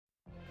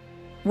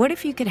What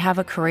if you could have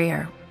a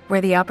career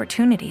where the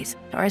opportunities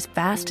are as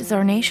vast as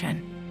our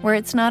nation, where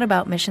it's not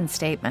about mission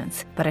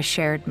statements, but a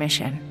shared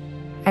mission?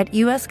 At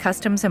U.S.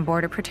 Customs and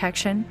Border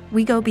Protection,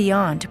 we go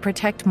beyond to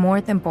protect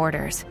more than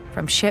borders.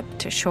 From ship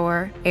to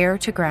shore, air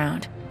to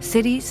ground,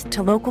 cities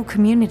to local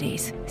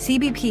communities,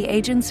 CBP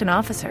agents and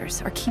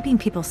officers are keeping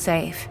people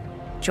safe.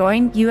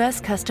 Join U.S.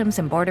 Customs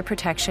and Border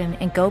Protection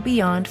and go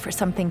beyond for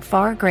something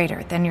far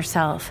greater than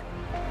yourself.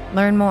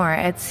 Learn more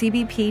at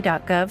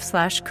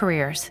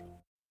cbp.gov/careers.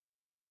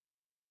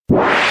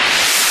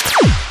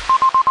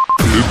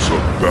 It's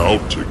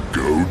about to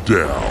go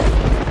down.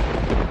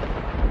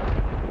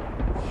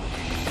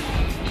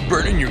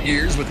 Burning your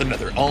ears with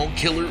another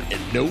all-killer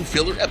and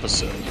no-filler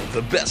episode of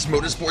the best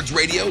motorsports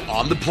radio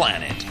on the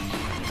planet.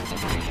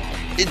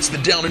 It's the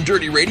Down and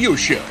Dirty Radio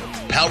Show,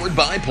 powered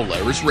by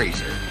Polaris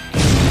Razor.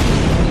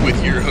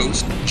 With your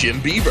host,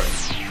 Jim Beaver.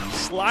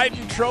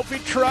 Sliding trophy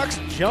trucks,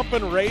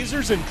 jumping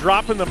razors, and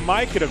dropping the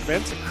mic at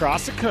events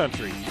across the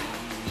country.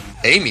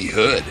 Amy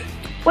Hood.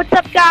 What's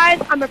up,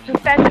 guys? I'm a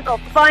professional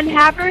fun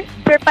haver,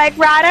 dirt bike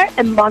rider,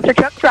 and monster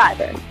truck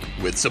driver.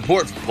 With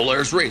support from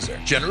Polaris Razor,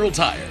 General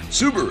Tire,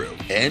 Subaru,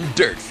 and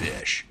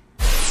Dirtfish.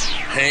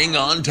 Hang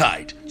on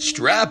tight,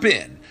 strap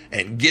in,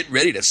 and get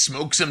ready to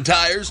smoke some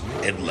tires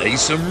and lay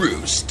some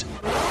roost.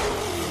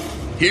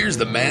 Here's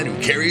the man who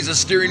carries a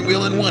steering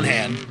wheel in one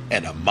hand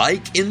and a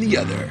mic in the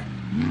other.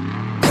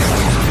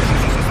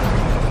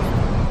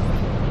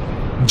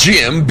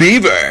 Jim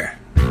Beaver.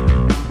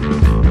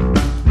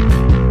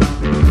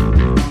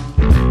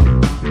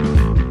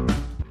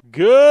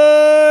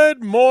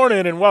 Good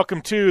morning and welcome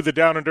to the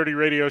Down and Dirty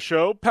Radio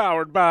Show,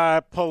 powered by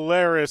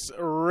Polaris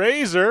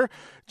Razor.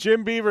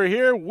 Jim Beaver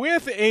here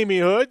with Amy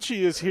Hood.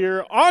 She is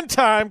here on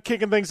time,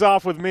 kicking things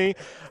off with me.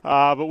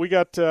 But we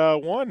got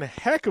one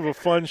heck of a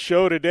fun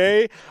show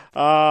today.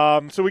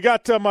 So we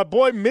got my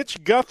boy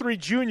Mitch Guthrie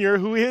Jr.,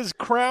 who is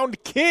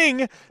crowned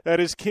king. That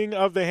is king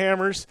of the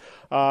hammers.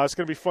 It's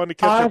going to be fun to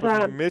catch up with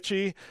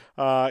Mitchie.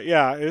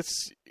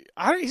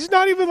 He's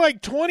not even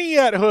like 20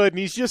 yet, Hood, and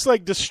he's just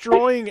like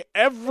destroying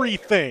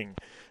everything.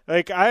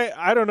 Like,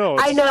 I don't know.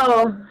 I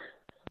know.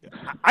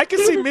 I can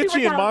see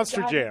Mitchie in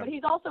Monster Jam. But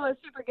he's also a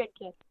super good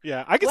kid.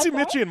 Yeah, I can see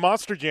Mitchie in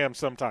Monster Jam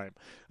sometime.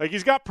 Like,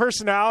 he's got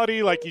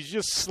personality. Like, he's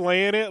just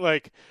slaying it.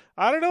 Like,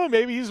 I don't know.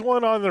 Maybe he's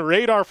one on the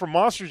radar for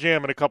Monster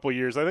Jam in a couple of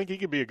years. I think he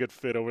could be a good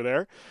fit over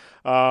there.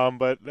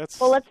 But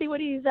that's let's see what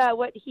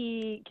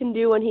he can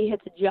do when he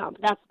hits a jump.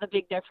 That's the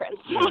big difference.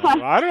 Yeah.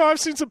 I don't know. I've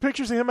seen some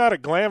pictures of him out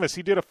at Glamis.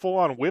 He did a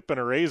full-on whip and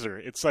a razor.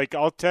 It's like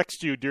I'll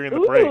text you during the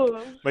break.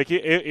 Like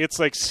it's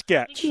like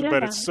sketch,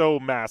 but it's so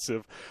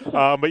massive.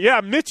 But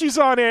yeah, Mitchie's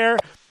on air.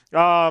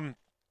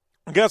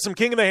 Got some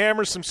King of the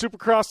Hammers, some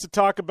Supercross to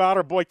talk about.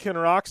 Our boy Ken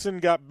Roxon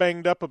got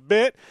banged up a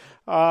bit,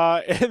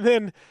 and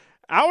then.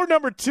 Hour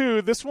number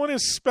 2, this one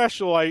is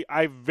special.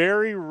 I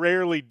very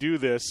rarely do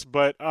this,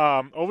 but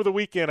over the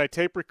weekend I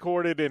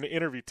tape-recorded an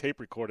interview.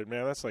 Tape-recorded,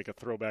 man, that's like a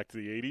throwback to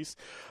the 80s.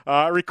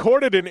 I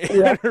recorded an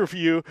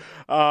interview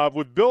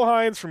with Bill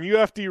Hynes from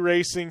UFD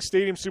Racing.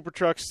 Stadium Super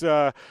Trucks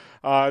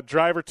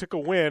driver took a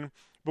win.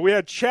 But we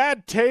had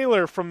Chad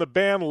Taylor from the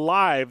band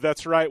Live.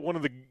 That's right, one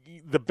of the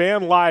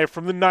band Live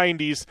from the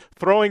 90s,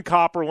 Throwing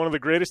Copper, one of the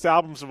greatest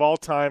albums of all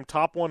time,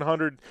 top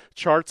 100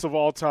 charts of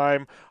all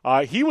time.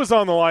 He was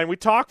on the line. We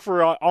talked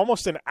for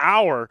almost an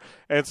hour,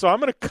 and so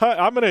I'm going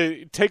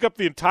to take up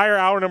the entire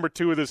hour number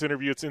 2 of this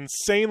interview. It's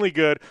insanely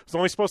good. It was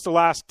only supposed to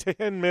last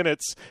 10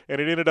 minutes,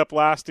 and it ended up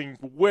lasting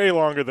way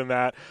longer than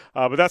that.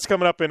 But that's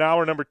coming up in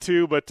hour number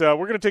 2. But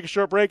we're going to take a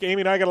short break.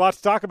 Amy and I got a lot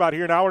to talk about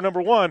here in hour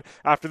number 1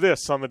 after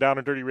this on the Down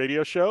and Dirty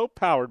Radio Show,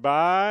 powered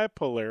by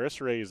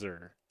Polaris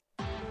Razor.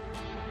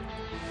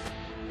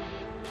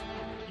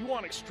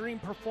 Want extreme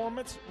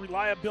performance,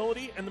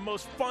 reliability, and the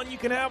most fun you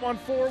can have on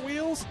 4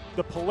 wheels?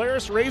 The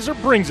Polaris Razor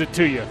brings it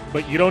to you.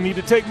 But you don't need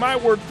to take my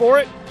word for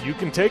it. You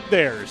can take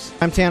theirs.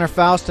 I'm Tanner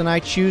Faust, and I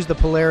choose the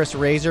Polaris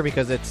Razor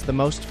because it's the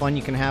most fun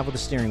you can have with a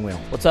steering wheel.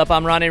 What's up?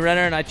 I'm Ronnie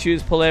Renner, and I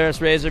choose Polaris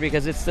Razor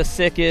because it's the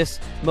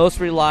sickest, most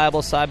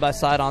reliable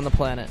side-by-side on the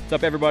planet. What's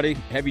up, everybody?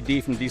 Heavy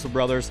D from Diesel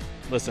Brothers.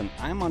 Listen,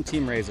 I'm on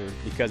Team Razor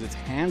because it's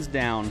hands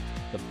down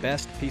the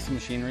best piece of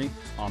machinery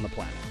on the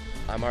planet.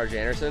 I'm RJ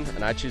Anderson,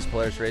 and I choose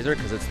Polaris Razor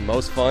because it's the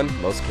most fun,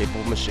 most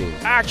capable machine.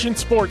 Action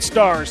sports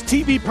stars,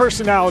 TV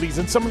personalities,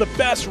 and some of the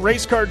best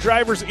race car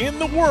drivers in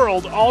the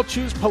world all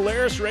choose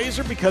Polaris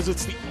Razor because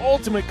it's the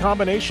ultimate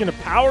combination of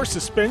power,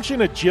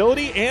 suspension,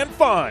 agility, and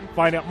fun.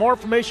 Find out more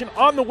information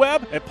on the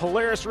web at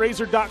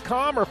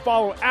PolarisRazor.com or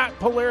follow at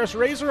Polaris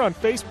Razor on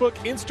Facebook,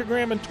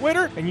 Instagram, and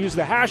Twitter, and use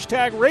the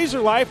hashtag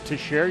RazorLife to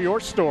share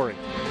your story.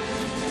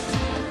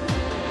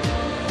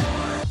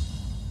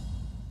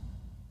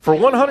 For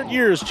 100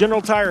 years,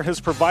 General Tire has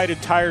provided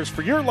tires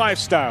for your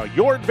lifestyle,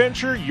 your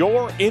adventure,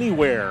 your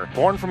anywhere.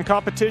 Born from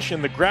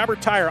competition, the Grabber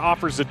tire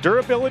offers the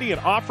durability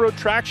and off-road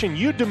traction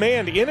you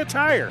demand in a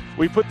tire.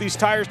 We put these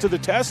tires to the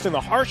test in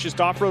the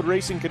harshest off-road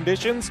racing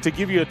conditions to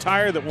give you a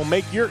tire that will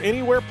make your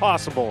anywhere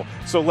possible.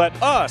 So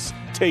let us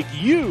take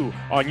you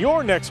on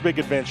your next big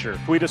adventure.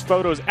 Tweet us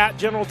photos at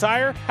General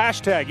Tire,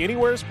 hashtag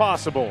anywhere is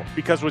possible.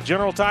 Because with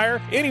General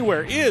Tire,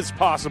 anywhere is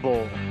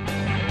possible.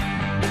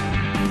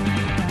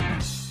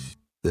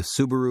 The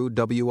Subaru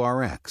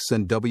WRX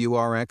and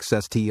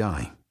WRX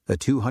STI, a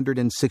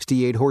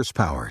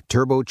 268-horsepower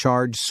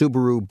turbocharged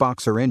Subaru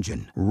Boxer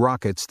engine,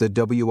 rockets the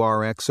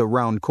WRX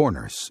around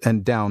corners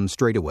and down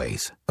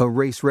straightaways. A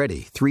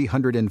race-ready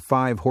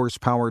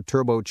 305-horsepower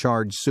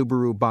turbocharged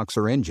Subaru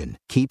Boxer engine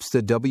keeps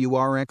the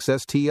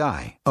WRX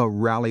STI a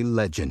rally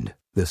legend.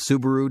 The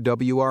Subaru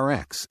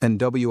WRX and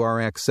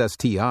WRX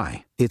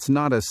STI, it's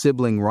not a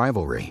sibling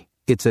rivalry,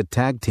 it's a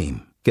tag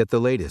team. Get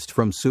the latest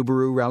from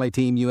Subaru Rally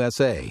Team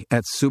USA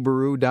at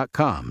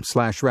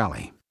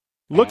Subaru.com/rally.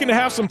 Looking to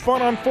have some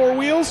fun on four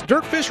wheels?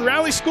 Dirtfish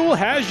Rally School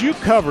has you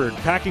covered.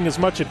 Packing as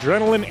much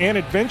adrenaline and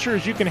adventure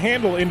as you can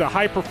handle into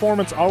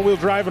high-performance all-wheel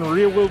drive and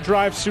rear-wheel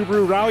drive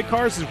Subaru rally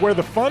cars is where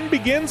the fun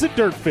begins at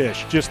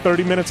Dirtfish. Just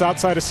 30 minutes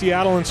outside of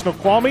Seattle in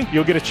Snoqualmie,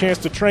 you'll get a chance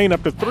to train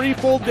up to 3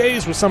 full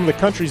days with some of the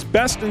country's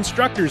best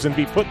instructors and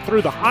be put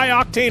through the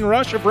high-octane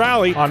rush of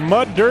rally on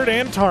mud, dirt,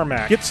 and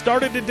tarmac. Get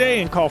started today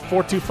and call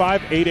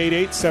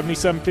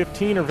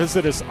 425-888-7715 or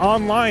visit us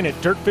online at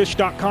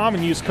dirtfish.com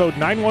and use code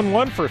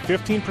 911 for a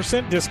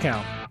 15%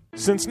 discount.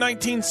 Since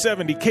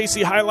 1970,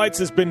 KC Highlights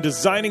has been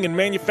designing and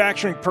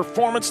manufacturing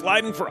performance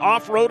lighting for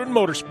off-road and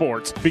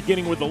motorsports,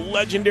 beginning with the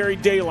legendary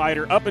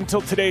Daylighter up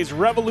until today's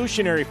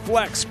revolutionary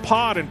Flex,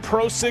 Pod, and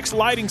Pro 6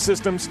 lighting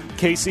systems.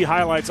 KC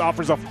Highlights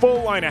offers a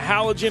full line of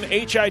halogen,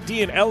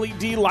 HID, and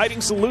LED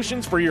lighting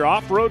solutions for your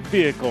off-road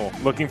vehicle.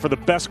 Looking for the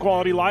best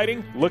quality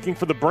lighting? Looking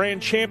for the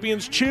brand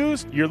champions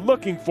choose? You're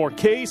looking for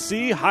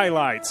KC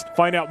Highlights.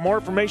 Find out more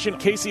information at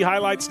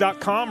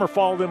kchighlights.com or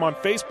follow them on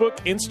Facebook,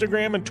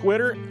 Instagram, and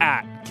Twitter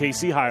at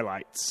KC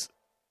Highlights.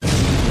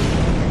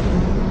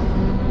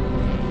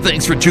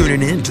 Thanks for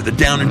tuning in to the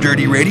Down and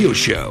Dirty Radio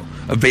Show,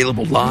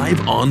 available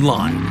live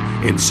online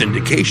in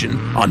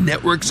syndication on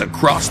networks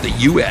across the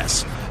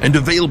U.S. and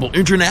available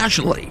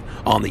internationally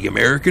on the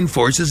American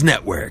Forces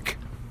Network.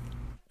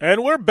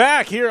 And we're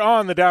back here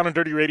on the Down and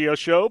Dirty Radio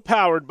Show,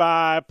 powered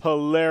by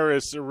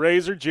Polaris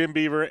Razor. Jim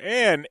Beaver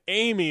and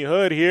Amy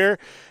Hood here.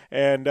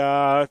 And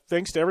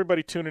thanks to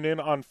everybody tuning in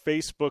on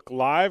Facebook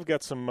Live.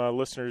 Got some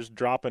listeners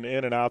dropping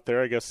in and out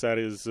there. I guess that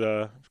is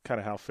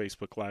kind of how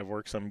Facebook Live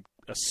works, I'm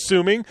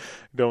assuming.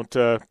 Don't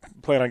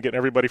plan on getting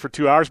everybody for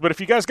 2 hours. But if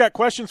you guys got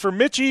questions for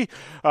Mitchie,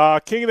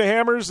 King of the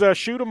Hammers,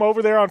 shoot them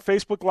over there on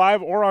Facebook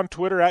Live or on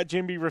Twitter at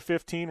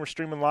JimBeaver15. We're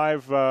streaming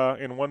live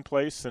in one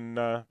place and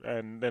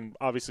then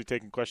obviously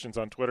taking questions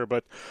on Twitter.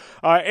 But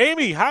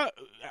Amy,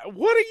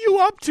 what are you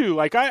up to?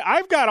 Like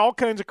I've got all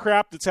kinds of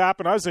crap that's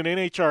happened. I was in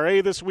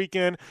NHRA this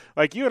weekend.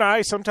 Like you and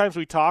I, sometimes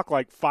we talk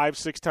like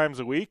 5-6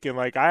 times a week, and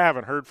like I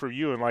haven't heard from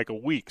you in like a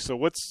week. So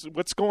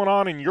what's going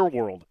on in your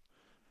world?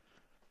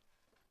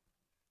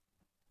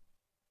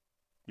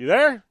 You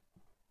there?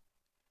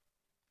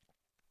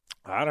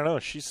 I don't know.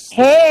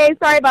 Hey,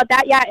 sorry about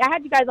that. Yeah, I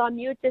had you guys on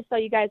mute just so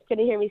you guys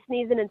couldn't hear me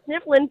sneezing and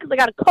sniffling because I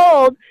got a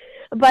cold.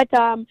 But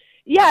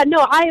yeah,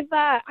 no, I've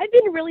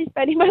been really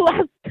spending my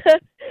last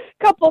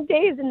couple of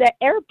days in the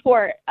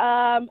airport.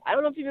 I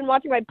don't know if you've been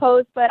watching my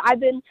posts, but I've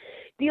been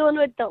dealing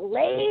with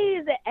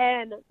delays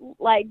and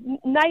like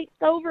nights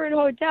over in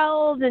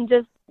hotels and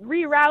just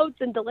reroutes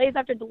and delays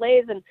after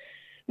delays. And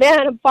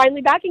man, I'm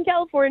finally back in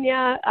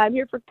California. I'm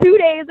here for 2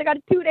 days. I got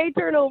a 2-day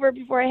turnover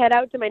before I head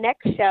out to my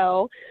next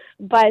show.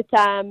 But,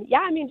 yeah,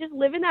 I mean, just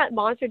living that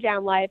Monster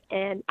Jam life.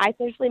 And I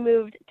officially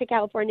moved to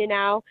California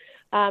now.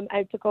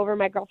 I took over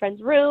my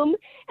girlfriend's room.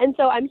 And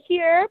so I'm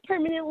here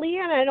permanently,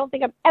 and I don't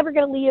think I'm ever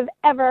going to leave,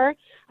 ever.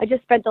 I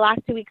just spent the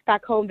last 2 weeks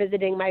back home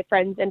visiting my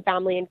friends and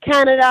family in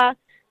Canada,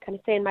 kind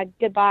of saying my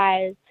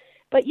goodbyes.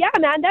 But yeah,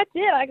 man, that's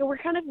it. Like we're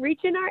kind of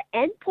reaching our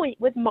end point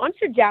with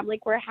Monster Jam.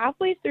 Like we're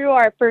halfway through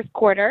our first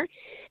quarter,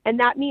 and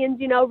that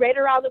means, you know, right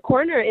around the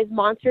corner is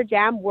Monster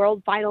Jam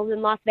World Finals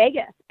in Las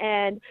Vegas.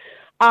 And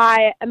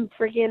I am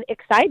freaking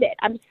excited.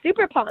 I'm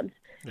super pumped.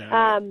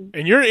 Yeah.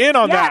 And you're in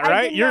on that,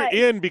 right? You're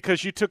in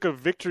because you took a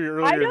victory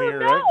earlier in the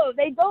year, right? I don't know.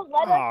 They don't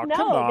let us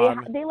know.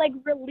 They like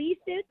release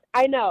it.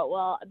 I know.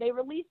 Well, they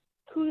released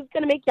who's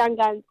going to make Young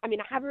Guns. I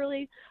mean, I have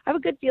a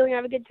good feeling. I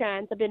have a good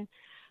chance.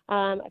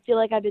 I feel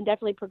like I've been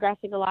definitely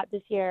progressing a lot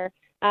this year.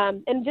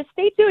 And just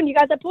stay tuned, you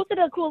guys. I posted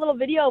a cool little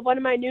video of one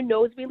of my new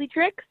nose wheelie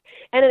tricks,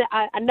 and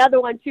another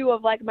one too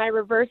of like my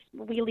reverse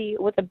wheelie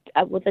with a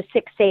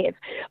 6 save.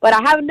 But I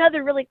have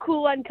another really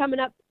cool one coming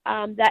up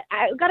that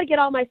I got to get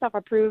all my stuff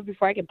approved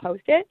before I can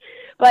post it.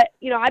 But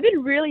you know, I've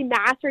been really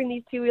mastering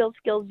these 2-wheel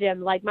skills,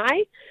 Jim. Like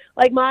my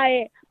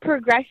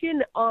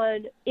progression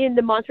in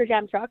the Monster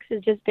Jam trucks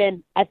has just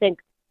been, I think,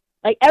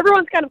 like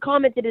everyone's kind of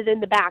commented it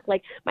in the back,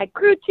 like my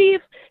crew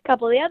chief, a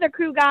couple of the other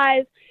crew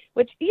guys.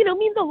 which,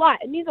 means a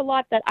lot. It means a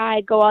lot that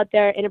I go out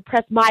there and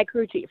impress my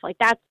crew chief. Like,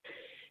 that's,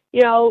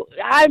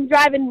 I'm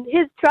driving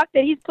his truck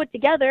that he's put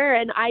together,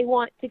 and I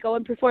want to go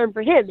and perform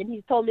for him. And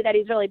he's told me that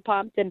he's really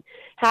pumped and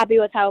happy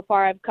with how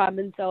far I've come.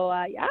 And so,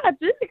 it's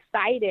just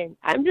exciting.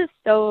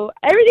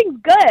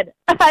 Everything's good.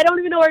 I don't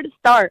even know where to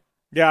start.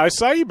 Yeah, I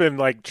saw you've been,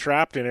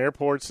 trapped in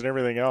airports and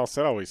everything else.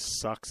 That always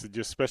sucks,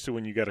 especially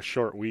when you got a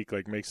short week,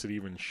 makes it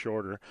even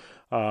shorter.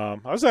 I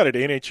was at an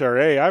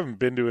NHRA. I haven't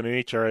been to an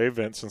NHRA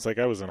event since, I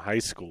was in high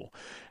school.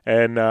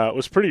 And it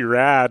was pretty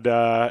rad.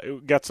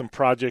 Got some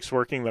projects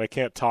working that I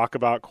can't talk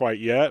about quite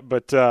yet.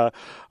 But,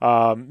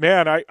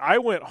 man, I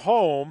went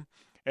home,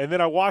 and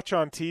then I watch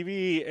on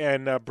TV,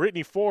 and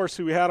Brittany Force,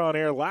 who we had on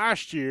air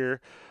last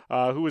year,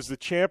 who was the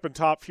champ and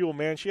Top Fuel,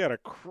 man, she had a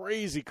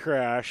crazy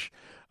crash.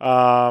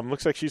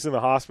 Looks like she's in the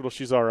hospital.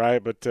 She's all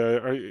right, but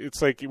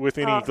it's like with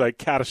any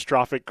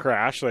catastrophic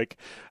crash,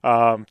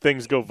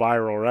 things go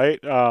viral, right?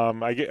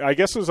 I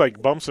guess it was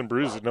bumps and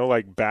bruises, no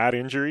bad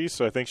injuries.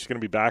 So I think she's going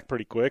to be back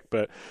pretty quick.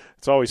 But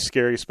it's always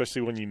scary,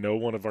 especially when you know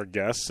one of our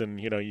guests and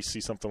you see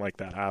something like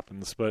that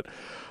happens. But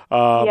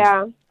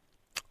yeah,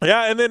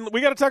 and then we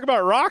got to talk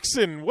about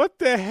Roxon. What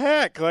the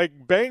heck?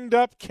 Banged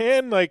up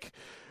Ken.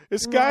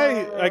 This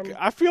guy.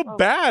 I feel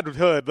bad,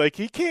 Hood.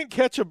 He can't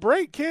catch a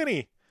break, can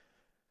he?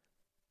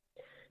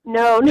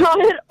 No, not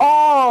at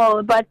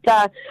all. But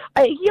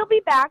he'll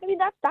be back. I mean,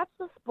 that's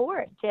the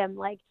sport,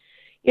 Jim. I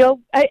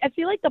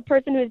feel like the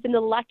person who's been the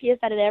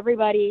luckiest out of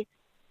everybody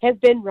has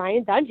been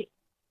Ryan Dungey.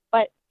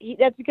 But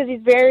that's because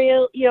he's very,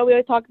 we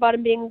always talk about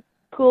him being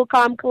cool,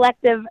 calm,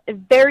 collective,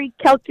 very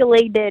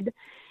calculated.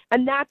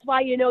 And that's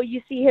why,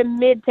 you see him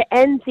mid to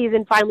end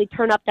season finally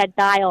turn up that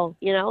dial,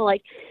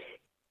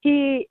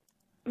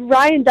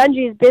 Ryan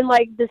Dungey's been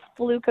this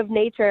fluke of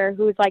nature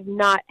who's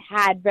not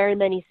had very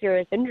many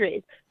serious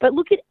injuries. But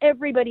look at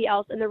everybody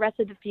else in the rest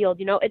of the field.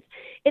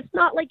 It's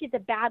not like it's a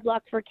bad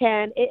luck for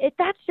Ken.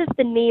 That's just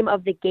the name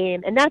of the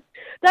game, and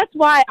that's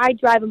why I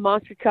drive a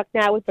monster truck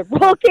now with a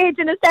roll cage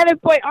and a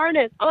 7-point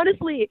harness.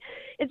 Honestly,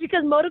 it's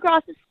because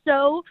motocross is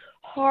so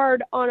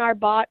hard on our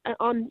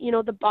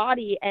the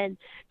body, and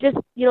just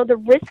the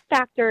risk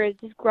factor is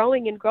just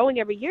growing and growing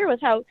every year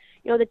with how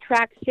the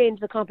tracks change,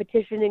 the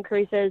competition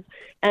increases,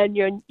 and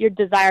your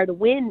desire to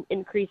win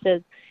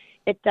increases.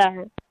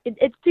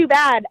 It's too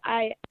bad.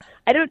 I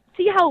don't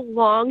see how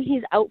long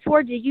he's out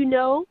for. Do you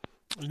know?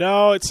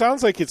 No, it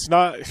sounds like it's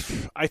not.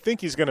 I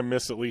think he's going to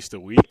miss at least a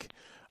week.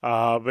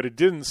 But it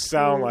didn't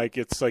sound like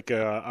it's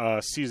a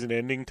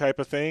season-ending type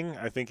of thing.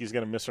 I think he's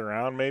going to miss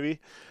around maybe.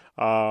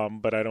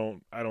 But I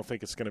don't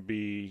think it's going to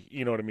be,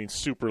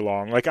 super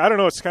long. I don't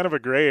know. It's kind of a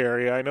gray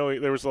area. I know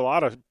there was a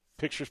lot of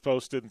pictures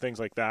posted and things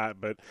like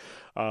that, but,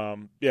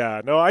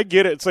 yeah, no, I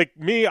get it. It's like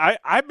me,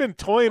 I've been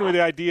toying with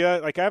the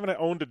idea. I haven't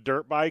owned a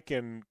dirt bike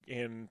in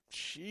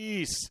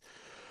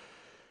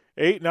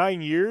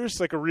 8-9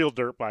 years, a real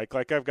dirt bike.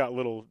 I've got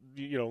little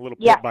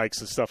pit bikes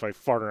and stuff I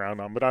fart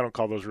around on, but I don't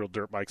call those real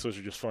dirt bikes. Those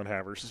are just fun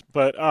havers.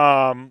 But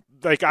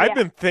I've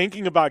been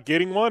thinking about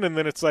getting one, and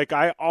then it's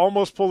I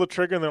almost pull the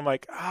trigger, and then I'm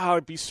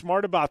I'd be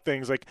smart about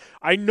things.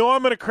 I know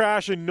I'm going to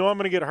crash, and know I'm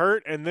going to get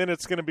hurt, and then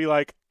it's going to be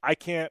I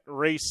can't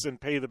race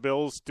and pay the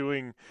bills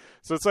doing.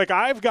 So it's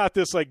I've got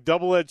this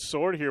double-edged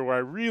sword here where I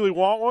really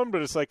want one,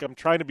 but it's I'm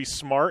trying to be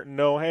smart and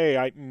know, hey,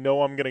 I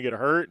know I'm going to get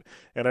hurt,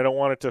 and I don't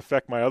want it to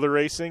affect my other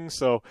racing.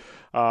 So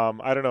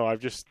I don't know.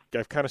 I've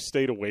kind of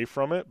stayed away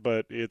from it,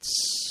 but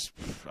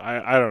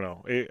I don't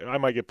know. I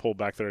might get pulled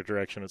back that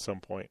direction at some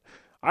point.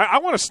 I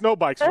want a snow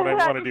bike. What I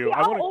want to do.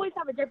 I'll always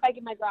have a dirt bike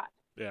in my garage.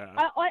 Yeah,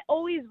 I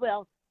always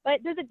will. But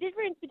there's a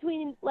difference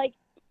between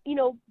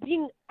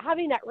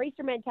having that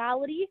racer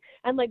mentality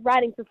and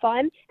riding for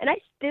fun. And I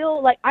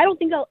still I don't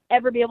think I'll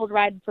ever be able to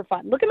ride for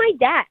fun. Look at my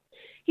dad.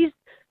 He's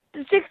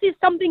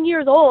 60-something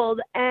years old,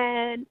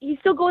 and he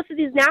still goes to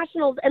these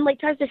nationals and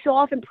tries to show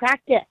off in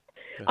practice.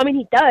 Yeah. I mean,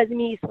 he does. I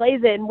mean, he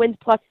slays it and wins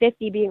plus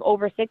 50 being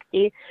over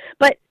 60.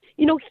 But,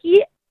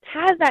 he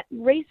has that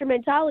racer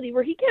mentality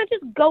where he can't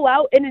just go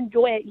out and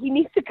enjoy it. He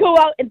needs to go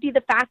out and be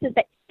the fastest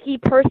that he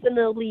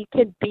personally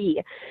can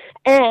be.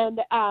 And,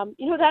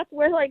 that's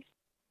where, I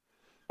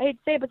hate to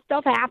say it, but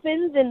stuff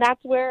happens, and that's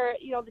where,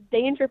 the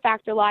danger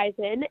factor lies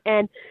in.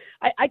 And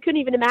I couldn't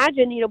even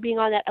imagine, being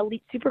on that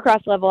elite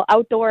supercross level,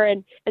 outdoor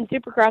and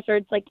supercross, or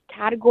it's a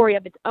category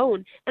of its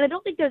own. And I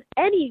don't think there's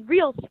any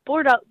real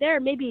sport out there,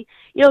 maybe,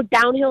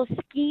 downhill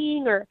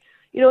skiing or,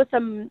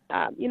 some,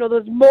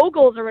 those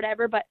moguls or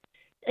whatever, but,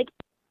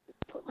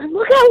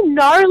 look how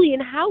gnarly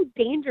and how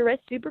dangerous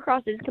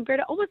supercross is compared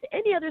to almost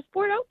any other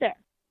sport out there.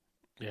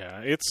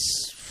 Yeah,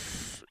 it's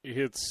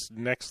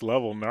next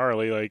level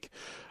gnarly.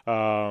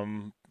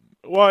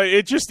 Well,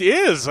 it just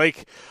is.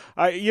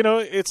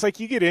 It's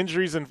you get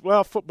injuries, and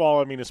football,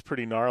 I mean, is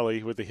pretty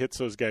gnarly with the hits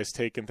those guys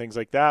take and things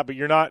like that, but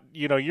you're not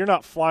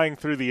flying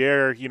through the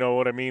air,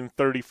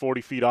 30,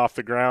 40 feet off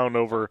the ground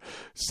over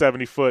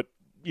 70-foot,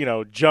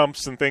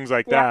 jumps and things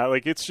like that.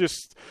 It's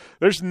just,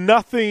 there's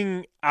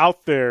nothing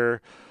out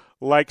there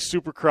like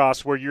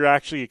Supercross where you're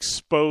actually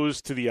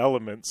exposed to the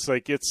elements.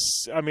 Like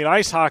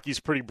ice hockey's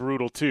pretty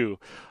brutal too,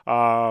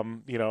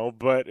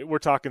 but we're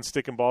talking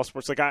stick and ball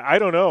sports. Like, I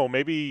don't know,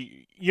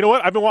 maybe, you know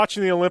what? I've been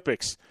watching the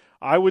Olympics.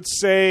 I would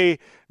say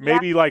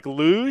maybe like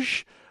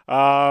luge,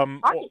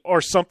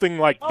 or something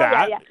like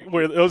that,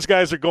 where those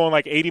guys are going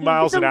like 80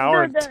 miles an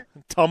hour and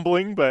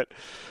tumbling, but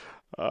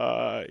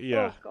Oh,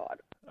 God.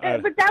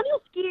 But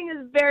downhill skiing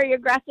is very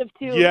aggressive,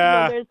 too.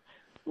 Yeah. There's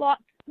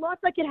lots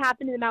that can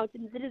happen in the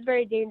mountains. It is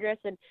very dangerous,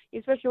 and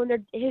especially when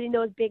they're hitting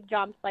those big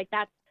jumps, like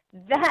that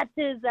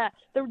is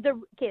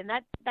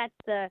that's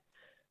the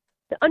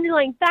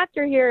underlying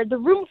factor here, the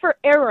room for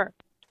error,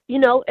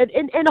 in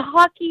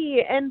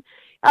hockey and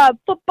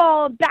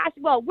football and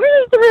basketball.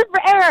 Where is the room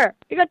for error?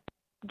 You're going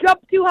to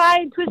jump too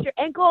high and twist your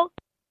ankle.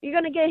 You're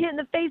going to get hit in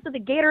the face with a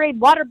Gatorade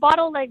water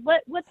bottle. Like,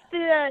 what's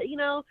the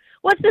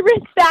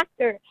risk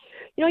factor?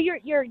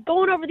 You're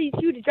going over these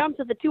huge jumps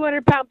with a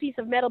 200-pound piece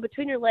of metal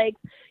between your legs,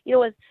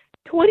 with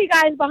 20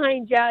 guys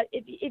behind you.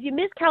 If you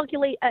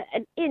miscalculate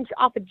an inch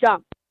off a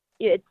jump,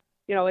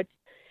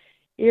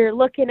 you're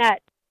looking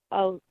at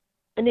an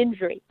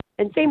injury.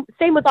 And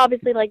same with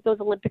obviously like those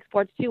Olympic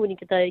sports too, when you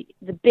get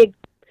the big,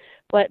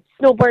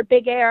 snowboard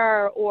big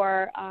air,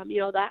 or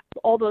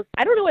all those,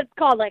 I don't know what it's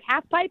called, like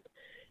half pipe.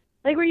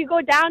 Like where you go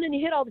down and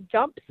you hit all the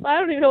jumps. I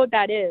don't even know what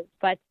that is.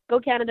 But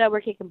go Canada,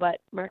 we're kicking butt.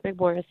 Mark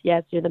McMorris,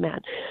 yes, you're the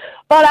man.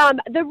 But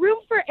the room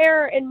for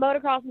error in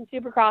motocross and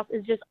supercross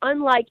is just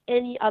unlike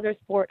any other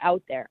sport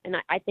out there. And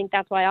I think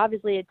that's why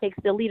obviously it takes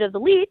the elite of the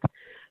elite.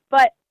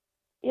 But,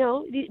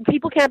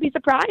 people can't be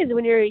surprised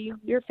when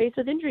you're faced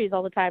with injuries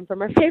all the time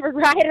from our favorite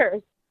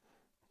riders.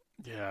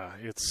 Yeah,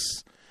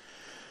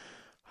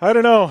 I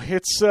don't know.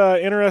 It's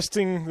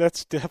interesting.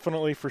 That's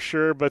definitely for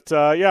sure. But,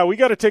 we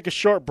got to take a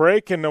short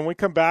break. And when we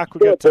come back,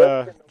 we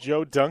got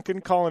Joe Duncan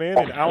calling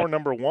in hour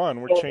number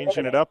 1. We're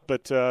changing it up,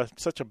 but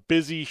such a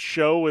busy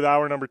show with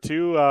hour number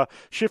 2.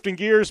 Shifting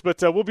gears,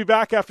 but we'll be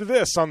back after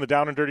this on the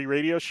Down and Dirty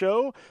Radio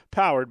Show,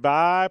 powered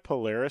by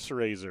Polaris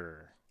RZR.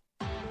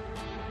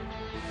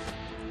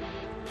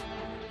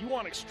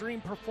 Want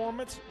extreme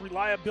performance,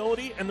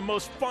 reliability, and the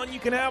most fun you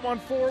can have on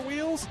 4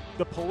 wheels?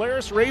 The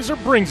Polaris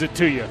RZR brings it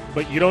to you.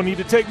 But you don't need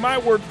to take my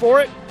word for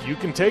it. You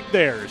can take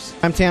theirs.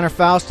 I'm Tanner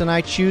Faust, and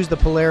I choose the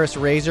Polaris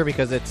RZR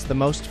because it's the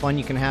most fun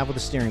you can have with a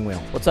steering wheel.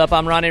 What's up?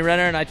 I'm Ronnie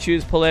Renner, and I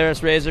choose Polaris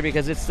RZR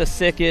because it's the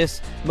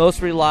sickest,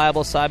 most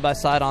reliable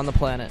side-by-side on the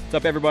planet. What's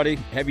up, everybody?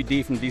 Heavy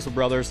D from Diesel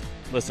Brothers.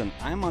 Listen,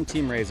 I'm on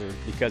Team RZR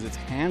because it's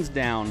hands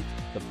down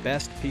the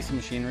best piece of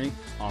machinery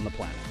on the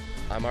planet.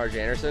 I'm RJ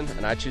Anderson,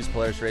 and I choose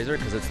Polaris RZR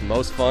because it's the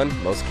most fun,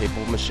 most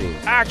capable machine.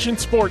 Action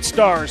sports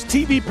stars,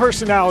 TV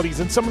personalities,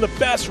 and some of the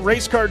best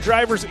race car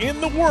drivers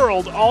in the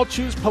world all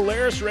choose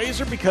Polaris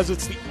RZR because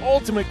it's the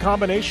ultimate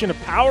combination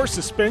of power,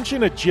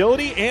 suspension,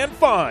 agility, and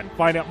fun.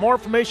 Find out more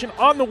information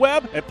on the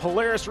web at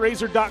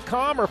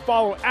PolarisRZR.com or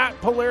follow at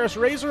Polaris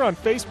RZR on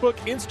Facebook,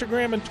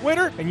 Instagram, and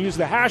Twitter, and use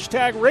the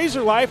hashtag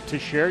RazorLife to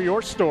share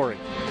your story.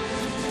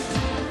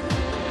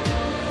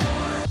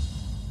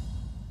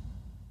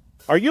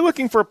 Are you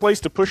looking for a place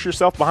to push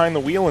yourself behind the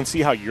wheel and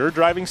see how your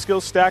driving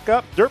skills stack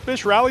up?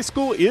 Dirtfish Rally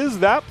School is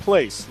that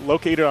place.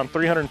 Located on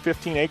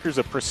 315 acres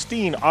of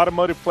pristine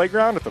automotive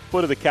playground at the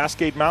foot of the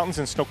Cascade Mountains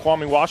in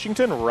Snoqualmie,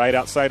 Washington, right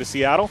outside of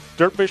Seattle,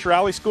 Dirtfish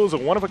Rally School is a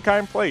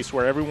one-of-a-kind place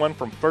where everyone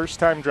from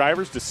first-time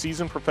drivers to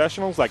seasoned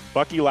professionals like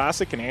Bucky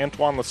Lassick and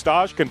Antoine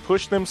Lestage can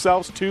push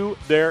themselves to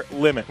their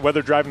limit.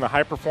 Whether driving the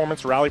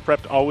high-performance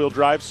rally-prepped all-wheel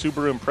drive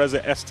Subaru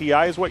Impreza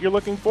STI is what you're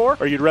looking for,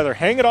 or you'd rather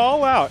hang it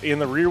all out in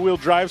the rear-wheel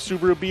drive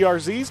Subaru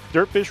BRZ,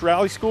 Dirtfish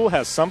Rally School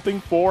has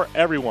something for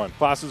everyone.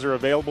 Classes are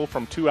available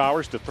from 2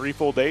 hours to 3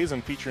 full days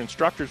and feature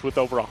instructors with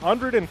over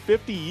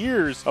 150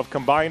 years of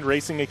combined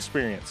racing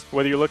experience.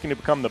 Whether you're looking to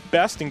become the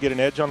best and get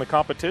an edge on the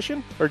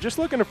competition, or just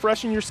looking to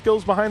freshen your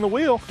skills behind the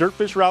wheel,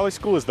 Dirtfish Rally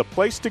School is the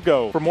place to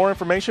go. For more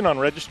information on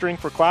registering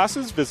for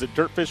classes, visit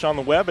Dirtfish on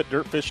the web at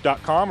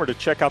dirtfish.com, or to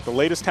check out the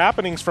latest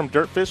happenings from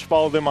Dirtfish,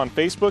 follow them on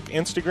Facebook,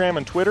 Instagram,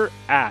 and Twitter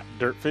at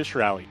Dirtfish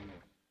Rally.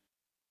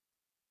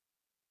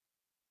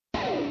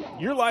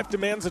 Your life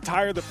demands a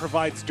tire that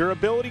provides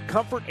durability,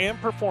 comfort, and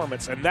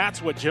performance, and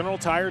that's what General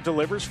Tire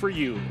delivers for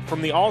you.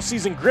 From the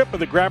all-season grip of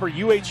the Grabber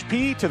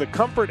UHP to the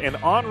comfort and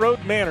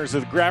on-road manners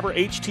of the Grabber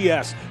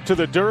HTS to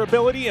the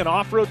durability and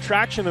off-road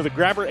traction of the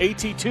Grabber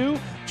AT2,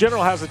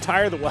 General has a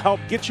tire that will help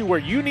get you where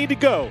you need to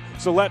go.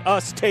 So let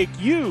us take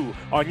you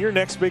on your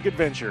next big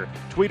adventure.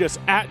 Tweet us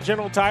at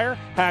General Tire,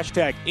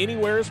 hashtag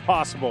anywhere is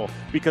possible,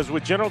 because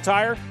with General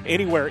Tire,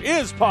 anywhere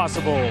is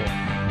possible.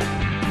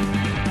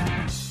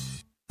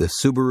 The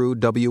Subaru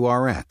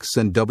WRX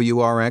and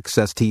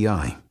WRX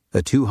STI,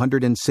 a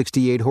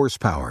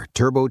 268-horsepower,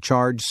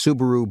 turbocharged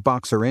Subaru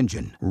Boxer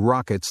engine,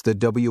 rockets the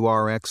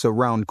WRX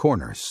around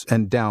corners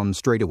and down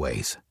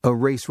straightaways. A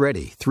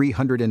race-ready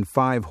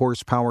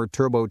 305-horsepower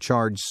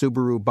turbocharged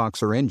Subaru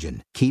Boxer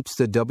engine keeps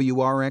the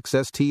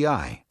WRX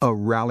STI a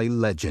rally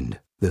legend.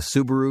 The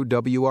Subaru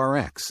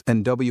WRX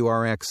and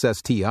WRX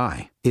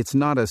STI, it's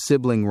not a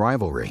sibling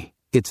rivalry,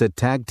 it's a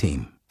tag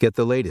team. Get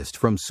the latest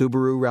from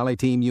Subaru Rally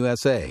Team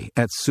USA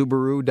at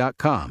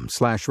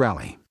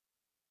Subaru.com/rally.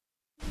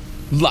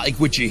 Like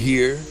what you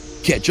hear?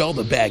 Catch all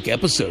the back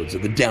episodes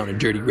of the Down and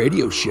Dirty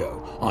Radio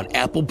Show on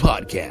Apple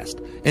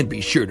Podcast, and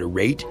be sure to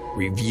rate,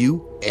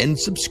 review, and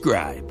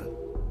subscribe.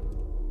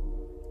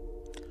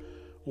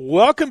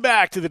 Welcome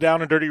back to the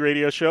Down and Dirty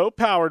Radio Show,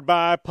 powered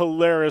by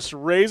Polaris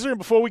Razor. And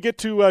before we get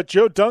to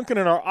Joe Duncan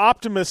and our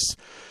Optimus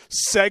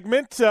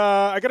segment,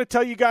 I got to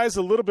tell you guys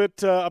a little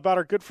bit about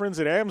our good friends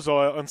at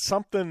AMSOIL and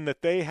something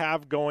that they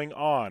have going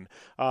on.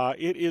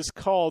 It is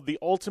called the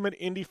Ultimate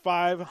Indy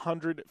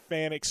 500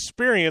 Fan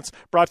Experience,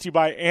 brought to you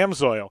by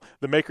AMSOIL,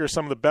 the maker of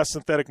some of the best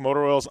synthetic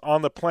motor oils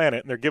on the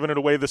planet. And they're giving it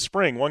away this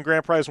spring. One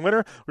grand prize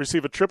winner will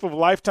receive a trip of a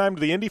lifetime to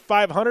the Indy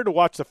 500 to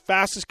watch the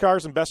fastest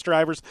cars and best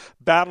drivers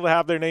battle to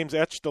have their names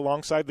etched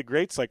alongside the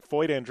greats like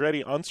Foyt,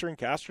 Andretti, Unser, and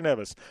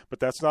Castroneves. But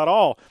that's not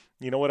all.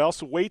 You know what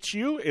else awaits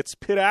you? It's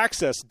pit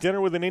access, dinner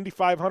with an Indy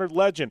 500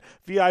 legend,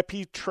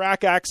 VIP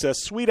track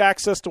access, suite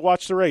access to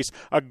watch the race,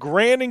 $1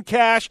 grand in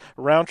cash,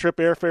 round-trip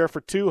airfare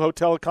for 2,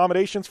 hotel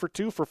accommodations for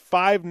 2 for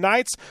 5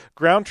 nights,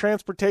 ground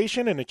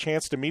transportation, and a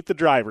chance to meet the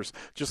drivers.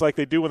 Just like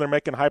they do when they're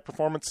making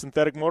high-performance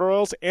synthetic motor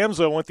oils,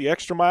 AMSOIL went the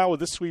extra mile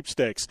with this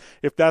sweepstakes.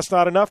 If that's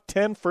not enough,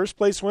 10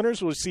 first-place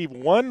winners will receive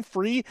 1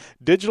 free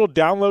digital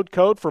download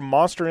code for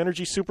Monster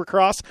Energy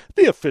Supercross,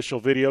 the official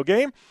video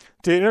game.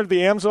 To enter the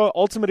AMSOIL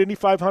Ultimate Indy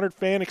 500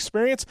 Fan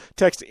Experience,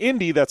 text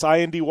INDY, that's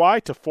I-N-D-Y,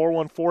 to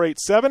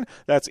 41487.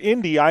 That's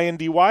INDY,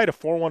 I-N-D-Y, to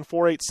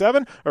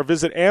 41487. Or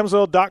visit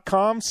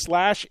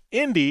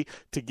AMSOIL.com/Indy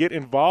to get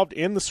involved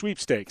in the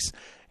sweepstakes.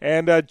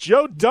 And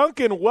Joe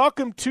Duncan,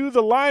 welcome to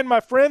the line, my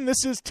friend.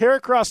 This is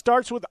Terracross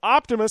Starts with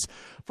Optimus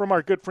from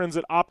our good friends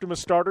at Optimus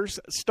Starters,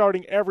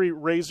 starting every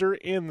Razor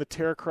in the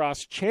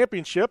Terracross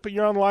Championship.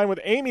 You're on the line with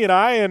Amy and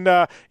I, and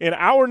in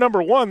hour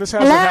number 1, this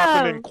hasn't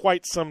happened in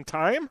quite some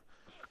time.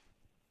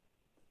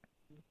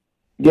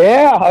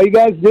 Yeah, how you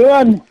guys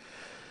doing?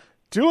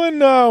 Doing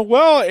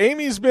well.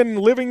 Amy's been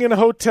living in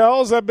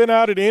hotels. I've been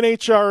out at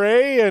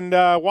NHRA and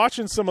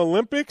watching some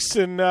Olympics,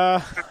 and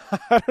I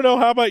don't know.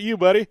 How about you,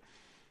 buddy?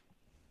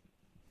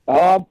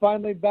 I'm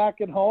finally back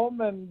at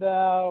home, and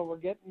we're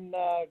getting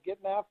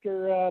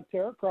after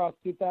Terracross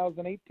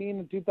 2018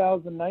 and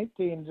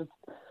 2019. Just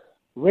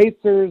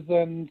racers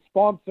and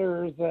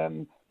sponsors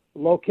and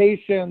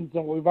locations,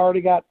 and we've already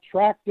got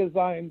track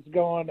designs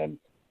going and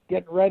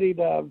getting ready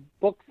to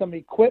book some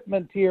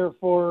equipment here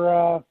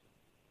for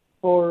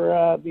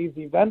these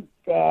event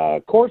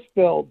course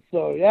builds.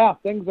 So yeah,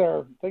 things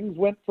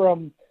went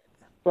from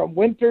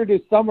winter to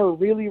summer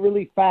really,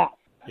 really fast.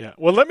 Yeah.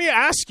 Well, let me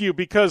ask you,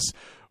 because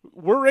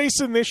we're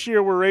racing this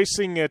year. We're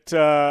racing at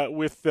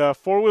with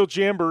Four-Wheel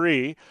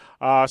Jamboree.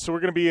 So we're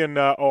going to be in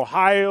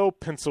Ohio,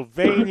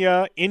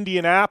 Pennsylvania,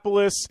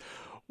 Indianapolis.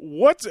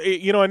 What's,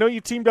 I know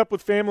you teamed up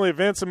with Family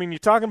Events. I mean, you're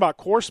talking about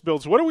course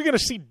builds. What are we going to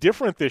see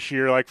different this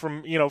year, like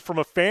from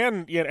a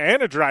fan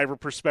and a driver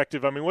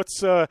perspective? I mean, we're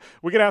going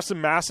to have some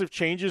massive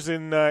changes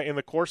in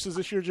the courses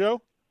this year, Joe?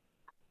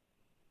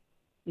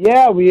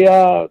 Yeah,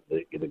 the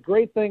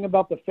great thing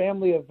about the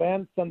Family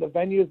Events and the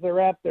venues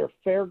they're at, they're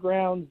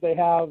fairgrounds. They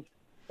have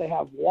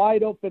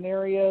wide open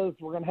areas.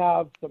 We're going to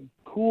have some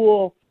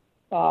cool,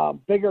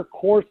 bigger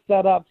course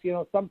setups.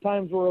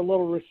 Sometimes we're a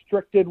little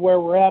restricted where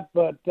we're at,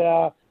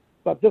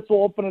 but this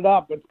will open it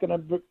up. It's going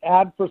to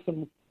add for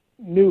some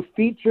new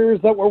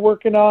features that we're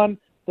working on,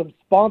 some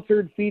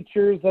sponsored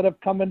features that have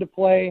come into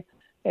play,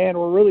 and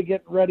we're really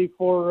getting ready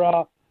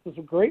for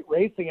some great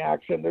racing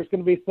action. There's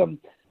going to be some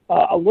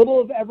a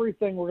little of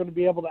everything we're going to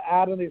be able to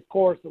add in these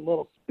courses, a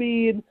little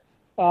speed,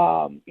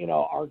 our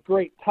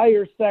great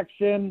tire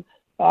section,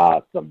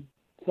 some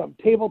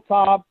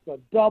tabletops, a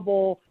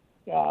double,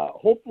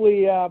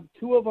 hopefully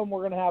 2 of them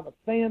we're going to have a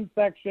sand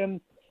section.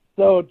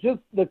 So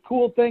just the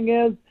cool thing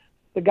is,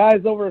 the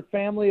guys over at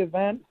Family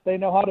Events, they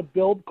know how to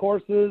build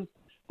courses.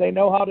 They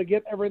know how to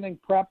get everything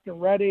prepped and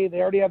ready.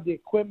 They already have the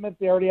equipment.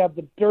 They already have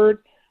the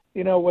dirt.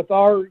 With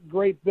our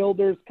great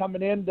builders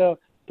coming in to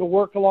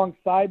work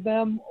alongside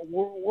them,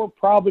 we're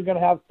probably going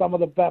to have some of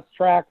the best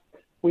tracks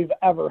we've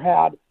ever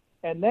had.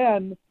 And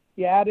then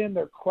you add in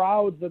their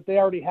crowds that they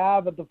already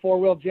have at the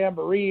Four-Wheel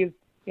Jamborees.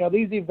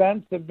 These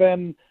events have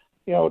been,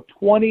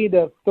 20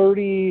 to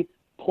 30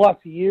 plus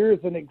years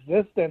in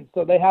existence.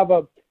 So they have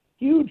a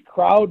huge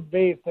crowd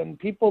base and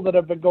people that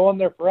have been going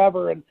there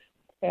forever, and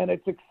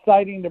it's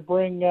exciting to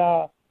bring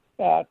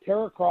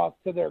Terracross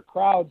to their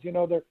crowds.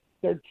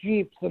 Their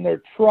Jeeps and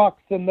their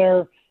trucks and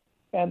their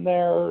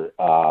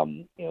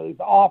these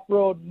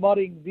off-road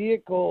mudding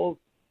vehicles,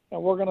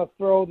 and we're going to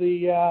throw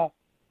the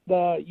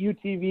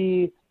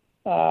UTV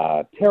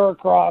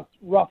Terracross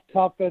rough,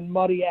 tough, and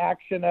muddy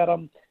action at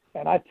them.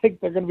 And I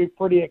think they're going to be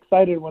pretty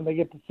excited when they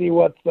get to see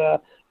what's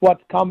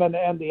coming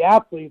and the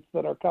athletes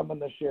that are coming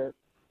this year.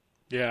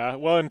 Yeah,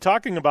 well, and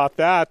talking about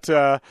that,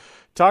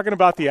 talking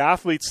about the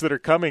athletes that are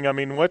coming, I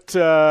mean, what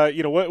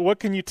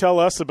can you tell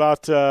us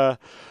about,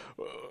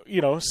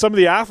 some of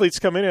the athletes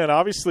coming in.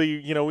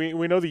 Obviously,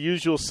 we know the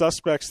usual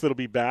suspects that'll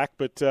be back,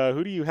 but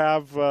who do you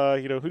have?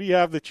 Who do you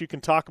have that you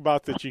can talk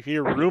about that you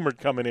hear rumored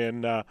coming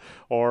in,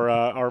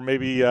 or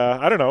maybe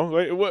I don't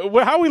know.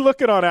 How are we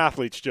looking on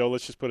athletes, Joe?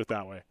 Let's just put it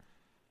that way.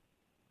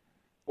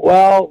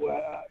 Well,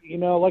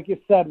 like you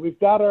said, we've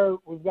got our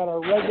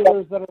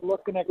regulars that are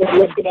looking at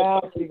coming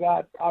back. We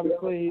got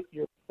obviously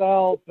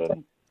yourself,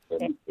 and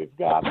we've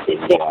got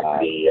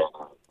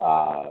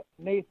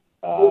Nate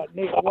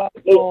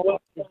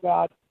Wetzel. We've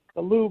got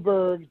the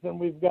Lubergs, and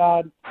we've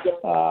got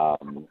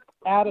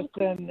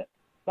Addison,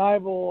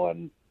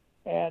 Nivel,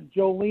 and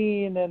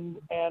Jolene,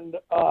 and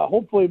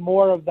hopefully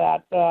more of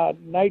that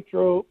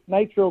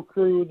Nitro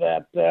crew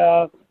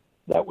that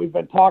we've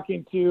been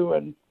talking to,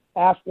 and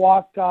Ash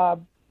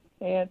Waskob,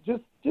 and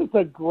just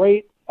a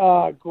great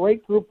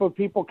group of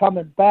people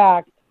coming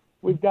back.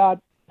 We've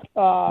got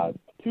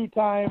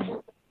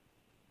two-time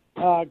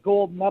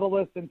gold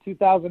medalist in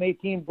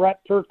 2018, Brett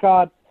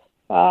Turcotte.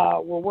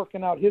 We're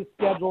working out his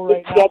schedule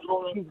right now.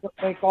 He's going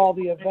to make all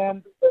the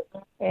events.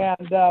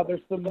 And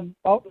there's some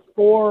 4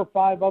 or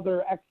 5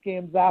 other X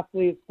Games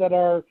athletes that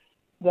are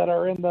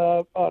in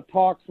the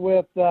talks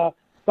with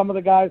some of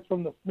the guys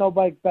from the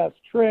Snowbike Best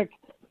Trick,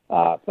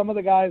 some of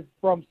the guys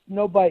from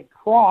Snowbike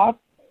Cross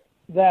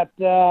that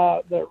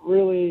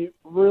really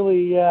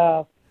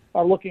are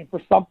looking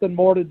for something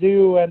more to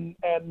do and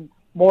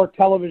more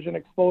television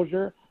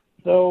exposure.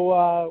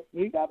 So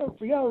we got a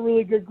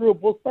really good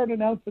group. We'll start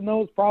announcing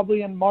those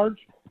probably in March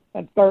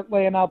and start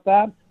laying out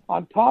that.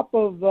 On top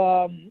of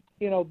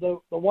the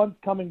ones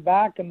coming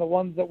back and the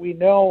ones that we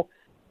know,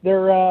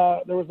 there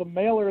was a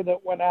mailer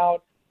that went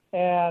out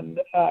and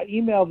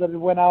email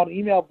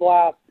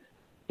blast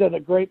to the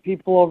great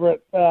people over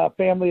at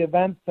Family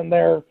Events and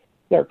their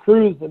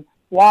crews. And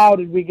wow,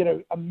 did we get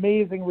an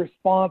amazing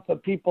response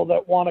of people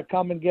that want to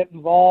come and get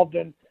involved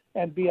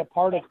and be a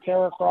part of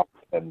Terracross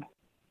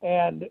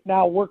and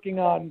now working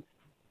on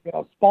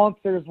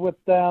sponsors with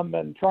them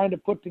and trying to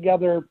put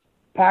together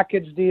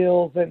package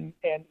deals and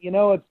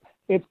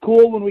it's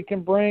cool when we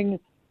can bring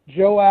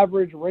Joe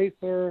Average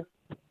Racer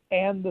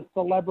and the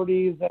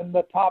celebrities and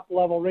the top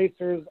level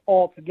racers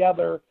all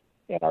together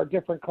in our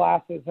different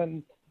classes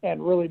and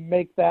really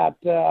make that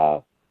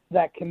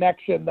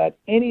connection that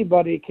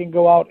anybody can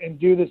go out and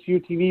do this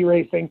UTV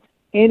racing.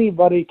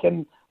 Anybody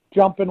can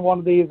jump in one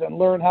of these and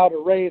learn how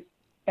to race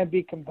and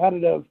be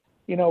competitive.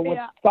 With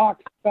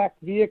stock spec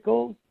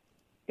vehicles,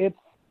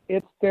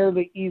 it's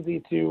fairly easy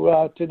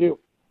to do.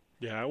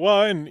 Yeah,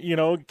 well,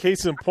 and,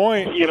 case in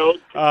point, we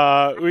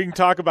can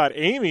talk about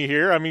Amy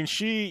here. I mean,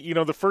 she,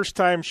 the first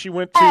time she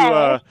went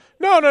to,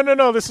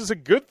 no, this is a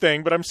good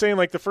thing, but I'm saying,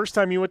 like, the first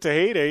time you went to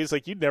Heydays,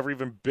 like, you'd never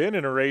even been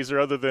in a Razor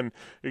other than,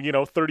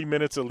 30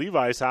 minutes at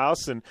Levi's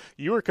house, and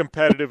you were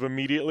competitive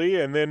immediately,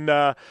 and then,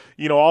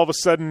 all of a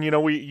sudden,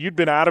 you'd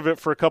been out of it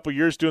for a couple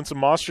years doing some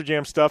Monster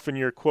Jam stuff in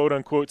your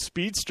quote-unquote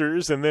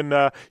speedsters, and then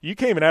you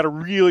came and had a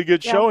really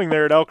good showing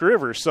there at Elk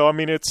River. So, I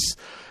mean, it's...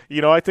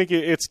 I think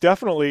it's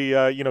definitely,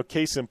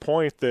 case in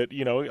point that,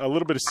 a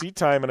little bit of seat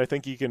time, and I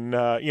think you can,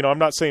 I'm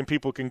not saying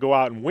people can go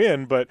out and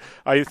win, but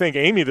I think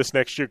Amy this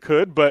next year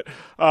could. But,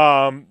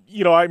 I'm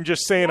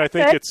just saying I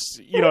think it's,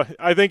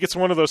 I think it's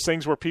one of those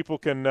things where people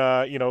can,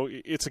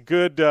 it's a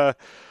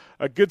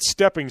good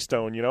stepping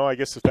stone, I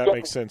guess, if that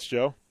makes sense,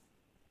 Joe.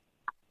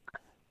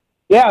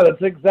 Yeah,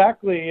 that's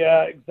exactly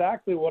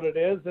what it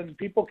is. And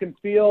people can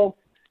feel,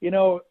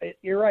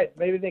 you're right,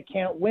 maybe they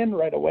can't win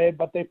right away,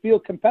 but they feel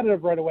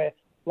competitive right away.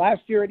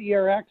 Last year at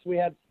ERX, we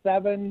had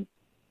seven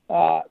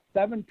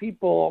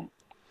people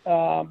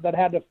that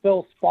had to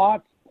fill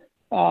spots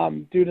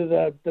due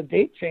to the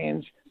date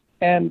change,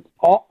 and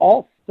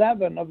all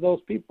 7 of those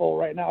people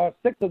right now,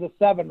 6 of the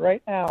 7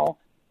 right now,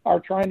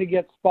 are trying to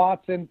get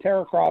spots in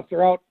Terracross.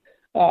 They're out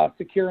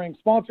securing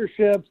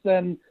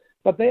sponsorships,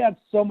 but they had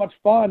so much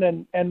fun,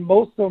 and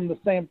most of them the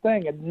same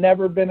thing. Had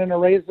never been in a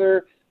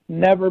Razor,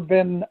 never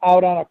been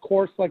out on a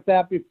course like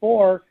that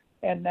before,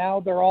 and now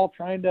they're all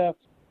trying to.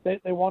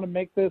 They want to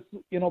make this,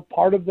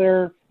 part of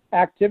their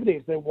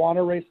activities. They want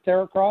to race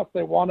Terracross.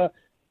 They want to,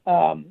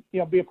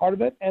 be a part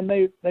of it. And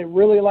they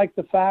really like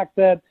the fact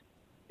that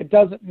it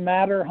doesn't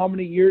matter how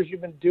many years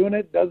you've been doing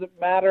it. It doesn't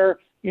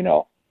matter,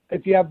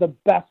 if you have the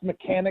best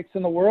mechanics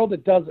in the world.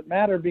 It doesn't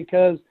matter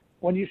because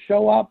when you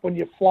show up, when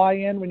you fly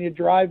in, when you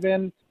drive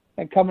in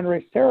and come and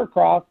race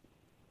Terracross,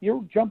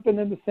 you're jumping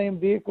in the same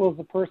vehicle as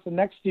the person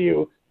next to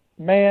you.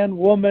 Man,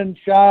 woman,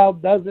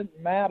 child,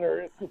 doesn't matter.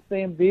 It's the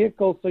same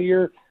vehicle. So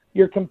you're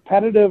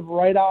competitive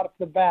right out of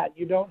the bat.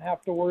 You don't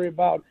have to worry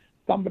about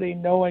somebody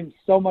knowing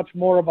so much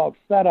more about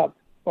setup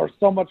or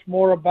so much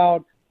more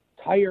about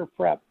tire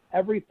prep.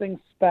 Everything's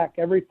spec.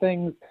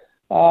 Everything's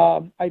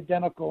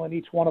identical in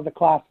each one of the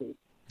classes.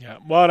 Yeah,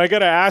 well, and I got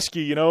to ask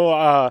you,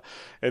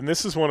 and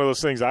this is one of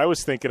those things I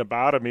was thinking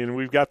about. I mean,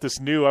 we've got this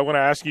new, I want to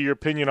ask you your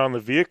opinion on the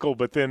vehicle,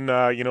 but then,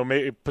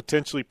 maybe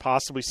potentially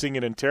possibly seeing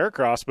it in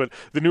Terracross, but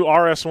the new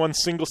RS1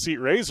 single-seat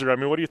Razor. I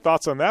mean, what are your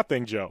thoughts on that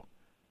thing, Joe?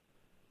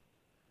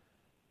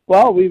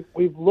 Well, we've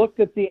looked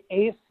at the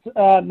Ace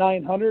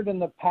 900 in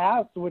the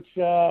past, which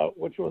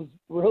was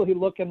really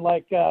looking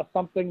like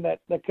something that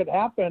could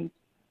happen.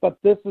 But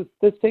this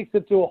takes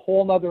it to a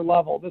whole nother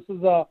level. This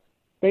is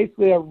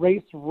basically a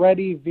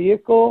race-ready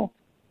vehicle,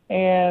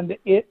 and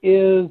it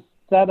is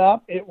set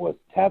up. It was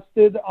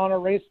tested on a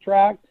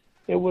racetrack.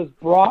 It was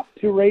brought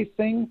to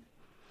racing.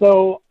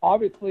 So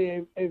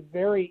obviously a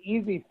very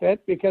easy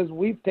fit, because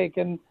we've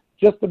taken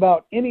just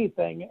about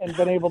anything and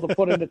been able to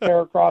put into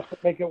Terracross to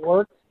make it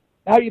work.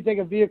 Now you take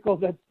a vehicle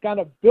that's kind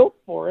of built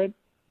for it,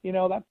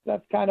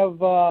 that's kind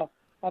of a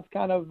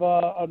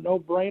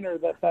no-brainer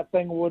that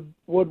thing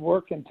would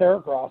work in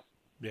Terracross.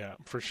 Yeah,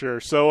 for sure.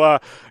 So,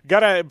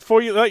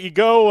 before you let you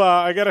go,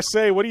 I gotta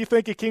say, what do you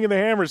think of King of the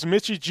Hammers,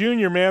 Mitchy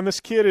Jr.? Man,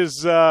 this kid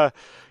is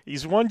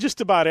he's won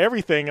just about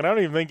everything, and I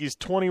don't even think he's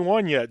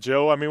 21 yet,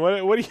 Joe. I mean,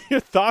 what are your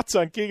thoughts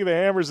on King of the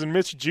Hammers and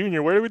Mitch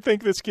Jr.? Where do we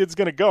think this kid's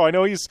going to go? I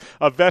know he's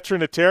a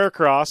veteran of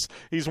Terracross.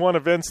 He's won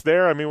events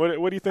there. I mean,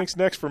 what do you think's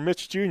next for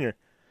Mitch Jr.?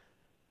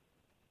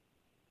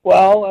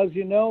 Well, as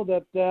you know,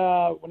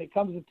 that when he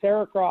comes to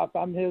Terracross,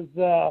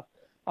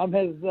 I'm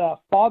his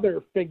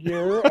father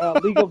figure,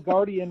 legal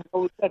guardian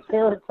at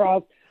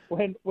Terracross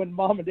when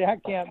mom and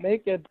dad can't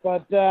make it.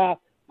 But how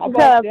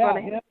about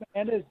him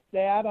and his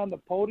dad on the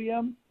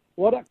podium?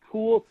 What a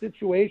cool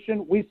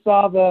situation. We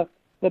saw the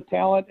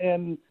talent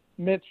in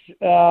Mitch,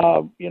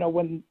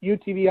 when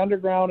UTV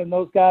Underground and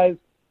those guys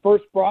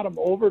first brought him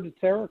over to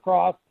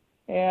Terracross,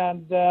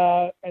 and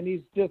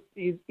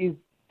he's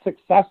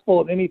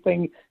successful at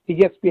anything he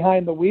gets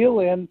behind the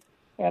wheel in.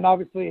 And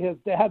obviously his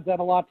dad's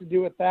had a lot to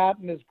do with that,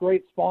 and his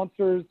great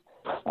sponsors,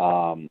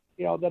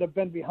 that have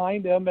been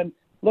behind him. And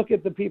look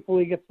at the people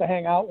he gets to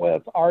hang out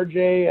with,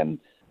 RJ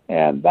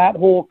and that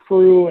whole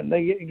crew, and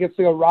he gets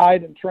to go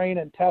ride and train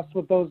and test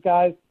with those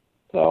guys.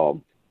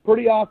 So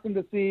pretty awesome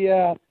to see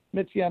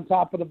Mitchie on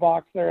top of the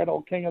box there at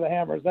Old King of the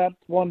Hammers. That's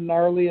one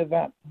gnarly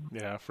event.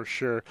 Yeah, for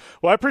sure.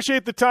 Well, I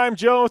appreciate the time,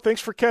 Joe.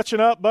 Thanks for catching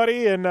up,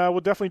 buddy, and we'll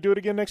definitely do it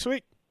again next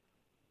week.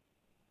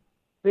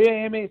 See you,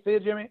 Amy. See you,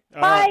 Jimmy.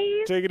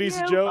 Bye. Take it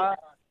easy, Joe. Bye.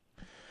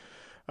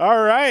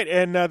 All right,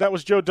 and that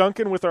was Joe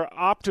Duncan with our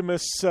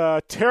Optimus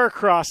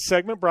Terracross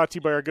segment, brought to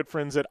you by our good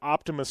friends at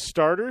Optimus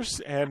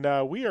Starters. And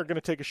we are going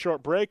to take a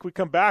short break. We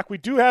come back. We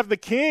do have the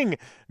king,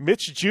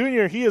 Mitch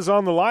Jr. He is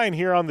on the line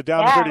here on the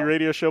Down and Dirty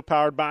Radio Show,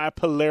 powered by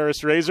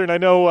Polaris Razor. And I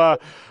know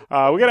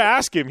we got to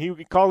ask him. He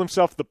called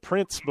himself the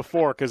Prince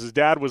before because his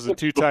dad was a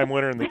two-time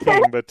winner in the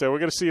King. But we're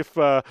going to see if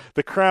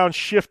the crown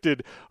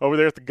shifted over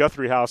there at the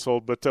Guthrie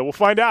household. But we'll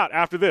find out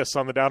after this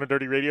on the Down and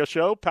Dirty Radio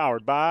Show,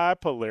 powered by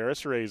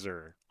Polaris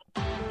Razor.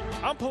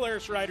 I'm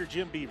Polaris rider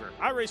Jim Beaver.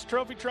 I race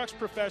trophy trucks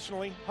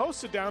professionally,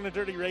 host a Down and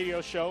Dirty radio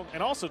show,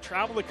 and also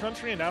travel the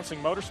country announcing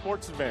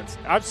motorsports events.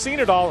 I've seen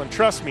it all, and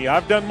trust me,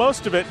 I've done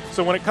most of it,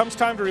 so when it comes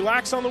time to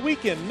relax on the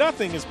weekend,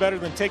 nothing is better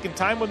than taking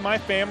time with my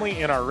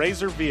family in our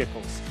Razor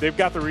vehicles. They've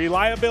got the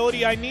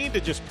reliability I need to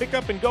just pick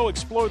up and go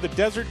explore the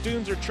desert,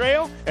 dunes, or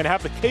trail, and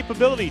have the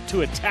capability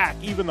to attack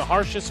even the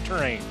harshest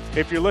terrain.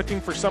 If you're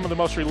looking for some of the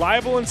most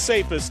reliable and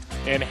safest,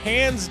 and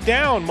hands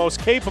down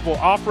most capable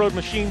off-road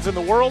machines in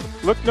the world,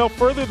 look no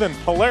further than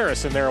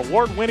Polaris and their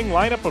award-winning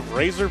lineup of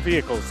Razor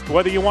vehicles.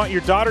 Whether you want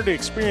your daughter to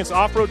experience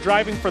off-road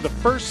driving for the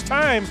first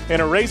time in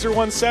a Razor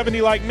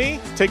 170 like me,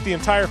 take the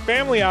entire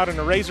family out in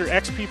a Razor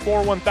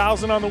XP4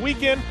 1000 on the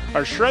weekend,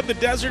 or shred the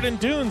desert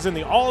and dunes in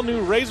the all-new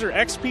Razor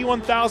XP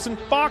 1000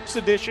 Fox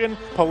Edition,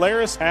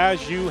 Polaris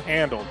has you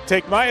handled.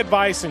 Take my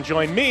advice and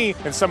join me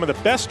and some of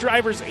the best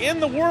drivers in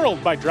the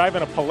world by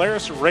driving a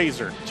Polaris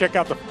Razor. Check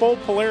out the full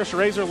Polaris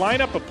Razor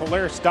lineup at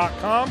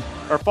Polaris.com,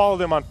 or follow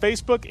them on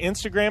Facebook,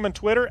 Instagram, and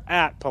Twitter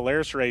at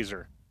Polaris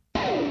Razor.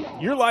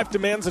 Your life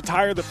demands a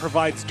tire that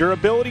provides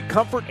durability,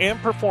 comfort, and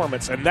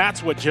performance, and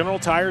that's what General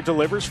Tire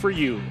delivers for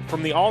you.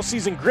 From the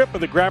all-season grip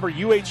of the Grabber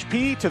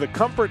UHP to the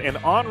comfort and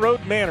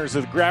on-road manners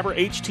of the Grabber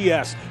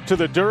HTS to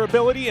the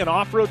durability and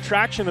off-road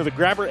traction of the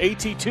Grabber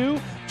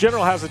AT2,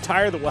 General has a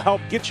tire that will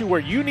help get you where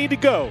you need to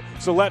go.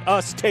 So let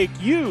us take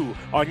you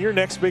on your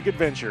next big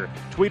adventure.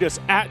 Tweet us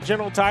at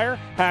General Tire,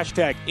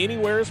 hashtag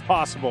anywhere is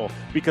possible,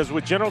 because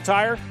with General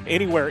Tire,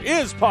 anywhere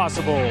is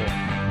possible.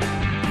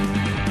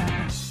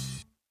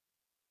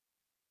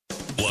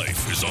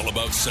 Life is all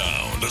about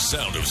sound. The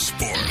sound of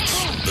sports.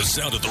 The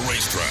sound at the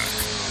racetrack.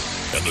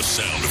 And the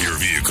sound of your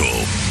vehicle.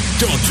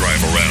 Don't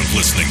drive around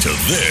listening to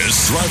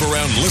this. Drive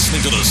around listening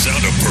to the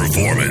sound of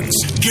performance.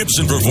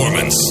 Gibson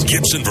Performance.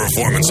 Gibson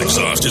Performance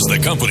Exhaust is the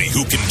company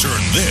who can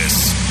turn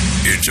this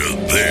into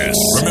this.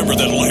 Remember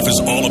that life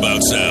is all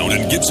about sound,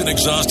 and Gibson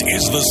Exhaust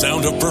is the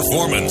sound of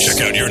performance.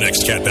 Check out your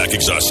next catback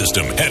exhaust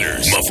system,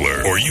 headers,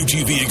 muffler, or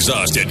UTV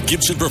exhaust at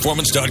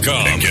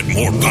GibsonPerformance.com and get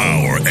more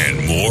power and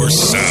more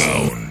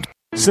sound.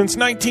 Since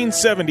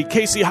 1970,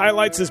 KC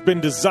Highlights has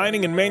been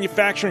designing and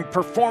manufacturing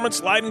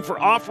performance lighting for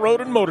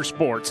off-road and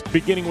motorsports.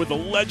 Beginning with the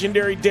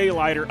legendary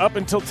Daylighter up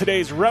until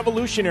today's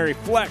revolutionary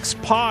Flex,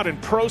 Pod,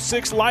 and Pro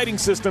 6 lighting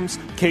systems,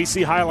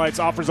 KC Highlights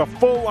offers a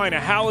full line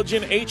of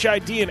halogen,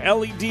 HID, and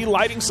LED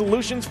lighting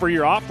solutions for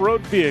your off-road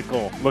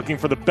vehicle. Looking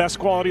for the best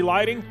quality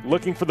lighting?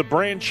 Looking for the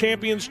brand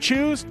champions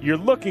choose? You're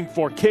looking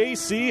for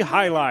KC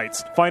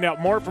Highlights. Find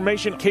out more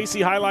information at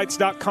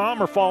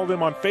kchighlights.com or follow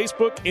them on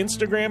Facebook,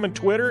 Instagram, and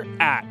Twitter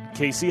at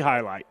KC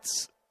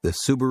Highlights. The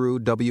Subaru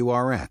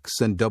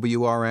WRX and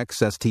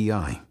WRX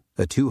STI.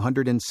 A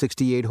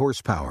 268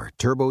 horsepower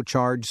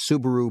turbocharged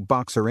Subaru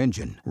Boxer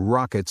engine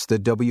rockets the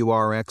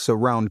WRX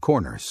around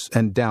corners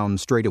and down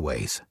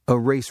straightaways. A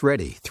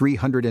race-ready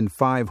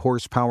 305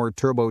 horsepower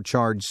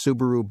turbocharged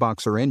Subaru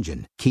Boxer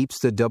engine keeps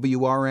the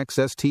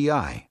WRX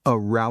STI a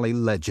rally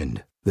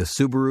legend. The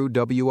Subaru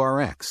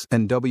WRX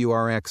and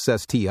WRX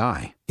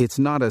STI. It's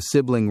not a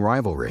sibling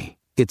rivalry.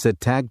 It's a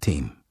tag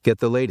team. Get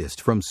the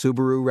latest from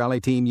Subaru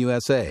Rally Team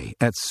USA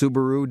at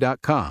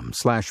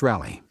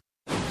Subaru.com/rally.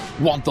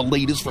 Want the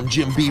latest from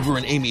Jim Beaver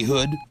and Amy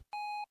Hood?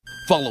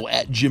 Follow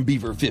at Jim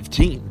Beaver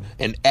 15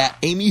 and at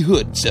Amy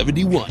Hood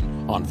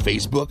 71 on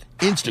Facebook,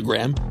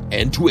 Instagram,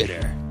 and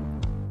Twitter.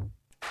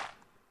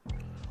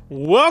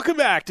 Welcome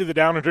back to the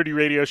Down and Dirty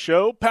Radio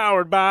Show,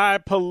 powered by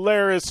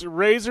Polaris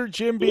Razor.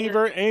 Jim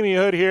Beaver, Amy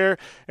Hood here.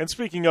 And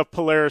speaking of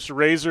Polaris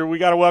Razor, we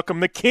got to welcome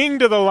the king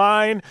to the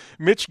line,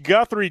 Mitch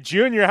Guthrie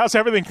Jr. How's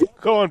everything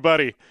going,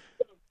 buddy?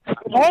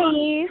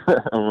 Hey.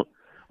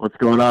 What's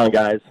going on,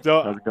 guys?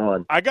 How's it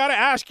going? I got to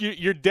ask you,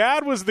 your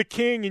dad was the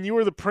king and you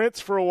were the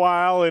prince for a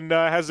while, and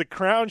has the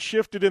crown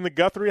shifted in the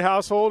Guthrie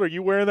household? Are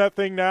you wearing that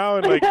thing now?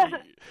 And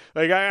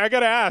I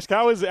got to ask,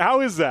 how is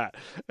that?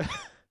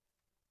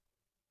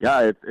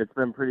 Yeah, it's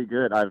been pretty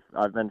good.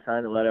 I've been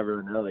trying to let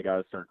everyone know they got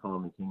to start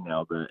calling me king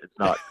now, but it's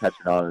not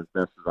catching on as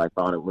best as I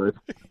thought it would.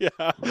 Yeah.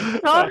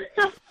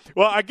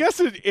 Well, I guess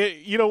and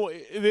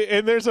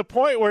there's a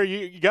point where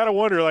you got to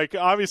wonder, like,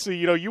 obviously,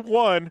 you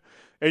won,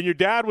 and your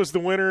dad was the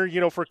winner,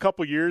 for a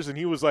couple years, and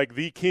he was like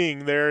the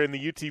king there in the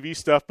UTV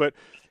stuff, but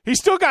he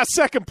still got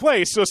second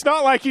place, so it's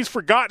not like he's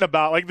forgotten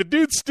about. Like, the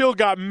dude's still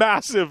got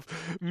massive,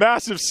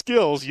 massive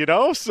skills,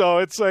 So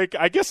it's like,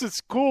 I guess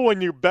it's cool when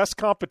your best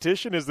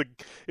competition is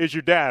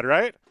your dad,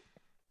 right?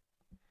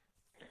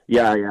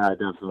 Yeah,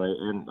 definitely.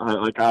 And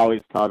I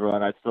always tell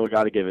everyone, I still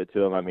got to give it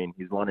to him. I mean,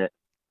 he's won it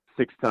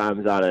 6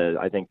 times out of,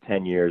 I think,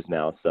 10 years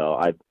now,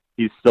 so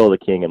he's still the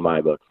king in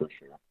my book for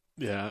sure.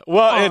 Yeah.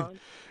 Well,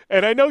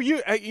 and I know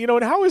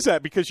and how is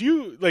that? Because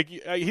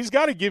he's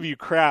got to give you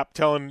crap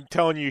telling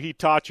you he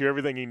taught you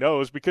everything he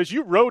knows, because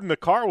you rode in the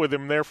car with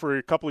him there for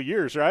a couple of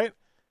years, right?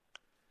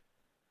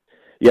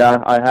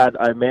 Yeah,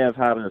 I may have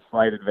had a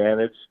slight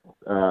advantage.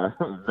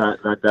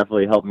 That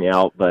definitely helped me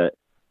out, but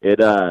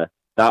that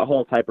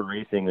whole type of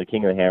racing, the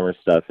King of the Hammer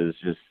stuff, is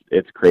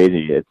it's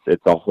crazy.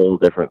 It's a whole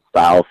different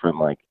style from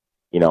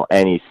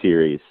any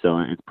series. So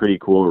it's pretty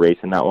cool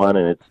racing that one,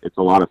 and it's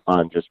a lot of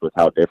fun just with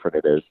how different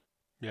it is.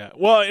 Yeah,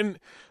 well, and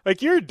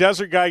you're a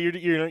desert guy.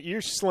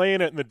 You're slaying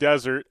it in the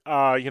desert.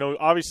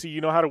 Obviously you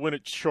know how to win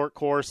at short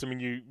course. I mean,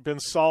 you've been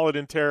solid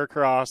in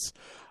Terracross.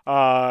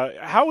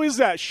 How is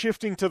that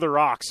shifting to the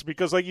rocks?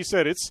 Because, like you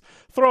said, it's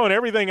throwing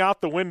everything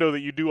out the window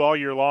that you do all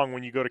year long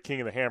when you go to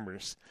King of the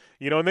Hammers.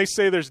 And they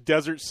say there's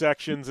desert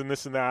sections and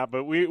this and that,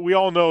 but we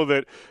all know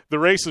that the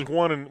race is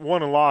won and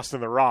lost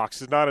in the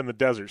rocks. It's not in the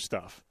desert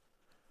stuff.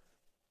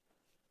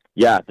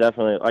 Yeah,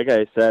 definitely. Like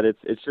I said,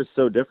 it's just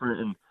so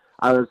different. And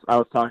I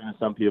was talking to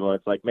some people, and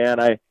it's like, man,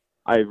 I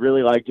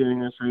really like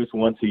doing this race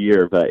once a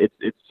year, but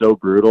it's so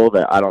brutal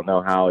that I don't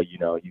know how, you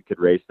could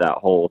race that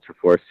whole Ultra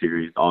Force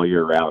series all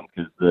year round,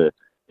 because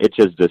it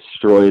just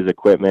destroys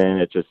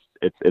equipment.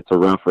 It's a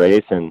rough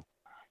race, and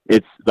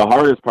it's the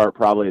hardest part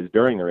probably is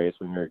during the race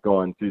when you're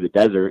going through the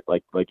desert.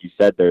 Like you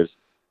said, there's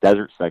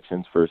desert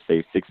sections for,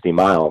 say, 60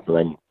 miles, and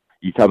then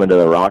you come into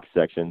the rock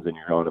sections and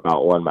you're going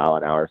about 1 mile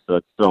an hour. So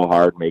it's so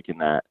hard making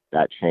that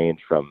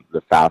change from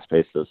the fast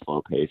pace to the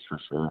slow pace for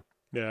sure.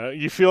 Yeah,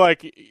 you feel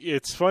like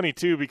it's funny,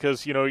 too,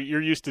 because, you're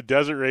used to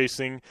desert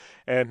racing,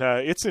 and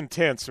it's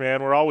intense,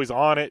 man. We're always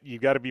on it.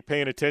 You've got to be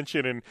paying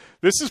attention, and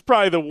this is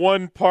probably the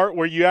one part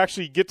where you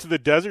actually get to the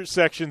desert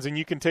sections and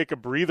you can take a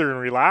breather and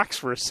relax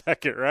for a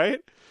second,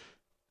 right?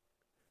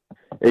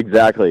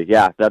 Exactly,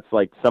 yeah. That's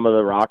like some of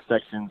the rock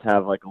sections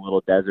have like a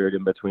little desert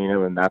in between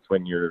them, and that's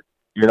when you're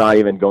not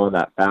even going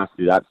that fast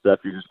through that stuff.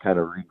 You're just kind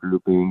of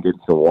regrouping, getting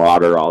some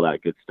water, all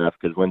that good stuff.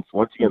 Because once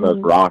you get in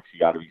those rocks, you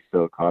got to be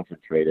so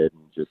concentrated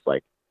and just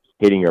like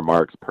hitting your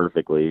marks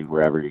perfectly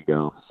wherever you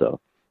go. So,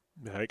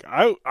 like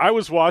I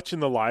was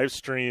watching the live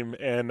stream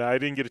and I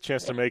didn't get a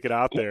chance to make it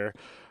out there,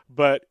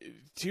 but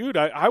dude,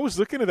 I was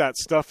looking at that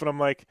stuff and I'm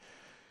like,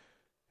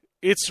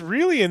 it's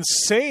really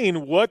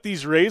insane what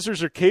these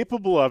razors are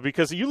capable of,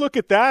 because you look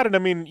at that and I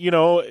mean,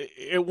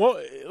 it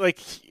won't, like,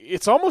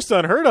 it's almost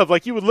unheard of.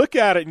 Like, you would look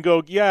at it and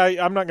go, yeah,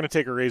 I'm not going to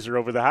take a razor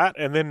over that.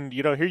 And then,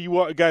 here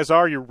you guys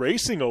you're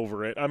racing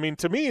over it. I mean,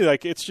 to me,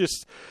 like, it's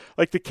just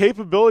like the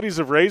capabilities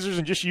of razors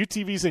and just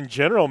UTVs in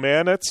general,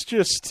 man. That's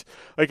just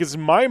like, it's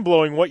mind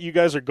blowing what you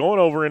guys are going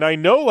over. And I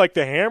know like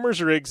the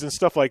Hammers rigs and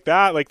stuff like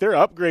that, like they're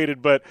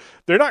upgraded, but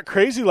they're not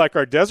crazy like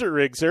our desert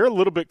rigs. They're a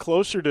little bit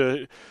closer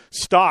to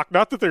stock.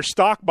 Not that they're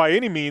stock by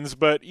any means,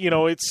 but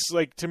it's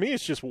like, to me,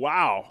 it's just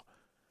wow.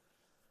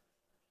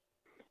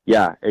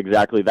 Yeah,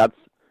 exactly. That's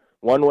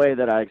one way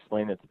that I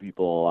explain it to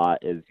people a lot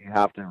is you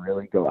have to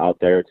really go out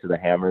there to the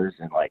hammers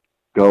and like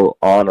go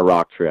on a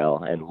rock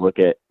trail and look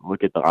at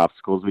the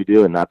obstacles we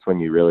do, and that's when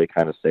you really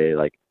kind of say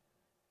like,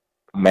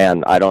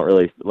 man, I don't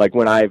really like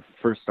when I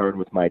first started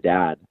with my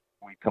dad,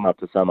 we'd come up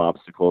to some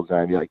obstacles and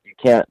I'd be like, you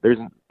can't, there's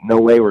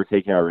no way we're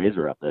taking our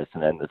razor up this,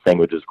 and then the thing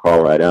would just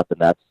crawl right up, and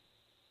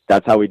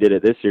that's how we did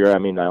it this year. I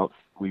mean,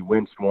 we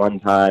winched one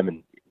time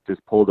and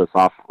just pulled us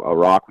off a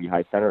rock we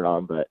high centered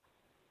on, but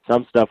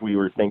some stuff we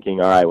were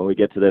thinking, all right, when we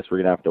get to this, we're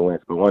going to have to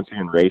winch. But once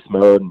you're in race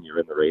mode and you're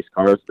in the race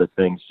cars, the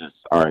things just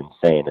are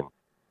insane. And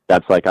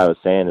that's like I was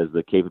saying, is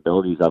the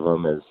capabilities of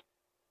them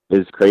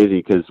is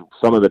crazy, because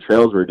some of the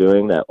trails we're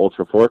doing that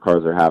Ultra 4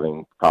 cars are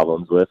having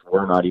problems with,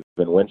 we're not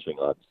even winching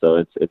on.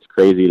 So it's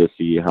crazy to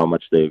see how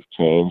much they've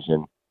changed,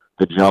 and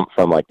the jump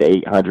from like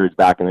the 800s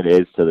back in the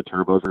days to the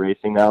turbos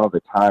racing now,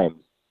 the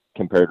times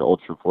compared to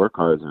Ultra 4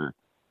 cars are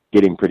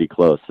getting pretty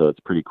close. So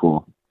it's pretty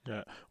cool.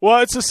 Yeah.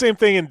 Well, it's the same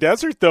thing in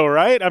desert, though,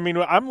 right? I mean,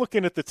 I'm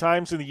looking at the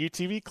times in the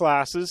UTV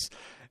classes,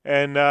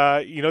 and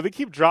they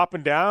keep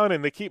dropping down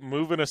and they keep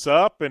moving us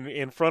up and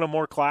in front of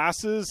more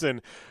classes.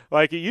 And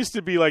like it used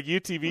to be like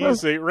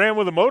UTVs, they ran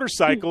with the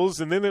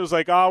motorcycles, and then it was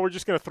like, oh, we're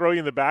just going to throw you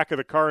in the back of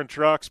the car and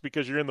trucks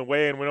because you're in the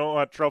way, and we don't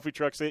want trophy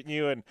trucks hitting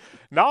you. And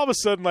now all of a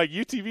sudden, like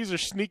UTVs are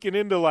sneaking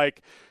into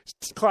like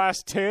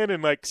class 10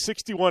 and like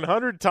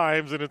 6,100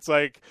 times, and it's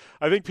like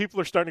I think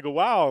people are starting to go,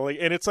 wow. Like,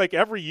 and it's like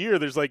every year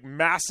there's like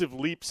massive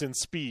leaps in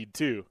speed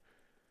too.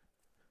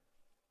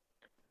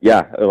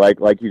 Yeah,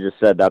 like you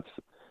just said,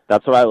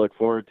 that's what I look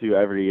forward to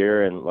every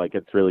year, and like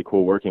it's really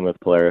cool working with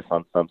Polaris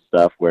on some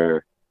stuff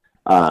where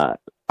I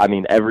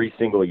mean every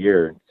single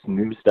year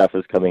new stuff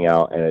is coming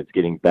out and it's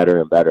getting better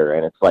and better,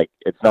 and it's like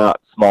it's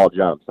not small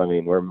jumps. I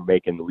mean, we're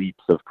making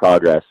leaps of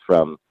progress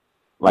from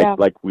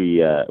like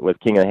we with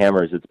King of the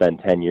Hammers, it's been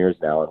 10 years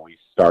now, and we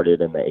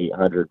started in the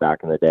 800 back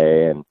in the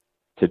day, and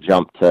to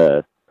jump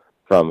to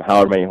from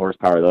however many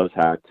horsepower those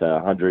had to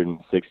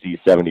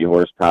 160, 70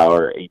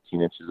 horsepower,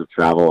 18 inches of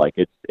travel. Like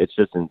it's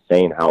just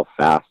insane how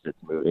fast it's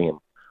moving. And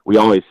we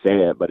always say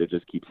it, but it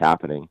just keeps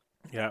happening.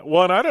 Yeah.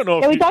 Well, and I don't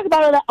know if we talk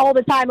about it all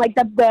the time, like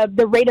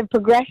the rate of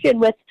progression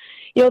with,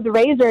 the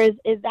Razor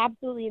is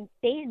absolutely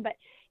insane. But,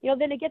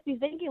 then it gets me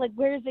thinking, like,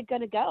 where is it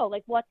going to go?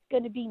 Like, what's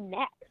going to be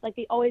next? Like,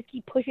 they always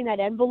keep pushing that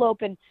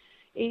envelope and,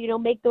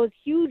 make those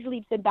huge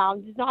leaps and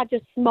bounds. It's not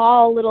just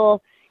small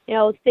little,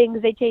 things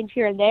they change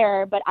here and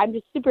there, but I'm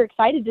just super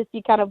excited to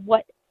see kind of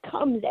what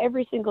comes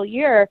every single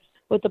year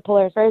with the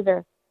Polaris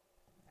Razor.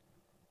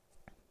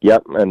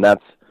 Yep, and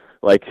that's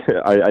like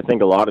I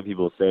think a lot of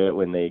people say it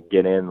when they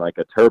get in like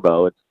a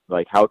turbo. It's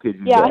like, how could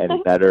you get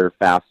any better,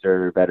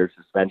 faster, better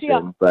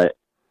suspension? Yeah.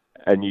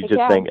 And you just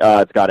think,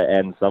 oh, it's got to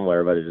end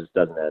somewhere, but it just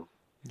doesn't end.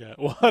 Yeah,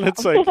 well,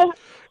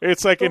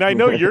 it's like, and I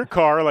know your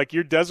car, like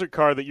your desert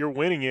car that you're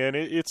winning in,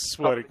 it's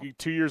what,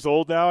 2 years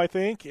old now, I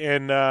think,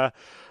 and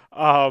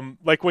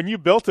like when you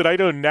built it, I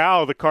know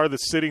now the car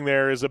that's sitting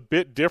there is a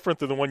bit different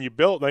than the one you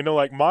built. And I know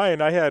like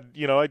mine, I had,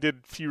 I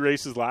did a few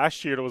races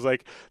last year. And it was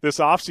like this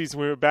off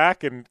season we went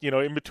back and,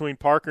 in between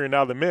Parker and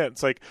now the Mint,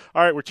 it's like,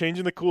 all right, we're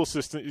changing the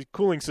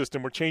cooling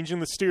system. We're changing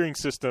the steering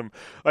system.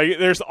 Like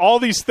there's all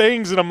these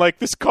things. And I'm like,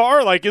 this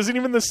car like isn't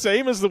even the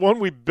same as the one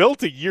we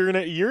built a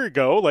year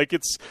ago. Like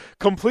it's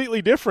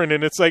completely different.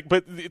 And it's like,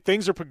 but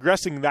things are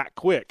progressing that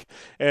quick.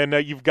 And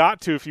you've got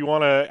to, if you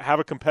want to have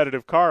a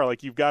competitive car,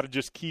 like you've got to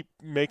just keep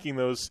making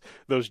those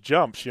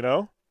jumps,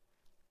 Yeah,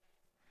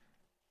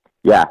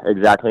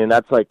 exactly. And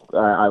that's like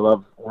I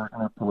love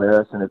working with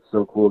Polaris, and it's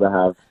so cool to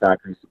have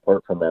factory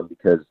support from them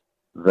because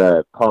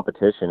the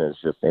competition is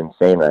just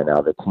insane right now.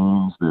 The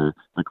teams, the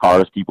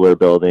cars people are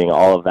building,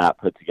 all of that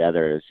put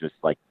together is just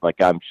like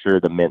I'm sure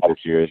the Mint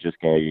this year is just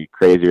going to be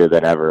crazier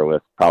than ever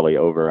with probably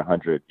over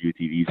 100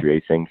 UTVs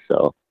racing.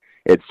 So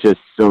it's just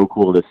so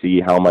cool to see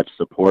how much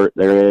support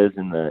there is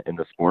in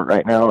the sport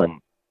right now,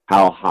 and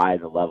how high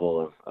the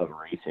level of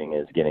racing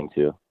is getting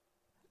to.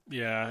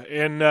 Yeah,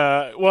 and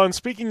and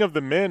speaking of the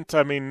Mint,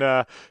 I mean,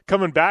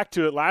 coming back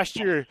to it, last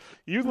year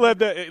you led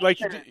that. Like,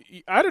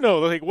 I don't know,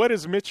 like what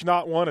has Mitch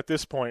not won at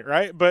this point,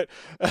 right? But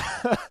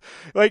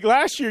like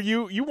last year,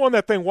 you won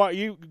that thing.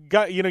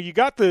 You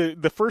got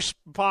the first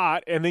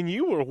spot, and then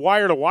you were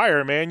wire to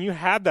wire, man. You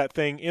had that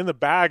thing in the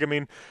bag. I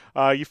mean,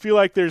 you feel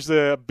like there's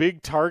a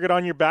big target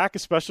on your back,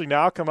 especially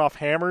now coming off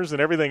hammers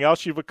and everything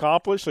else you've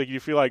accomplished. Like you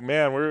feel like,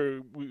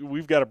 man,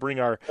 we've got to bring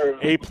our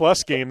A+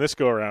 game this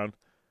go around.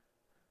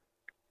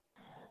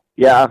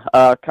 Yeah,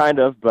 kind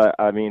of, but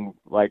I mean,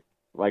 like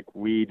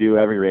we do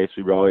every race,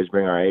 we always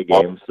bring our A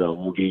game, so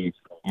we'll be,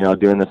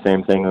 doing the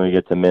same thing when we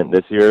get to Mint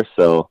this year.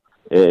 So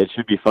it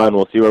should be fun.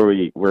 We'll see where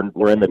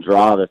we're in the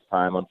draw this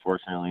time,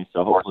 unfortunately.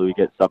 So hopefully we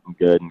get something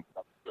good and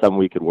something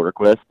we could work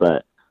with.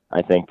 But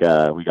I think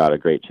we got a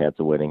great chance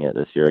of winning it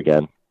this year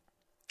again.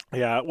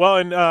 Yeah, well,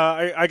 and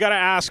I got to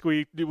ask,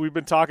 we've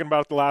been talking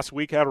about it the last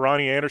week, had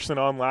Ronnie Anderson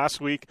on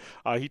last week.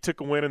 He took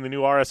a win in the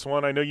new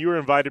RS1. I know you were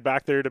invited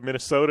back there to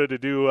Minnesota to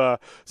do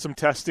some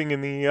testing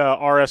in the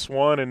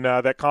RS1 and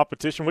that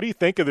competition. What do you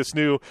think of this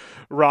new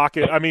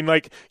rocket? I mean,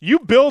 like, you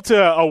built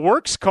a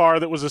works car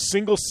that was a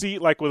single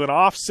seat, like with an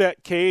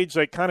offset cage,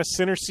 like kind of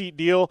center seat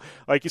deal.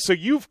 Like, so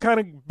you've kind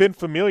of been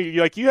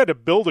familiar. Like, you had to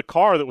build a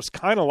car that was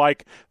kind of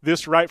like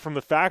this right from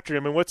the factory. I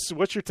mean, what's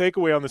your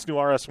takeaway on this new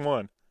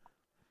RS1?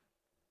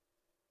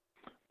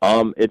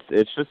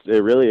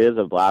 It really is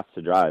a blast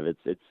to drive.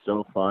 It's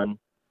so fun.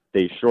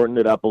 They shortened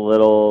it up a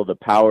little. The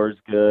power's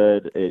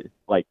good. It,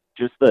 like,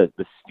 just the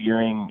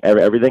steering,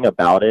 everything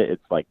about it.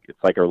 It's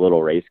like a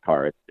little race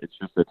car. It's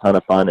just a ton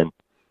of fun. And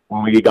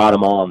when we got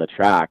them all on the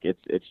track,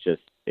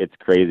 it's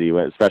crazy.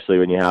 Especially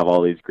when you have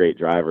all these great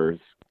drivers,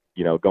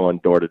 you know, going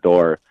door to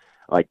door.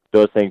 Like,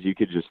 those things, you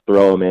could just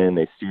throw them in.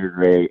 They steer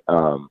great.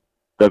 One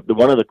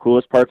of the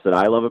coolest parts that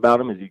I love about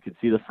them is you can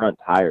see the front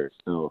tires.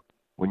 So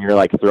when you're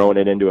like throwing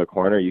it into a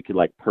corner, you could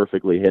like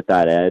perfectly hit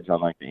that edge on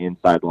like the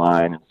inside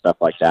line and stuff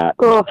like that.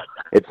 Cool.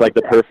 It's like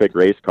the perfect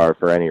race car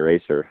for any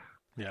racer.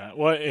 Yeah,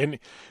 well, and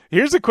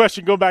here's a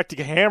question. Go back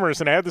to hammers,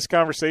 and I had this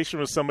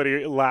conversation with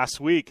somebody last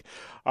week.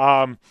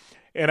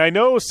 And I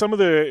know some of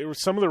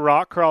the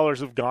rock crawlers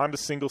have gone to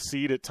single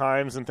seat at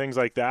times and things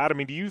like that. I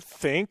mean, do you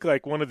think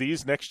like one of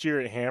these next year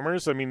at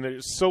Hammers? I mean,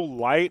 they're so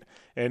light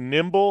and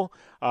nimble.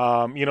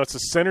 You know, it's a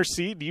center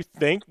seat. Do you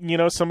think, you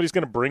know, somebody's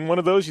going to bring one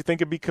of those? You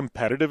think it'd be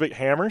competitive at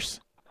Hammers?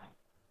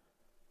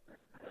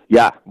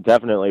 Yeah,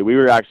 definitely. We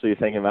were actually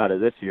thinking about it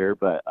this year,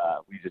 but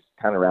we just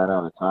kind of ran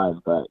out of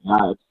time. But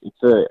yeah,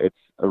 it's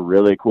a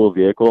really cool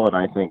vehicle, and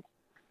I think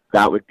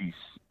that would be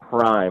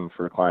prime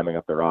for climbing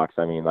up the rocks.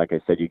 I mean, like I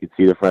said, you could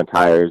see the front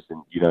tires,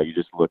 and you know, you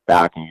just look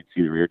back and you'd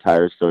see the rear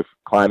tires. So if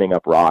climbing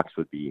up rocks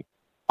would be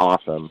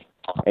awesome,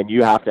 and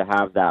you have to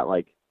have that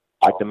like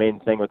the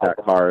main thing with that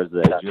car is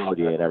the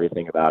agility and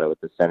everything about it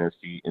with the center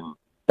seat, and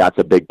that's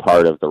a big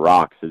part of the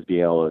rocks is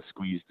being able to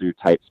squeeze through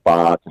tight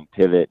spots and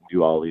pivot and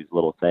do all these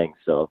little things.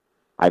 So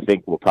I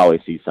think we'll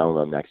probably see some of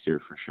them next year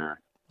for sure.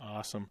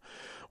 Awesome.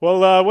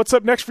 Well, what's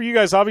up next for you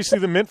guys? Obviously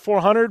the Mint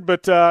 400,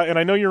 but and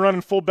I know you're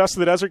running full Best of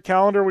the Desert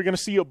calendar. We're going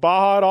to see you at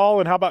Baja at all,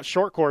 and how about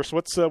short course?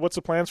 What's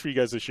the plans for you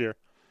guys this year?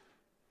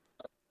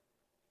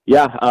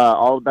 Yeah,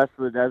 all the Best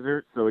of the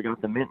Desert. So we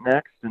got the Mint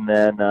next, and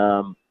then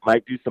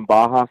might do some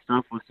Baja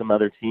stuff with some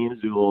other teams,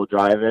 do a little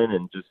driving,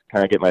 and just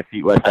kind of get my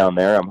feet wet down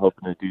there. I'm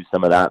hoping to do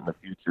some of that in the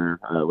future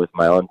with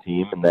my own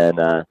team, and then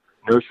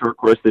no short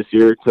course this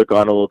year. Took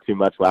on a little too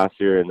much last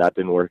year, and that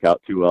didn't work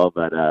out too well,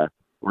 but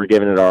we're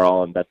giving it our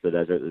all in Best of the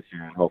Desert this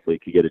year, and hopefully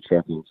could get a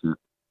championship.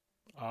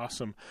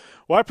 Awesome.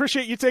 Well, I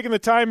appreciate you taking the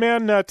time,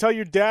 man. Tell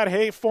your dad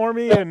hey for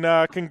me, and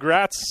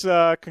congrats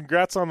on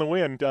the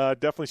win.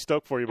 Definitely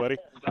stoked for you, buddy.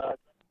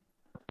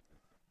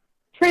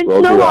 Prince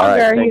no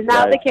longer. Right. He's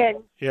now the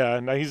king.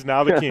 Yeah, no, he's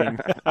now the king.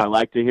 I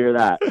like to hear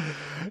that.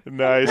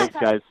 Nice. Thanks,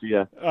 guys. See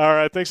ya. All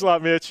right. Thanks a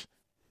lot, Mitch.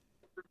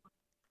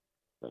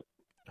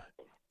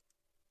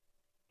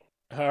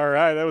 All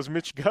right. That was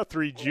Mitch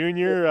Guthrie,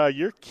 Jr.,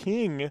 your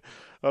king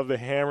of the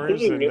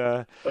Hammers.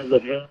 And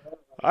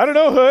I don't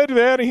know, Hood,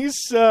 man. He's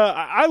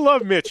I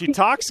love Mitch. He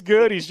talks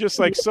good. He's just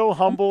like so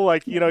humble.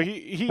 Like, you know,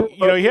 he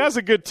has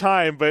a good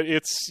time, but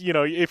it's, you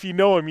know, if you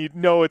know him, you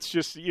know it's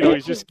just, you know,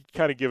 he's just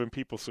kind of giving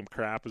people some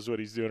crap is what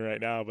he's doing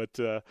right now. But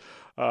yeah,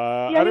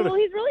 well,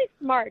 he's really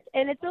smart,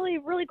 and it's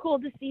really cool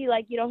to see,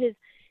 like, you know,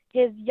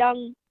 his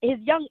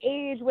young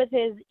age with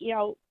his, you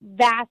know,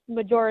 vast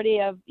majority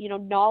of, you know,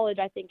 knowledge,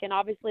 I think, and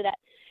obviously that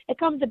it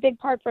comes a big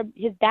part from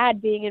his dad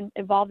being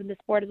involved in the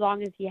sport as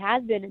long as he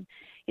has been, and,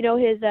 you know,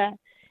 his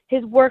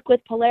work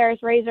with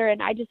Polaris Razor.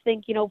 And I just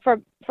think, you know,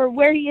 for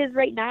where he is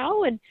right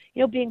now, and,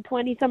 you know, being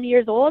 20-some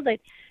years old,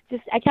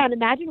 I can't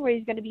imagine where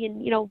he's going to be in,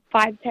 you know,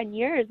 5-10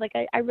 years. Like,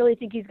 I really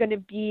think he's going to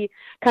be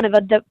kind of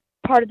the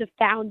part of the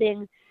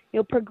founding, you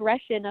know,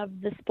 progression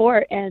of the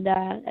sport. And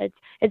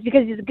it's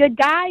because he's a good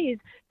guy. He's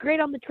great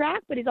on the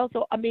track, but he's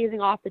also amazing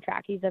off the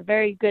track. He's a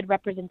very good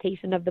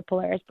representation of the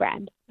Polaris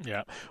brand.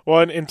 Yeah.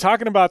 Well, and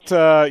talking about,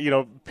 you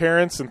know,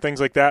 parents and things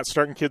like that,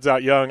 starting kids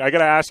out young, I got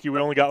to ask you, we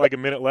only got like a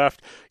minute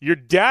left. Your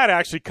dad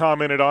actually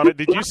commented on it.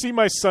 Did you see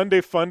my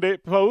Sunday Fun Day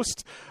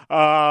post?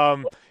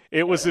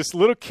 It was this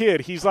little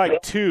kid. He's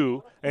like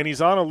 2, and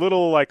he's on a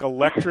little like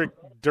electric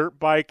dirt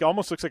bike,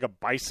 almost looks like a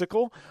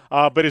bicycle,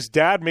 but his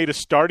dad made a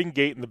starting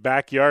gate in the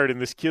backyard,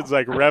 and this kid's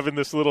like revving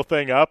this little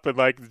thing up, and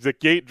like the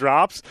gate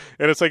drops,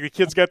 and it's like the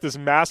kid's got this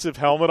massive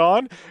helmet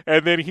on,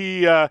 and then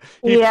he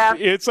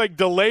it's like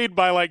delayed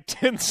by like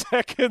 10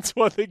 seconds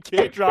when the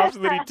gate drops,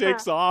 and then he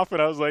takes off,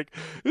 and I was like,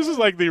 this is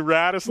like the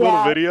raddest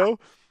little video.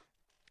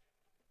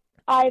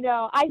 I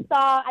know. I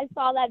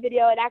saw that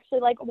video, and actually,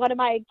 like, one of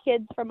my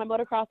kids from my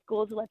motocross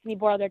schools who lets me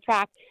borrow their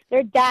track,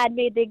 their dad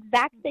made the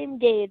exact same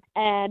gates,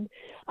 and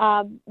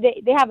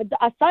they have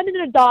a son and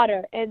a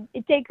daughter, and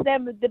it takes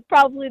them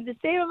probably the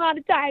same amount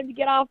of time to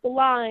get off the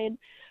line.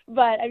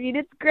 But I mean,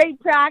 it's great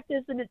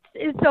practice, and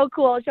it's so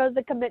cool. It shows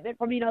the commitment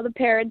from, you know, the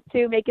parents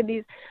too, making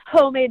these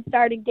homemade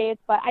starting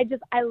gates. But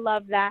I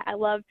love that. I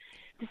love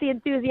to see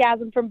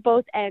enthusiasm from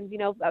both ends,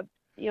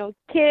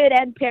 kid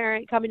and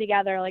parent coming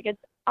together. Like,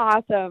 it's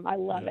awesome. I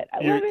love it.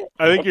 I love it.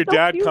 I think it's your so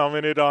dad cute.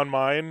 commented on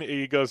mine.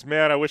 He goes,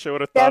 man, I wish I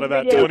would have thought of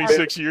that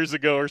 26 years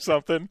ago or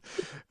something.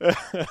 Hey,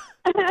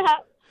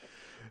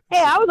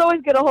 I was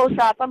always good at hole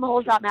shots. I'm a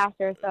hole shot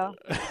master, so.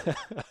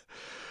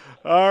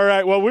 All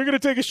right. Well, we're going to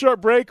take a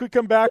short break. We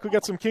come back. We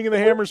got some King of the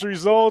Hammers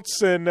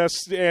results, and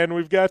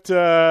we've got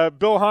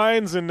Bill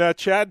Hynes and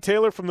Chad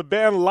Taylor from the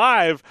band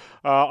live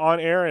on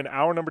air in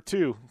hour number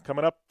 2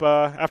 coming up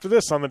after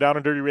this on the Down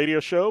and Dirty Radio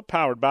Show,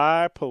 powered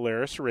by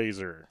Polaris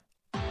Razor.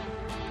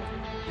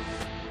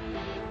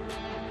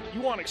 You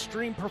want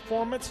extreme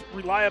performance,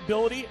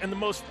 reliability, and the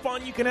most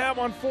fun you can have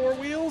on 4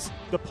 wheels?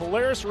 The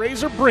Polaris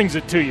Razor brings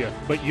it to you.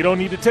 But you don't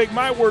need to take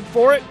my word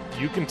for it.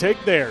 You can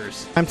take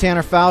theirs. I'm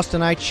Tanner Faust,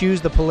 and I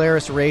choose the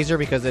Polaris Razor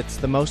because it's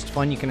the most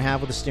fun you can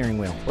have with a steering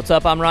wheel. What's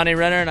up? I'm Ronnie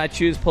Renner, and I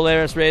choose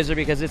Polaris Razor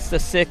because it's the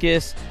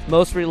sickest,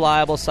 most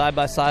reliable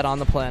side-by-side on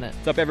the planet.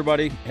 What's up,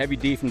 everybody? Heavy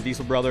D from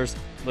Diesel Brothers.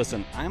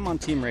 Listen, I'm on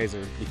Team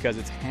Razor because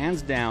it's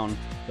hands down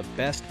the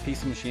best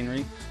piece of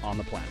machinery on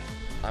the planet.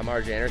 I'm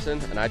RJ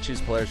Anderson, and I choose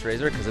Polaris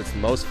Razor because it's the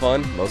most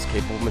fun, most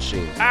capable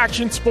machine.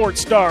 Action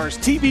sports stars,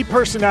 TV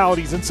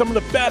personalities, and some of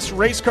the best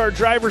race car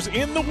drivers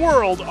in the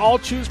world all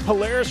choose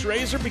Polaris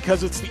Razor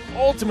because it's the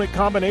ultimate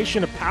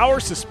combination of power,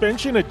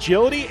 suspension,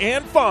 agility,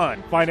 and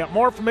fun. Find out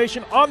more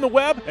information on the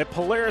web at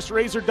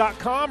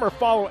PolarisRazor.com or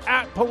follow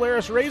at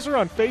Polaris Razor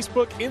on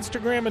Facebook,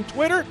 Instagram, and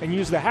Twitter, and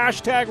use the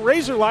hashtag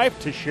RazorLife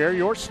to share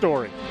your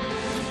story.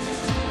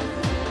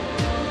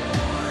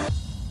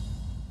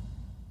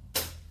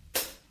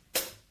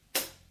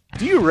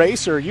 Do you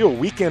race, or are you a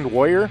weekend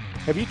warrior?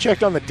 Have you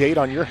checked on the date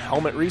on your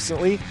helmet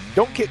recently?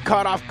 Don't get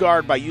caught off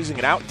guard by using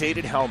an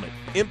outdated helmet.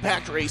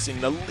 Impact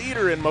Racing, the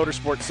leader in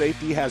motorsport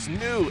safety, has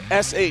new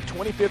SA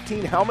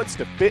 2015 helmets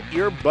to fit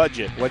your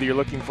budget. Whether you're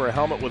looking for a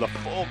helmet with a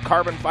full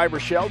carbon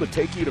fiber shell to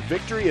take you to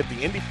victory at the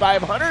Indy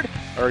 500,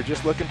 or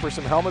just looking for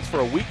some helmets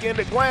for a weekend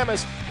at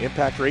Glamis,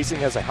 Impact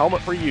Racing has a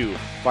helmet for you.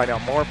 Find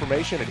out more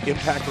information at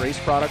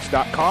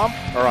ImpactRaceProducts.com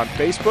or on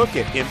Facebook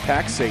at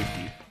Impact Safety.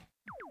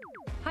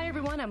 Hi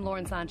everyone, I'm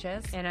Lauren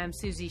Sanchez. And I'm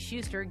Susie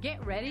Schuster.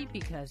 Get ready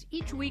because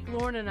each week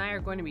Lauren and I are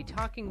going to be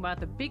talking about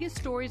the biggest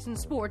stories in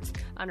sports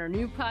on our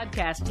new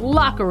podcast,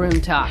 Locker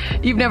Room Talk.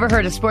 You've never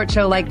heard a sports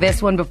show like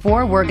this one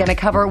before. We're going to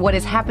cover what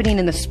is happening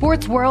in the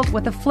sports world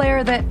with a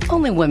flair that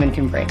only women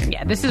can bring.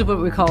 Yeah, this is what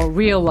we call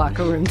real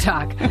Locker Room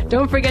Talk.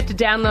 Don't forget to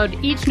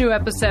download each new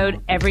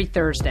episode every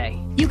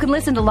Thursday. You can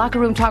listen to Locker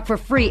Room Talk for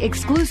free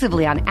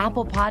exclusively on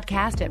Apple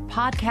Podcast at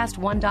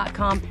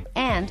podcastone.com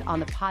and on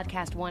the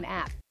Podcast One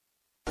app.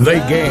 They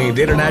gained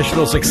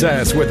international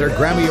success with their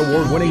Grammy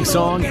Award-winning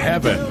song,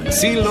 Heaven.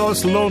 See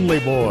Los Lonely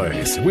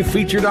Boys with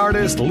featured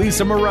artist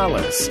Lisa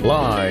Morales.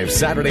 Live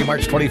Saturday,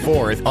 March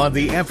 24th on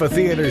the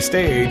amphitheater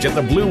stage at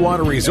the Blue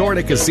Water Resort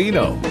and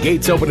Casino.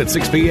 Gates open at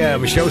 6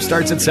 p.m. Show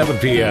starts at 7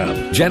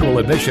 p.m. General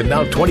admission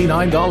now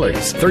 $29.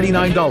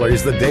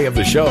 $39 the day of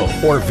the show.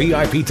 Or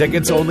VIP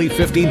tickets only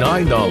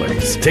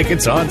 $59.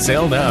 Tickets on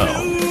sale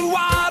now. Blue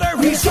Water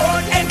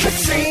Resort and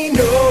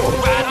Casino.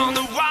 Right on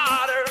the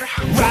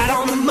water. Right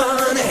on the money.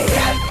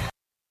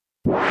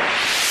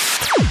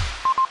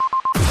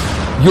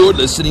 You're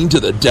listening to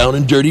the Down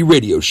and Dirty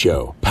Radio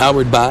Show,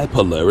 powered by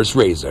Polaris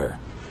Razor.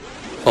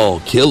 All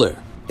killer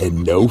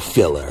and no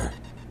filler.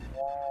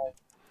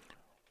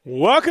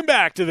 Welcome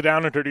back to the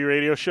Down and Dirty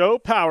Radio Show,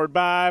 powered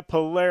by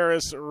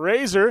Polaris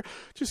Razor.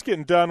 Just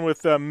getting done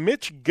with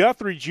Mitch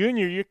Guthrie Jr.,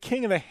 your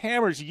King of the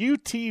Hammers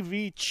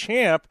UTV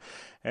champ.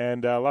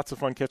 And lots of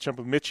fun catching up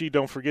with Mitchie.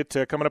 Don't forget,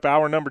 coming up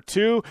hour number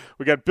 2,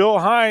 we got Bill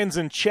Hynes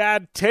and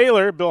Chad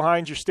Taylor. Bill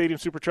Hynes, your Stadium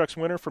Super Trucks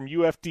winner from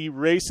UFD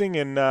Racing,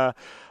 and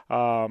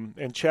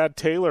Chad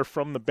Taylor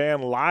from the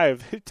band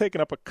live. They've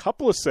taken up a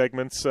couple of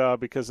segments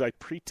because I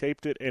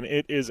pre-taped it, and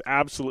it is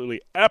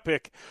absolutely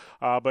epic.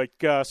 But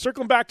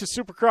circling back to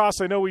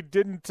Supercross, I know we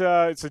didn't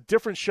it's a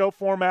different show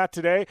format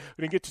today.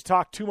 We didn't get to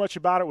talk too much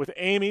about it with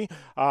Amy,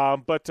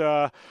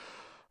 but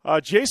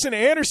Jason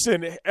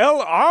Anderson,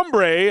 El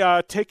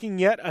Hombre, taking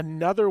yet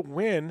another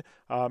win.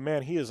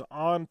 Man, he is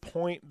on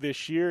point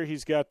this year.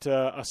 He's got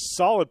a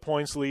solid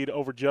points lead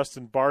over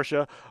Justin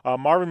Barsha.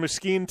 Marvin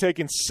Muskeen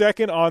taking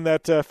second on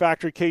that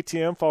factory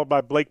KTM, followed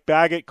by Blake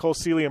Baggett, Cole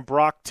Seeley, and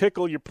Brock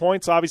Tickle. Your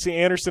points, obviously,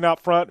 Anderson out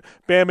front,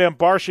 Bam Bam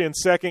Barsha in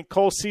second,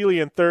 Cole Seeley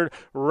in third,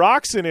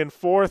 Roxon in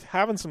fourth,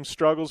 having some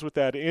struggles with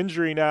that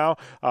injury now.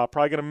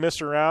 Probably going to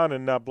miss around,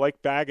 and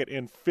Blake Baggett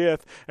in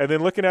fifth. And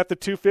then looking at the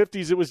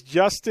 250s, it was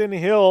Justin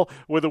Hill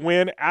with a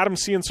win, Adam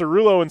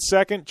Cianciarulo in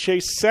second,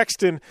 Chase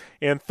Sexton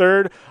in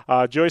third,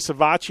 Joey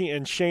Savacci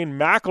and Shane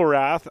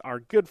McElrath, our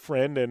good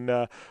friend and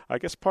I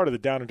guess part of the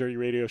Down and Dirty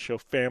Radio Show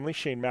family.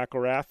 Shane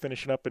McElrath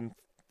finishing up in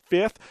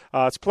fifth.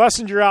 It's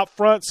Plessinger out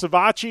front,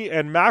 Savacci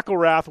and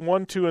McElrath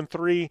 1, 2, and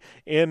 3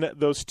 in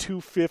those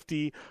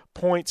 250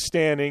 point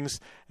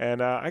standings.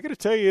 And I got to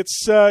tell you,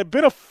 it's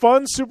been a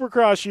fun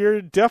Supercross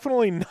year.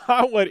 Definitely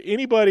not what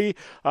anybody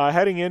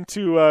heading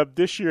into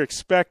this year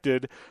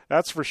expected.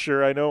 That's for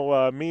sure. I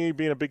know me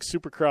being a big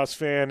Supercross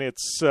fan,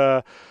 it's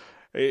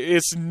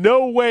it's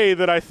no way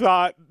that I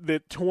thought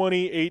that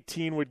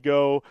 2018 would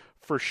go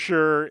for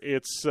sure.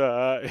 It's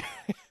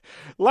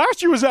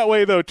last year was that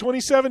way, though.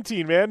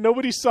 2017, man.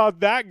 Nobody saw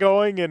that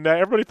going, and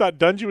everybody thought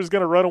Dungy was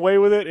going to run away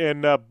with it,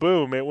 and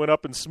boom, it went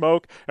up in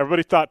smoke.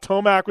 Everybody thought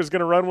Tomac was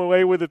going to run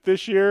away with it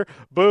this year.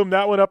 Boom,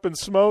 that went up in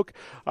smoke.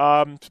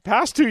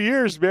 Past 2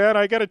 years, man,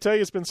 I got to tell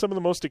you, it's been some of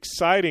the most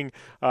exciting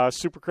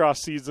Supercross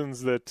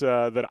seasons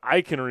that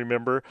I can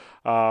remember.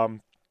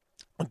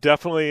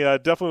 Definitely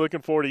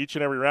looking forward to each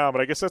and every round.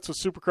 But I guess that's what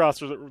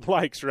Supercross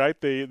likes, right?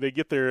 They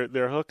get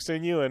their hooks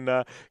in you and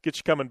get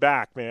you coming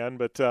back, man.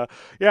 But so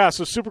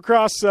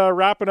Supercross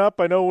wrapping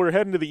up. I know we're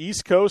heading to the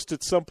East Coast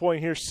at some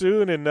point here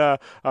soon, and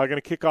going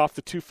to kick off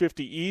the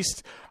 250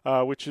 East,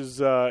 which is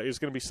going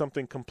to be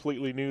something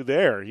completely new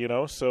there.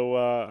 So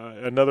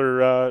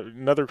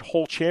another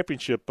whole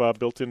championship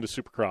built into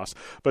Supercross.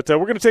 But we're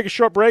going to take a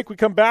short break. We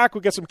come back. We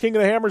got some King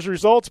of the Hammers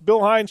results. Bill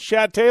Hynes,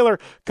 Chad Taylor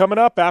coming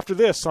up after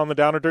this on the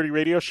Down and Dirty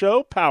Radio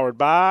Show, powered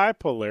by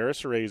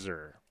Polaris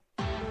Razor.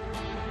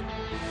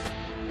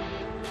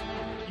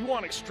 You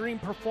want extreme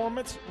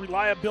performance,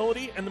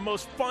 reliability, and the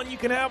most fun you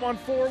can have on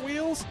four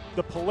wheels?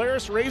 The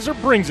Polaris Razor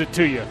brings it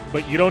to you.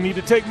 But you don't need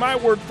to take my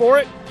word for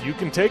it. You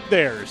can take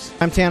theirs.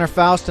 I'm Tanner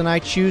Faust, and I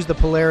choose the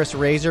Polaris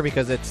Razor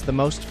because it's the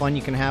most fun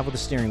you can have with a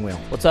steering wheel.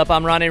 What's up?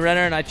 I'm Ronnie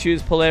Renner, and I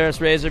choose Polaris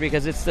Razor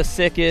because it's the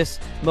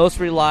sickest, most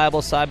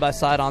reliable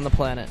side-by-side on the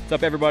planet. What's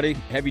up, everybody?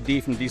 Heavy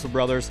D from Diesel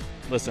Brothers.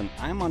 Listen,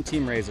 I'm on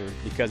Team Razor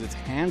because it's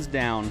hands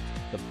down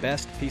the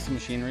best piece of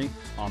machinery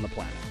on the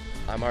planet.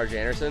 I'm RJ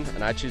Anderson,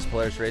 and I choose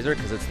Polaris Razor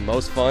because it's the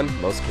most fun,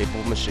 most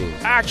capable machine.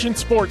 Action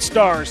sports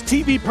stars,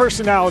 TV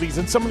personalities,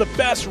 and some of the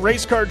best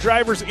race car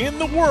drivers in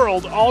the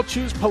world all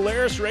choose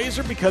Polaris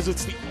Razor because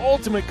it's the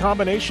ultimate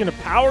combination of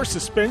power,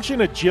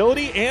 suspension,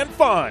 agility, and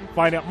fun.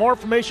 Find out more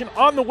information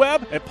on the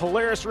web at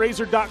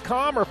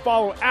PolarisRazor.com or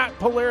follow at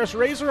Polaris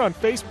Razor on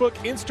Facebook,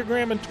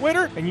 Instagram, and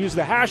Twitter, and use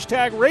the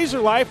hashtag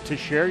RazorLife to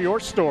share your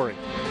story.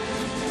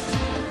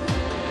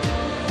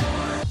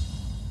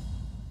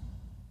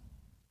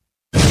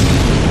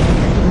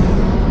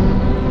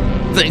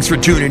 Thanks for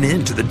tuning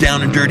in to the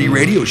Down and Dirty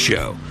Radio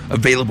Show,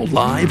 available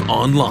live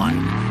online,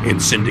 in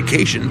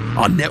syndication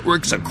on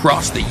networks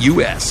across the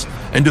U.S.,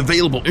 and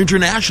available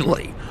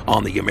internationally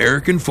on the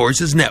American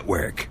Forces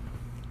Network.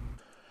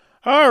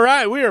 All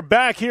right, we are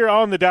back here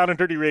on the Down and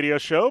Dirty Radio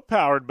Show,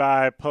 powered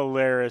by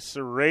Polaris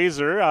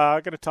Razor.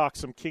 I'm going to talk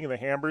some King of the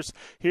Hammers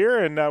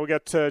here, and we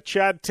got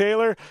Chad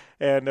Taylor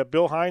and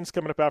Bill Hynes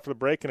coming up after the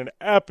break in an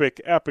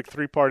epic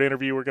three-part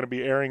interview we're going to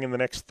be airing in the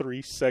next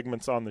 3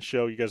 segments on the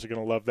show. You guys are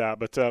going to love that.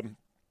 But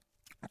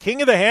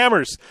King of the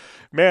Hammers,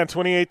 man,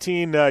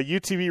 2018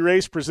 UTV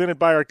race presented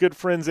by our good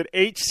friends at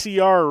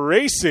HCR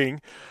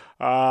Racing.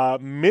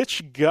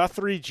 Mitch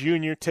Guthrie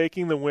Jr.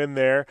 taking the win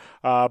there.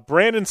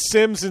 Brandon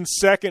Sims in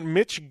second.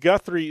 Mitch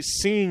Guthrie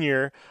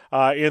Sr.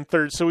 In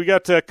third. So we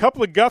got a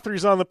couple of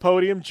Guthries on the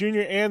podium,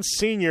 junior and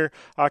senior.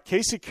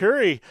 Casey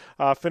Curry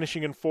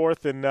finishing in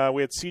fourth, and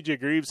we had CJ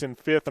Greaves in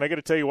fifth. And I got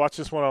to tell you, watch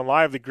this one on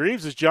live. The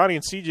Greaves is Johnny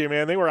and CJ,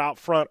 man. They were out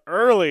front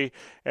early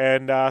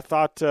and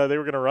thought they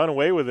were going to run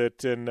away with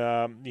it, and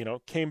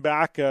came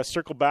back,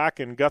 circled back,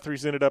 and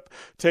Guthrie's ended up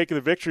taking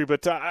the victory.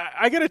 But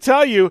I got to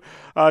tell you,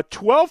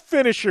 12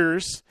 finishers.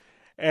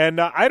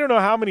 And I don't know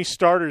how many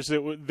starters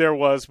there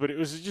was, but it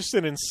was just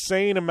an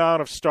insane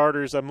amount of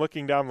starters. I'm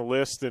looking down the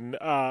list, and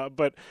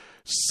but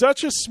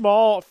such a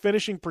small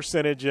finishing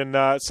percentage. And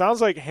it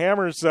sounds like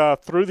Hammers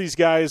threw these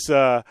guys,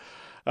 the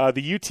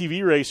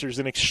UTV racers,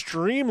 an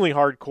extremely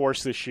hard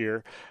course this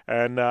year.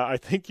 And I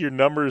think your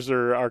numbers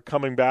are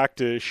coming back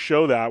to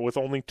show that with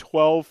only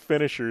 12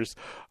 finishers.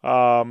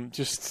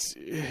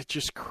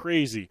 Just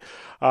crazy.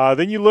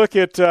 Then you look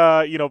at,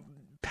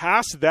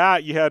 past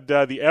that, you had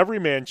the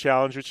Everyman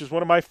Challenge, which is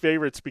one of my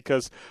favorites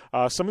because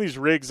some of these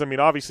rigs, I mean,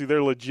 obviously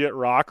they're legit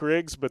rock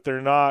rigs, but they're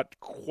not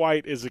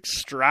quite as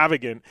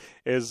extravagant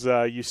as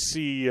you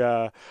see in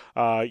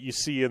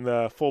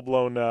the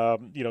full-blown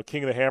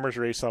King of the Hammers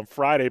race on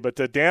Friday. But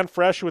Dan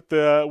Fresh with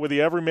the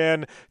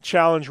Everyman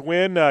Challenge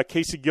win.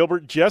 Casey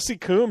Gilbert, Jessie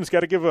Coombs, got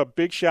to give a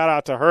big shout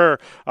out to her,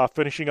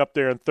 finishing up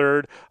there in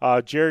third.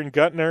 Jaron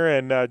Guttner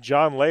and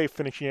John Lay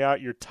finishing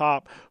out your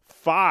top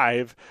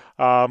 5.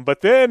 But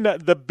then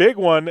the big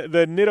one,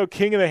 the Nitto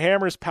King of the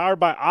Hammers,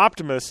 powered by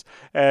Optimus,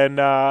 and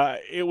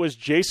it was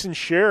Jason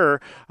Scherer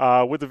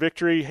with the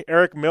victory.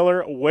 Eric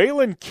Miller,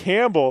 Waylon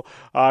Campbell.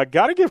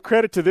 Got to give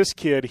credit to this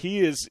kid. He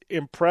is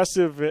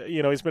impressive.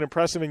 He's been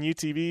impressive in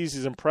UTVs.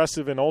 He's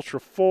impressive in Ultra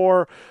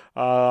 4.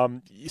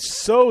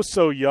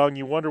 So young.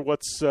 You wonder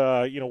what's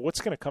going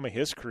to come of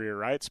his career,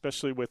 right?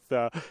 Especially with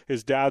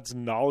his dad's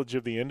knowledge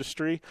of the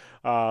industry.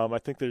 I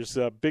think there's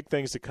big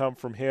things to come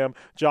from him.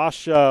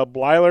 Josh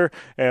Blyler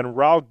and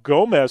Raul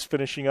Gomez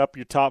finishing up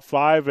your top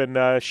 5,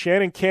 and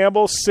Shannon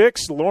Campbell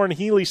 6th, Lauren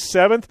Healy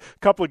 7th. A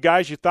couple of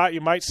guys you thought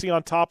you might see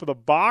on top of the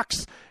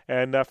box,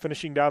 and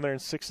finishing down there in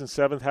 6th and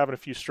 7th, having a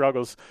few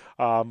struggles.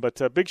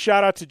 But big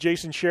shout out to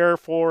Jason Scherer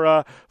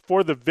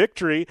for the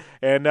victory.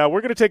 And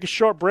we're going to take a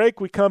short break.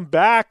 We come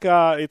back.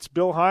 It's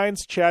Bill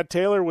Hynes, Chad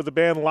Taylor with the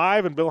band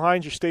live, and Bill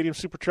Hynes, your Stadium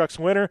Super Trucks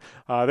winner.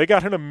 They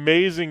got an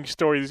amazing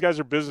story. These guys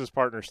are business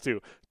partners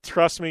too.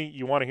 Trust me,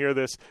 you want to hear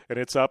this, and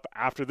it's up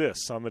after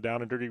this on the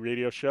Down and Dirty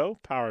Radio Show,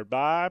 powered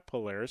by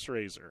Polaris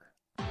Razor.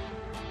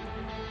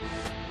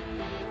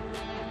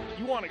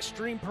 You want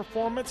extreme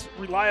performance,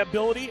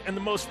 reliability, and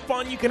the most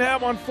fun you can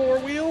have on four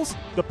wheels?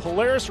 The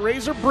Polaris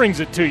Razor brings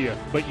it to you.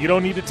 But you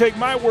don't need to take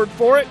my word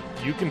for it.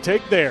 You can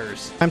take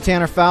theirs. I'm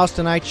Tanner Faust,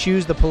 and I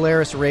choose the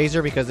Polaris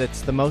Razor because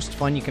it's the most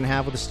fun you can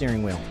have with a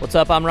steering wheel. What's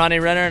up? I'm Ronnie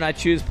Renner, and I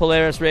choose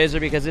Polaris Razor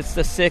because it's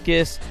the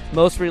sickest,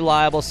 most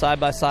reliable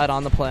side-by-side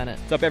on the planet.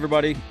 What's up,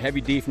 everybody?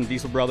 Heavy D from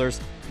Diesel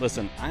Brothers.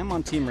 Listen, I'm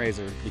on Team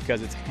Razor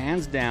because it's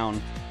hands down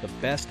the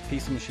best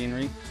piece of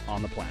machinery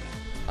on the planet.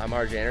 I'm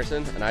RJ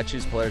Anderson, and I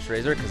choose Polaris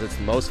Razor because it's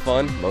the most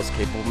fun, most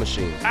capable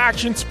machine.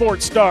 Action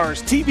sports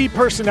stars, TV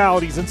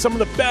personalities, and some of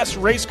the best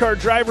race car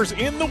drivers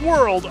in the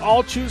world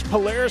all choose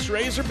Polaris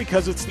Razor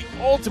because it's the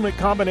ultimate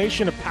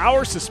combination of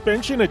power,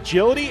 suspension,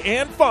 agility,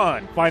 and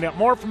fun. Find out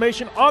more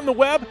information on the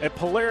web at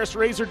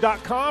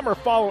PolarisRazor.com or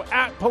follow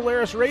at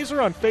Polaris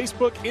Razor on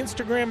Facebook,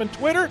 Instagram, and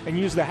Twitter, and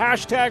use the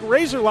hashtag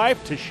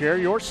RazorLife to share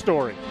your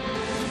story.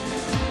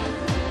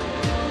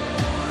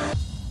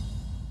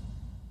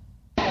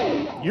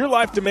 Your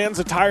life demands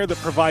a tire that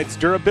provides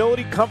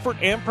durability, comfort,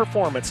 and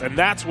performance, and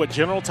that's what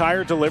General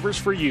Tire delivers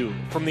for you.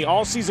 From the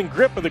all-season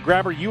grip of the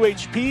Grabber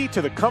UHP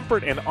to the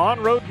comfort and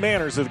on-road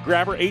manners of the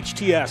Grabber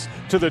HTS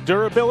to the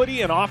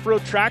durability and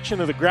off-road traction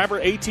of the Grabber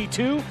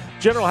AT2,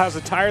 General has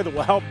a tire that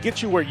will help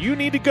get you where you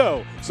need to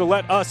go. So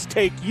let us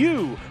take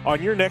you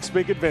on your next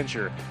big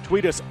adventure.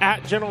 Tweet us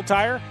at General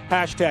Tire,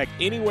 hashtag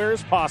anywhere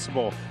is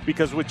possible,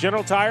 because with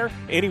General Tire,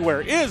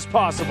 anywhere is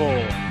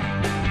possible.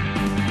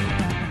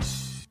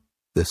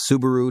 The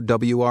Subaru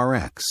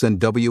WRX and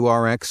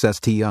WRX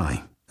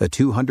STI, a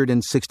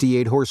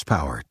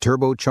 268-horsepower,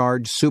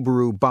 turbocharged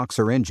Subaru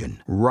Boxer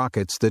engine,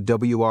 rockets the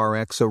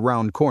WRX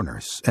around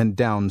corners and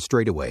down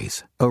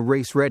straightaways. A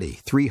race-ready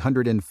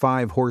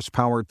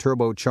 305-horsepower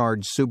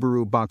turbocharged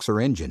Subaru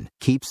Boxer engine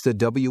keeps the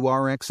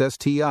WRX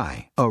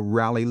STI a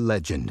rally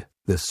legend.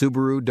 The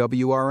Subaru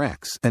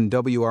WRX and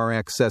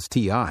WRX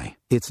STI,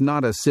 it's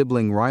not a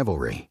sibling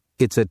rivalry,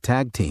 it's a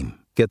tag team.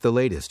 Get the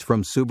latest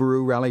from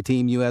Subaru Rally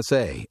Team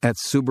USA at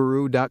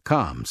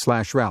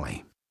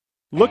Subaru.com/rally.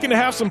 Looking to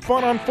have some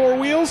fun on four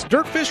wheels?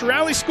 Dirtfish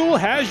Rally School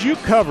has you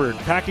covered.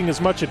 Packing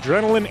as much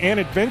adrenaline and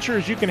adventure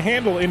as you can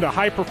handle into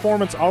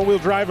high-performance all-wheel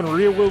drive and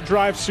rear-wheel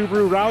drive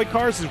Subaru rally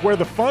cars is where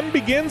the fun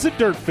begins at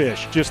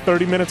Dirtfish. Just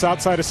 30 minutes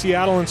outside of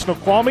Seattle and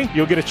Snoqualmie,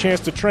 you'll get a chance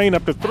to train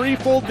up to 3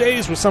 full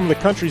days with some of the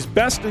country's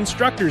best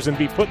instructors and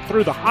be put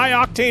through the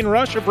high-octane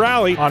rush of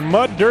rally on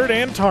mud, dirt,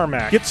 and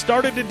tarmac. Get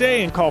started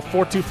today and call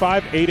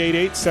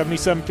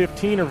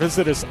 425-888-7715 or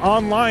visit us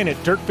online at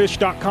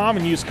dirtfish.com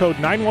and use code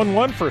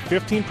 911 for a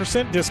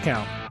 15%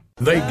 discount.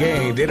 They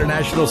gained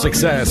international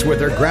success with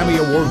their Grammy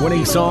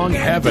Award-winning song,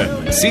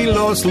 Heaven. See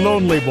Los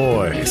Lonely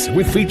Boys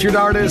with featured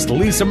artist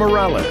Lisa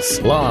Morales.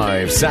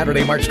 Live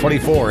Saturday, March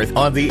 24th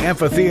on the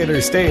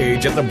amphitheater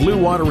stage at the Blue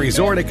Water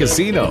Resort and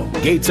Casino.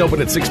 Gates open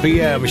at 6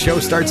 p.m. Show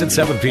starts at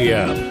 7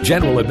 p.m.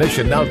 General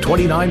admission now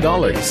 $29.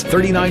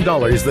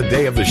 $39 the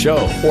day of the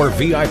show. Or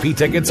VIP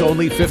tickets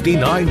only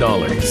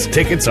 $59.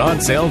 Tickets on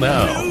sale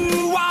now.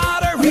 Blue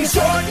Water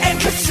Resort and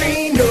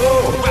Casino.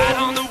 Right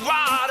on the water,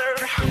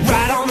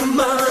 right on the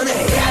money.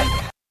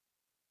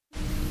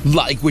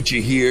 Like what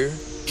you hear?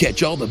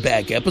 Catch all the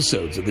back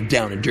episodes of the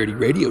Down and Dirty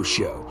Radio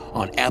Show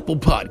on Apple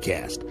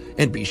Podcast,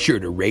 and be sure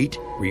to rate,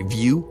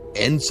 review,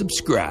 and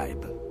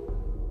subscribe.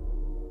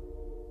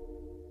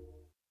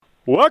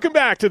 Welcome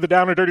back to the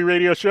Down and Dirty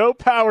Radio Show,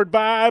 powered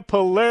by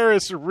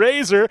Polaris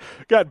Razor.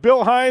 Got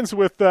Bill Hynes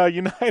with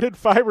United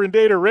Fiber and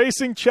Data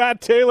Racing, Chad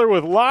Taylor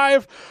with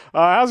Live.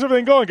 How's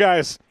everything going,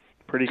 guys?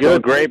 Pretty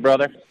good. Great,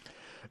 brother.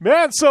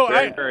 Man, so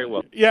very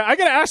well. Yeah, I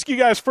got to ask you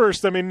guys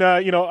first. I mean,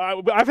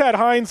 I've had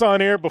Hynes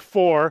on air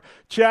before.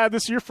 Chad,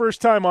 this is your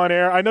first time on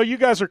air. I know you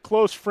guys are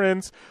close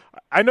friends.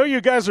 I know you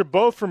guys are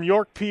both from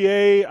York,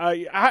 PA.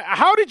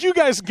 How did you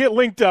guys get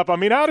linked up? I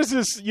mean, how does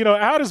this,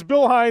 how does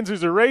Bill Hynes,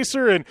 who's a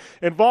racer and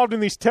involved in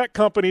these tech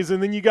companies,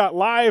 and then you got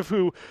Live,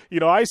 who,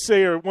 I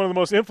say are one of the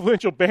most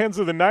influential bands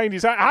of the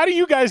 90s. How do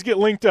you guys get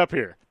linked up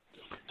here?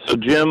 So,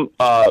 Jim,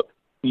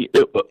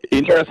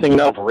 interesting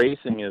enough,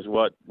 racing is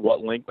what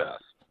linked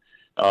us.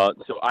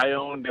 So I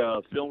owned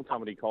a film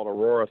company called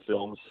Aurora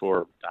Films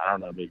for,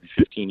 maybe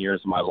 15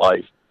 years of my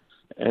life,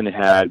 and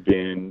had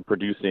been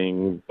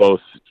producing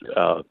both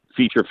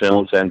feature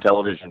films and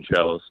television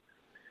shows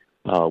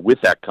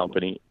with that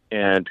company.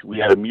 And we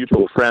had a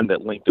mutual friend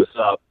that linked us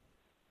up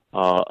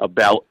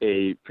about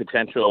a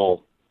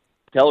potential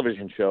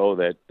television show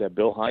that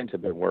Bill Hynes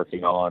had been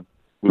working on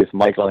with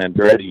Michael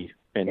Andretti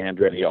and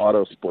Andretti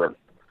Autosport.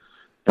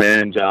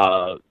 And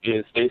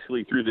it's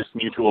basically through this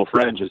mutual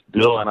friend, just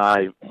Bill and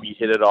I, we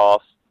hit it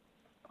off.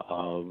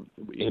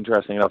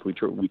 interesting enough, we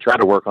tried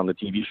to work on the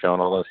TV show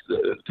and all those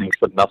things,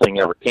 but nothing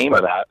ever came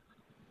of that.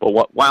 But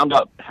what wound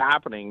up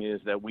happening is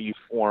that we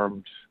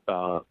formed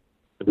the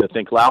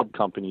Think Loud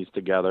companies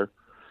together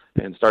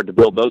and started to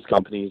build those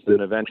companies.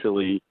 Then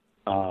eventually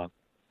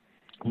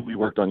we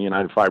worked on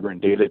United Fiber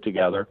and Data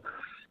together.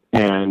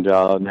 And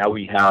now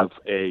we have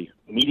a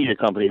media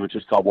company, which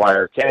is called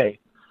YRK,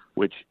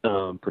 which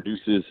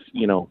produces,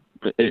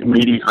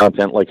 media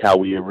content like how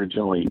we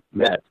originally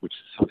met, which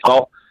is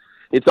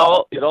it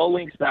all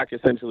links back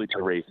essentially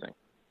to racing.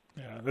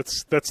 Yeah,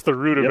 that's the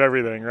root of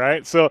everything,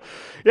 right? So,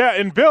 yeah,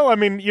 and Bill, I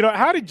mean,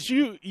 how did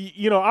you,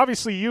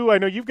 obviously I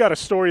know you've got a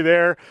story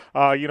there,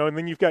 and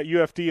then you've got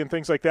UFD and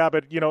things like that,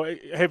 but,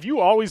 have you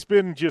always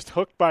been just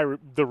hooked by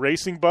the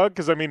racing bug?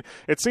 Because, I mean,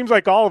 it seems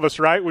like all of us,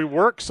 right? We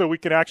work so we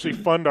can actually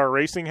fund our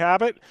racing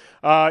habit.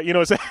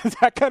 Is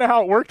that kind of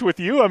how it worked with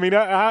you? I mean,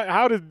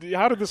 how did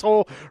this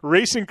whole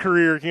racing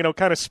career,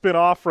 kind of spin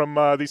off from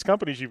these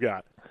companies you've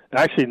got?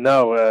 Actually,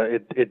 no,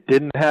 it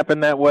didn't happen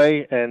that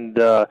way, and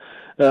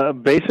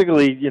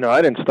basically,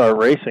 I didn't start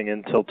racing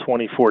until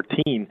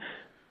 2014,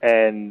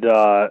 and it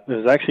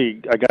was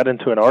actually I got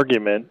into an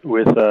argument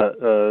with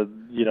a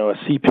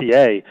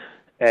CPA,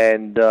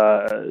 and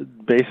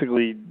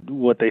basically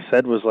what they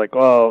said was like,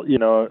 oh,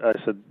 I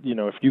said,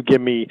 if you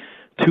give me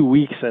 2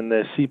 weeks in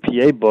the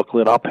CPA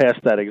booklet, I'll pass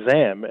that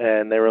exam.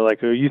 And they were like,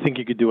 oh, you think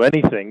you could do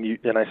anything?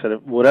 And I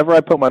said, whatever I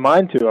put my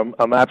mind to,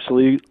 I'm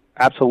absolutely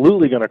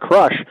going to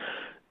crush.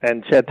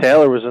 And Chad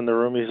Taylor was in the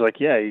room. He's like,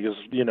 yeah, he goes,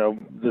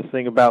 the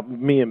thing about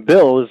me and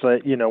Bill is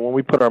that, when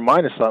we put our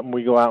mind to something,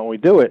 we go out and we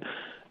do it,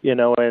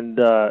 and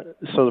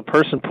so the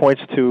person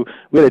points to,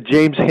 we had a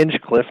James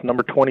Hinchcliffe,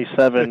 number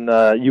 27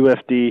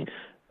 UFD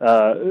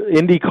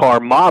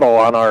IndyCar model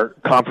on our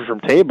conference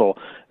room table.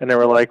 And they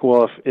were like,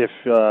 well, if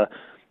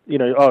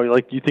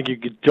you think you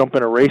could jump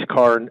in a race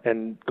car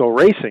and go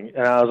racing?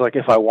 And I was like,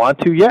 if I want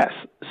to, yes.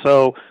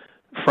 So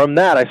from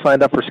that, I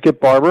signed up for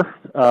Skip Barber,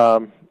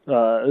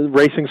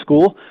 racing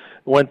school,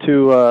 went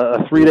to a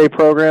 3-day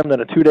program,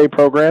 then a 2-day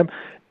program,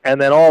 and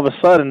then all of a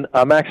sudden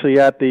I'm actually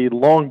at the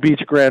Long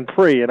Beach Grand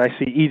Prix, and I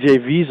see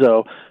EJ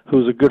Vizo,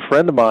 who's a good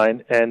friend of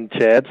mine and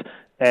Chad's,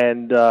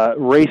 and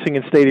racing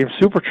in Stadium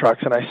Super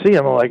Trucks, and I see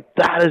him, I'm like,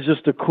 that is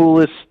just the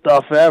coolest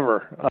stuff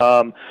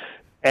ever.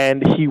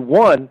 And he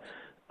won.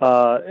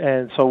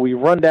 And so we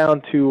run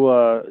down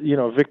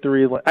to,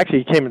 victory.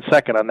 Actually, he came in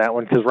second on that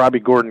one because Robbie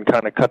Gordon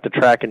kind of cut the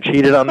track and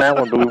cheated on that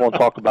one, but we won't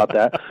talk about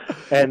that.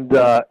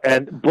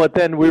 But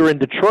then we were in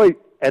Detroit,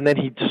 and then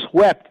he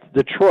swept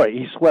Detroit.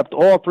 He swept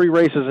all 3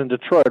 races in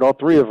Detroit, all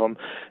 3 of them.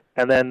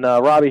 And then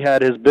Robbie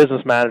had his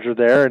business manager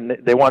there, and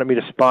they wanted me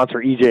to sponsor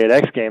EJ at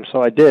X Games,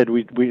 so I did.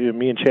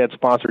 Me and Chad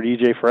sponsored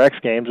EJ for X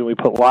Games, and we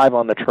put live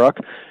on the truck.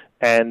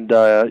 And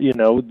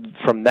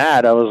from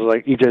that, I was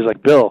like, EJ's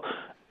like, Bill,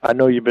 I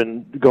know you've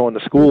been going to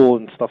school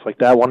and stuff like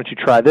that. Why don't you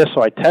try this?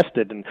 So I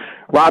tested, and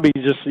Robbie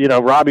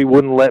Robbie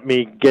wouldn't let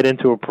me get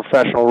into a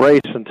professional race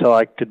until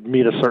I could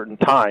meet a certain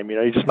time.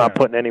 He's just not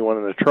putting anyone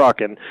in the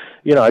truck. And,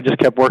 I just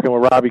kept working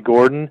with Robbie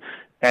Gordon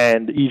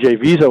and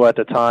EJ Vizo at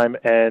the time,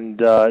 and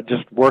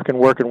just working,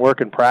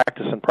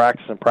 practicing.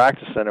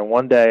 And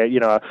one day,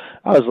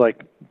 I was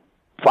like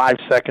 5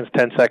 seconds,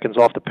 10 seconds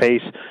off the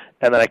pace.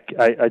 And then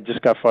I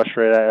just got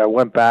frustrated. I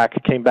went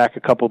back, came back a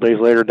couple of days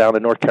later down to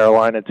North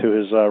Carolina to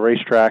his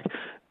racetrack,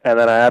 and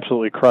then I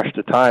absolutely crushed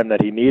the time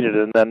that he needed.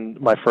 And then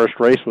my first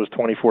race was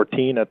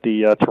 2014 at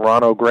the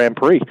Toronto Grand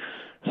Prix.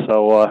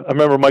 So I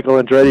remember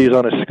Michael Andretti is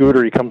on his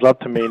scooter. He comes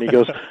up to me and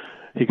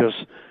he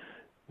goes,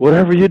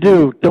 whatever you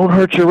do, don't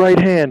hurt your right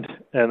hand.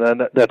 And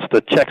then that's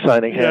the check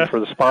signing hand for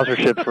the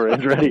sponsorship for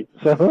Andretti.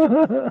 So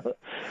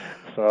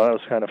that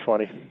was kind of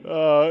funny.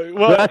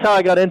 So that's how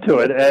I got into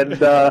it.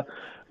 And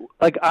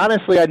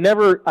honestly, I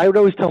would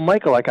always tell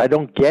Michael, I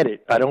don't get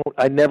it.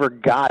 I never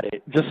got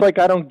it. Just like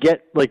I don't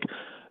get,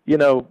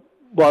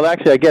 well,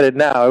 actually I get it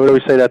now. I would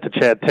always say that to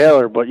Chad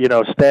Taylor, but,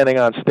 standing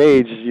on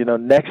stage,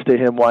 next to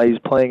him while he's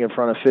playing in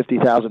front of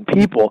 50,000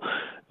 people,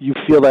 you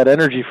feel that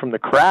energy from the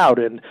crowd.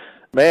 And,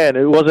 man,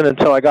 it wasn't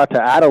until I got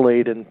to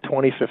Adelaide in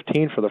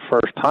 2015 for the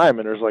first time,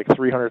 and there's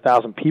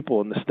 300,000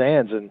 people in the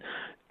stands,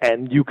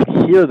 and you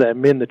can hear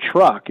them in the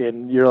truck,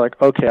 and you're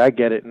like, okay, I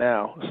get it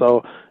now.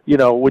 So,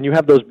 when you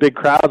have those big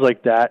crowds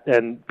like that,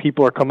 and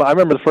people are coming, I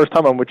remember the first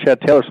time I'm with Chad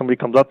Taylor, somebody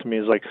comes up to me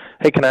and is like,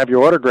 hey, can I have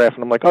your autograph?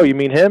 And I'm like, oh, you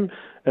mean him?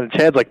 And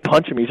Chad's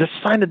punching me. He's just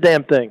sign the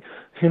damn thing.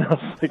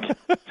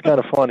 It's kind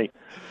of funny.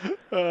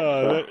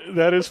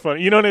 That is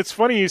funny. And it's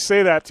funny you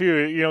say that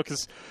too,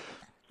 because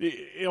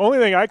the only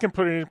thing I can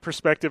put it in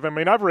perspective, I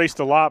mean, I've raced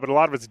a lot, but a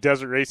lot of it's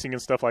desert racing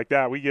and stuff like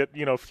that. We get,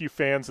 a few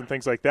fans and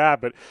things like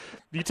that. But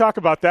you talk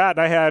about that,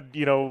 and I had,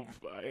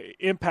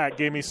 Impact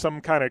gave me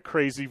some kind of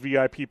crazy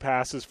VIP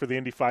passes for the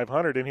Indy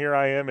 500, and here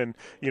I am in,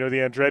 the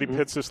Andretti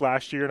pits this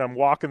last year, and I'm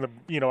walking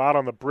out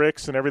on the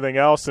bricks and everything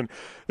else, and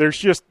there's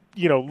just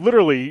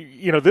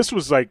literally, this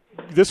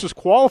was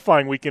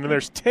qualifying weekend, and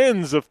there's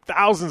tens of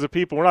thousands of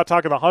people. We're not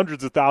talking the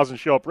hundreds of thousands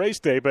show up race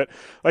day, but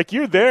like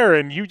you're there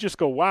and you just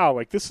go, wow,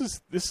 like this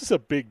is a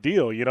big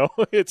deal, and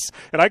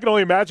I can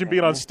only imagine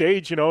being on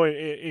stage,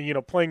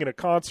 playing in a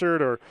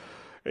concert, or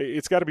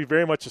it's got to be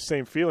very much the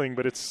same feeling,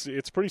 but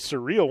it's pretty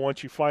surreal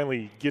once you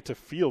finally get to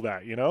feel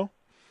that,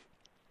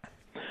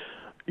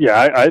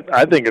 Yeah,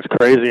 I think it's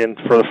crazy, and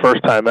for the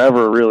first time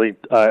ever, really,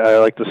 I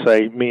like to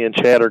say me and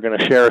Chad are going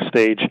to share a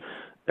stage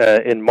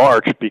in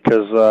March,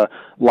 because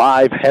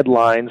Live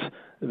headlines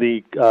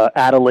the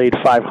Adelaide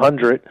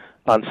 500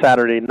 on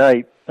Saturday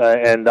night,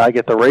 and I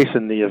get to race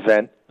in the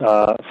event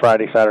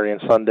Friday, Saturday,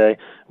 and Sunday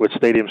with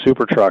Stadium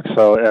Super Trucks.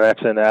 And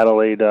that's in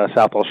Adelaide,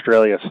 South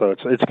Australia. So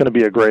it's going to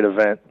be a great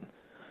event.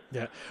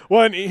 Yeah.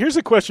 Well, and here's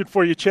a question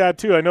for you, Chad,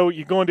 too. I know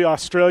you go into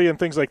Australia and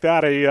things like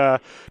that. I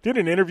did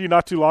an interview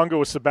not too long ago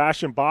with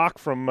Sebastian Bach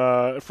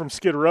from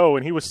Skid Row,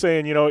 and he was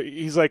saying,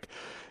 he's like,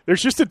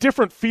 there's just a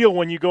different feel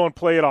when you go and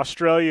play at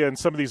Australia and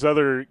some of these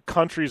other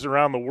countries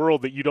around the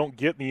world that you don't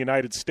get in the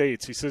United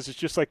States. He says it's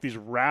just like these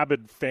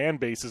rabid fan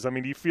bases. I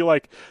mean, do you feel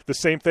like the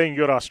same thing?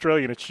 You go to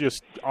Australia and it's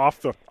just off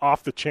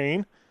the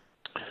chain?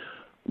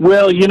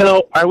 Well,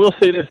 I will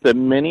say this, that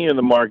many of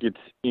the markets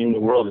in the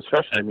world,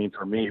 especially,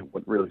 for me,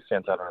 what really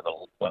stands out are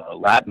the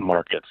Latin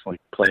markets,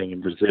 like playing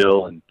in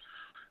Brazil, and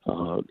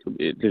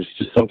there's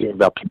just something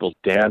about people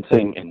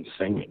dancing and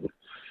singing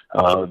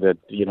that,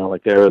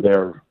 like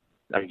they're,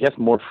 I guess,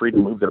 more free to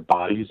move their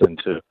bodies and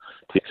to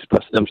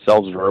express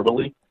themselves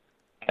verbally.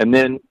 And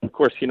then, of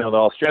course, the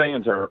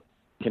Australians are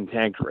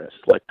cantankerous.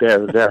 Like,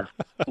 they're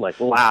like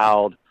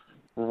loud,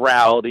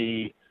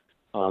 rowdy.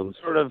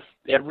 Sort of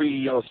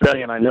every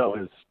Australian I know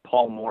is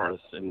Paul Morris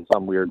in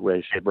some weird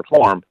way, shape, or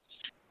form.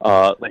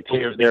 Like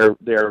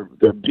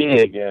they're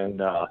big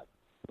and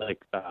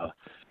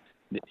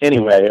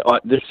anyway.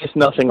 There's just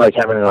nothing like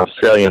having an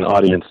Australian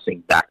audience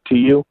sing back to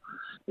you.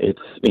 It's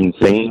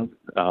insane.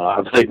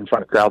 I've played in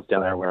front of crowds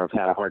down there where I've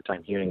had a hard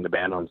time hearing the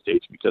band on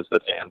stage because the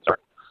fans are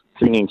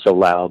singing so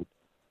loud.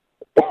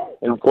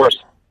 And of course,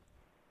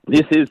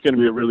 this is going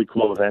to be a really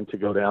cool event to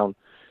go down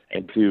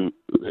and to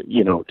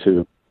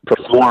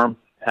perform,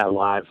 have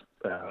live.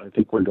 I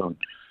think we're doing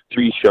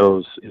 3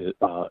 shows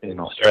in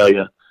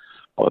Australia.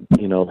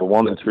 The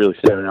one that's really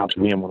standing out to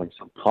me and what I'm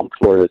so pumped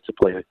for is to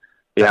play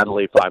the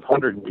Adelaide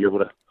 500 and be able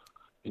to,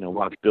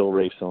 watch Bill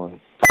race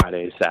on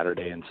Friday,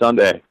 Saturday, and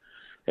Sunday,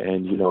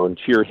 and and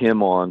cheer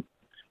him on.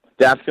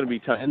 That's going to be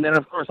tough. And then,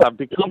 of course, I've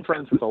become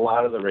friends with a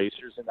lot of the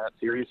racers in that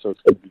series, so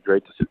it's going to be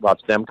great to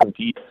watch them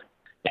compete.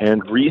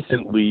 And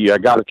recently, I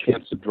got a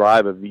chance to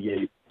drive a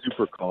V8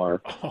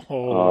 supercar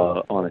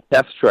on a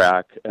test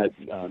track at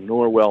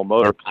Norwell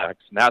Motorplex,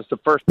 and that's the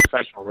first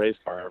professional race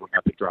car I ever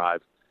got to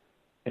drive.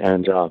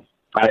 And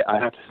I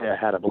have to say I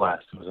had a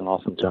blast. It was an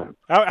awesome time.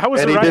 How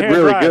was and the he did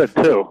really drive?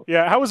 Good too.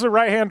 Yeah, how was the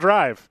right-hand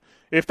drive?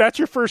 If that's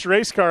your first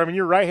race car,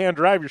 your right-hand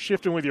drive, you're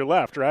shifting with your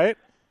left, right?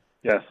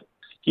 Yes.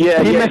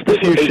 Yeah, he missed a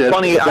few shifts.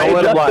 Funny, don't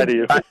let him lie to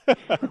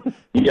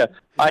you.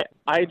 I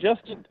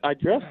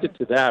adjusted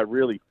to that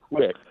really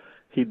quick.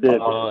 He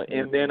did.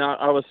 And then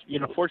I was,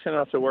 fortunate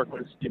enough to work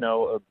with,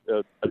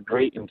 a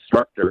great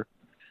instructor.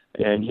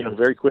 And,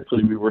 very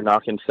quickly we were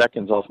knocking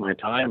seconds off my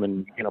time.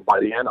 And, by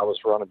the end I was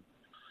running,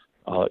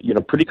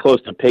 pretty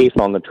close to pace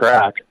on the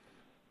track.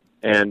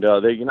 And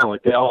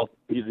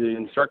the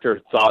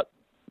instructor thought,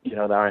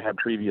 that I had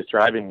previous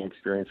driving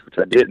experience, which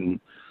I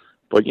didn't.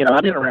 But,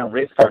 I've been around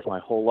race cars my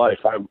whole life.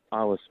 I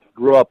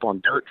grew up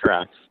on dirt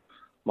tracks.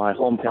 My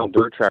hometown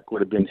dirt track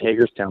would have been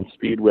Hagerstown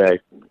Speedway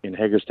in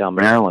Hagerstown,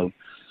 Maryland.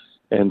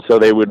 And so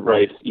they would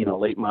race,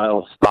 late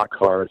model stock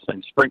cars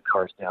and sprint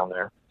cars down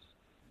there.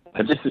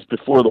 And this is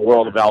before the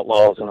world of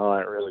outlaws and all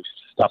that really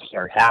stuff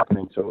started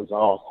happening. So it was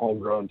all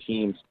homegrown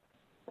teams.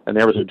 And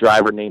there was a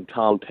driver named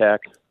Tom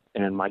Peck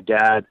and my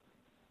dad,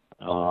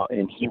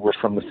 and he was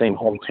from the same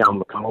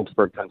hometown,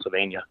 McConnellsburg,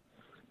 Pennsylvania.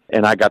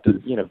 And I got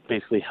to,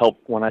 basically help.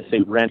 When I say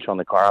wrench on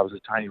the car, I was a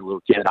tiny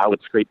little kid. I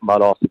would scrape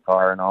mud off the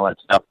car and all that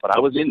stuff. But I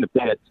was in the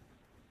pits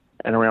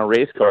and around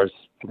race cars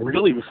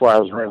really before I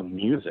was around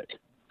music.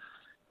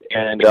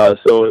 And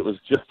so it was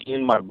just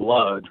in my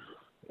blood.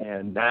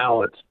 And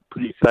now it's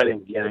pretty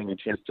exciting getting a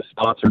chance to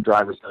sponsor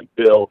drivers like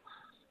Bill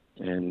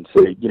and,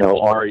 say,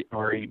 Ari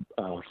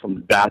from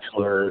The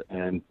Bachelor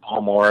and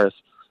Paul Morris.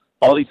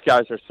 All these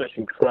guys are such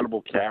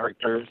incredible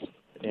characters.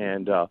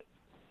 And,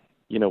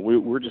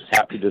 we're just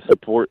happy to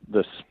support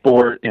the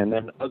sport. And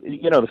then,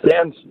 the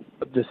fans,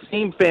 the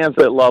same fans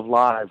that love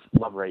live,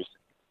 love racing.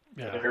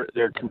 Yeah.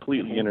 They're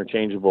completely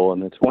interchangeable,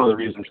 and it's one of the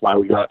reasons why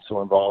we got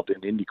so involved in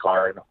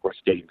IndyCar and, of course,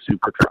 Stadium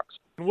Super Trucks.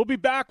 And we'll be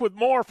back with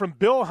more from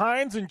Bill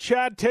Hynes and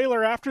Chad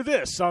Taylor after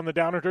this on the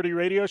Down and Dirty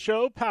Radio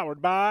Show,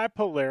 powered by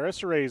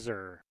Polaris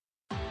RZR.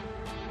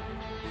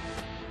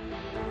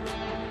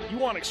 You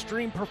want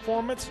extreme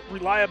performance,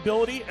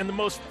 reliability, and the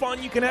most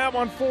fun you can have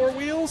on four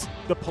wheels?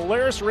 The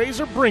Polaris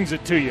RZR brings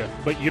it to you.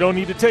 But you don't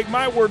need to take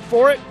my word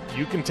for it.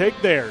 You can take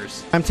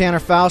theirs. I'm Tanner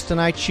Faust, and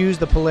I choose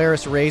the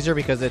Polaris RZR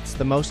because it's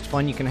the most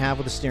fun you can have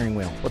with a steering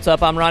wheel. What's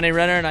up? I'm Ronnie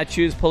Renner, and I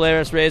choose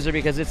Polaris RZR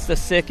because it's the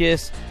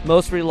sickest,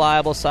 most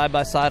reliable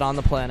side-by-side on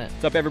the planet.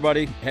 What's up,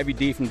 everybody? Heavy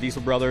D from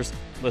Diesel Brothers.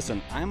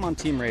 Listen, I'm on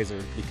Team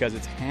RZR because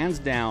it's hands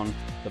down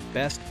the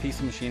best piece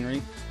of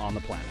machinery on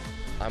the planet.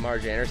 I'm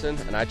RJ Anderson,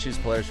 and I choose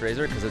Polaris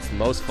RZR because it's the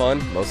most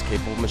fun, most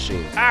capable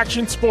machine.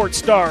 Action sports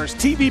stars,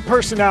 TV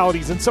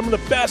personalities, and some of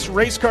the best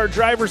race car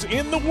drivers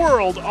in the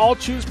world all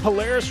choose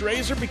Polaris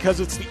RZR because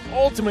it's the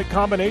ultimate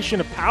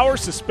combination of power,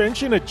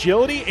 suspension,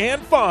 agility,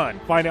 and fun.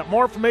 Find out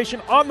more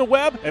information on the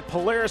web at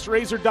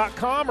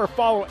PolarisRZR.com or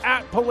follow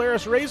at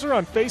Polaris RZR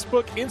on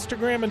Facebook,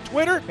 Instagram, and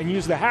Twitter, and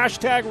use the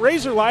hashtag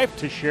RazorLife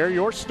to share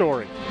your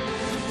story.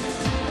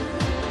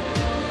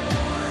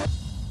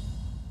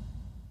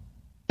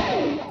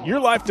 Your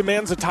life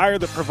demands a tire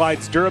that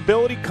provides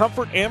durability,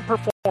 comfort, and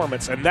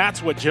performance, and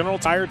that's what General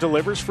Tire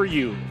delivers for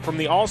you. From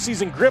the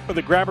all-season grip of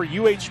the Grabber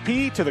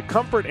UHP to the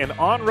comfort and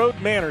on-road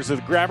manners of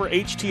the Grabber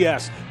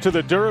HTS to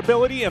the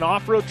durability and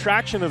off-road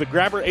traction of the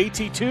Grabber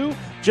AT2,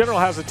 General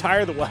has a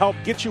tire that will help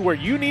get you where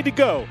you need to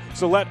go.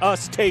 So let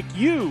us take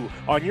you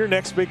on your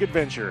next big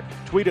adventure.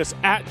 Tweet us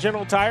at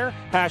General Tire,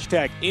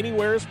 hashtag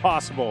anywhere is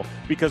possible,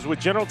 because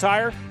with General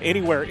Tire,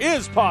 anywhere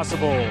is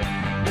possible.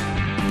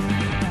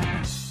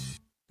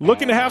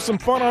 Looking to have some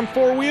fun on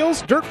four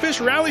wheels?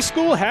 Dirtfish Rally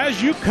School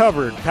has you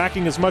covered,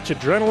 packing as much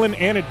adrenaline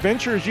and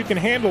adventure as you can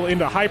handle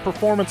into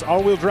high-performance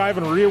all-wheel drive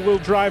and rear-wheel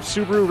drive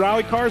Subaru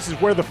rally cars is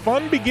where the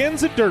fun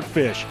begins at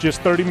Dirtfish.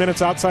 Just 30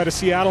 minutes outside of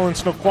Seattle and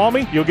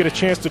Snoqualmie, you'll get a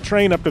chance to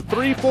train up to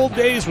 3 full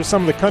days with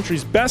some of the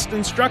country's best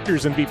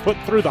instructors and be put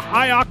through the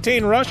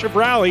high-octane rush of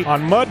rally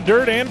on mud,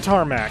 dirt, and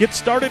tarmac. Get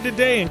started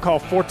today and call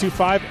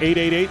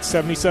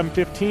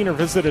 425-888-7715 or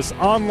visit us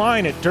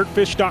online at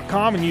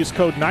dirtfish.com and use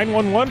code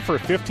 911 for a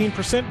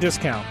 15%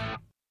 discount.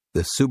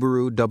 The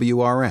Subaru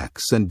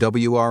WRX and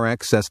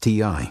WRX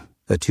STI,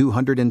 a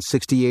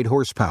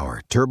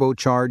 268-horsepower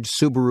turbocharged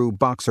Subaru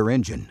Boxer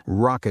engine,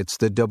 rockets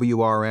the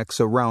WRX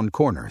around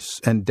corners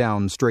and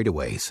down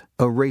straightaways.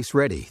 A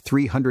race-ready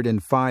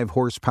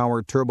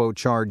 305-horsepower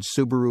turbocharged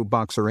Subaru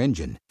Boxer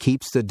engine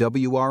keeps the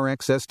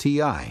WRX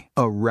STI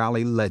a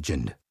rally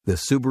legend. The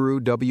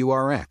Subaru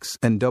WRX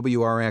and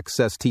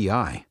WRX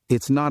STI,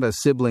 it's not a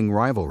sibling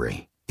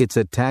rivalry, it's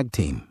a tag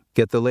team.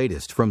 Get the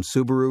latest from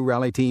Subaru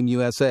Rally Team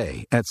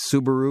USA at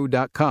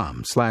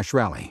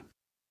Subaru.com/rally.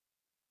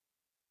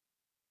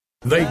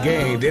 They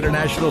gained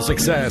international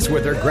success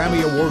with their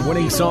Grammy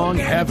Award-winning song,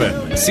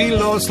 Heaven. See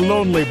Los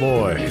Lonely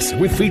Boys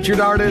with featured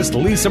artist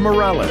Lisa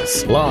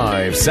Morales.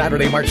 Live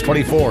Saturday, March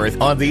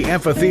 24th on the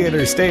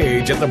Amphitheater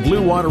stage at the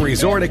Blue Water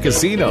Resort and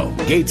Casino.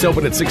 Gates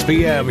open at 6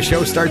 p.m.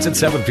 Show starts at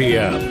 7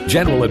 p.m.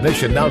 General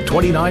admission now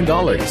 $29.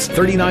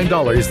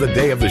 $39 the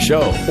day of the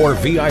show. Or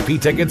VIP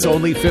tickets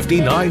only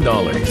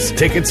 $59.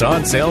 Tickets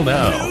on sale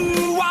now.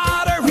 Blue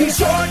Water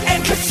Resort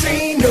and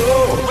Casino.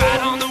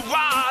 Right on the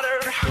water,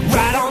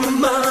 right on the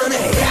money.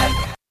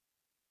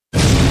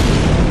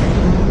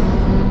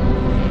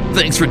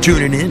 Thanks for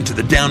tuning in to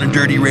the Down and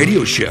Dirty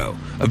Radio Show,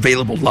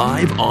 available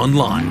live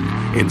online,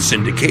 in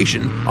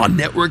syndication on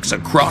networks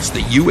across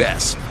the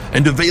U.S.,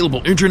 and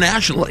available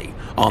internationally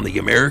on the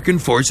American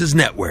Forces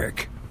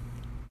Network.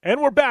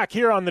 And we're back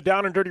here on the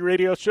Down and Dirty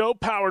Radio Show,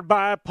 powered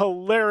by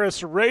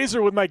Polaris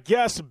RZR, with my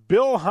guests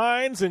Bill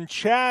Hynes and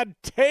Chad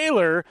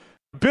Taylor.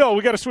 Bill,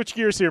 we got to switch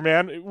gears here,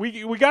 man.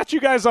 We got you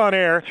guys on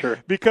air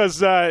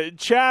because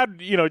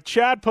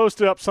Chad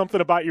posted up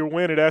something about your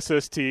win at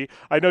SST.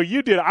 I know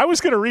you did. I was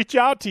going to reach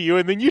out to you,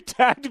 and then you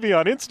tagged me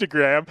on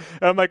Instagram.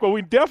 And I'm like, well,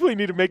 we definitely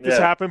need to make this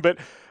happen. But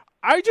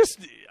I just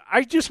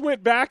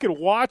went back and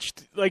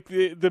watched like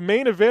the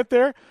main event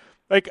there.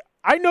 Like,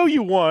 I know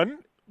you won,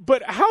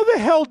 but how the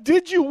hell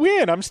did you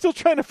win? I'm still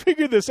trying to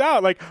figure this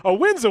out. Like, a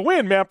win's a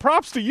win, man.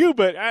 Props to you,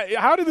 but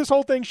how did this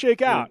whole thing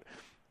shake out?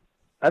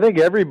 I think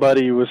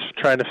everybody was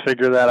trying to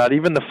figure that out.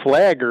 Even the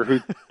flagger, who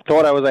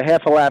thought I was a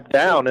half a lap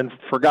down and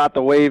forgot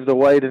to wave the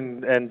white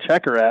and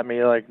checker at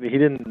me, like he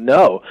didn't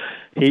know.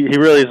 He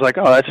really is like,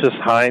 oh, that's just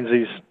Hynes.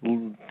 He's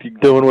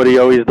doing what he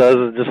always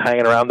does, just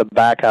hanging around the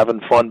back,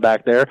 having fun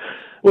back there,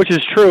 which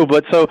is true.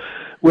 But so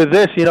with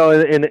this,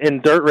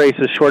 in dirt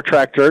races, short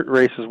track dirt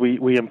races,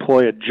 we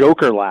employ a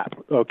joker lap,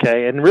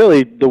 okay? And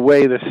really the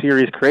way the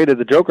series created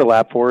the joker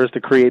lap for is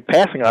to create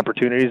passing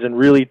opportunities in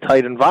really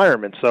tight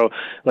environments. So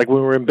like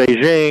when we were in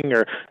Beijing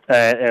or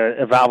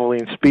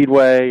Valvoline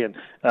Speedway and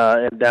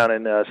down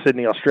in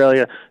Sydney,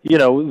 Australia,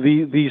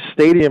 these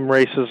stadium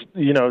races,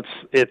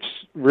 it's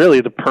really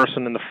the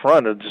person in the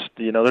front. It's just,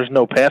 there's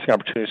no passing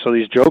opportunity. So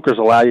these jokers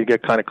allow you to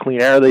get kind of clean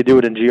air. They do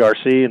it in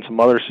GRC and some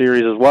other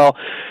series as well.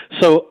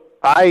 So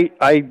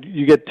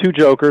you get two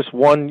jokers.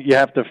 One, you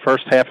have the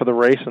first half of the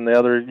race, and the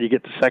other, you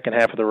get the second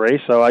half of the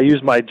race. So I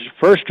used my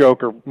first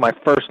joker, my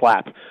first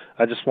lap.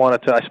 I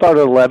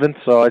started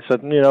 11th, so I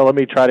said, let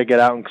me try to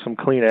get out in some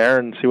clean air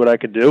and see what I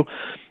could do.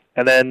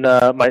 And then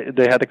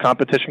they had the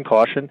competition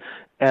caution,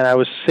 and I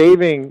was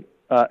saving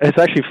it's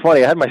actually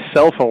funny. I had my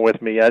cell phone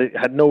with me. I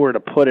had nowhere to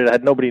put it. I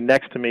had nobody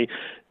next to me.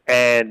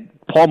 And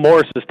Paul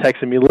Morris is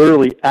texting me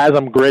literally as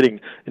I'm gridding.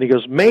 And he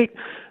goes, mate,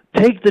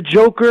 take the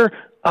Joker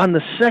on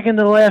the second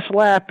to last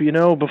lap,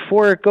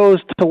 before it goes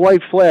to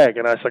white flag.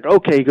 And I was like,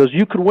 okay. He goes,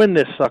 you could win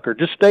this, sucker.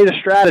 Just stay to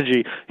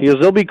strategy. He goes,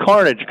 there'll be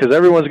carnage because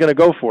everyone's going to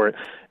go for it.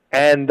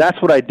 And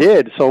that's what I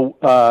did. So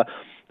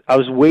I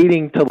was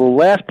waiting till the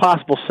last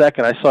possible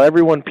second. I saw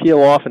everyone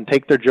peel off and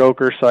take their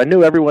Joker, so I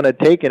knew everyone had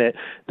taken it.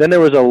 Then there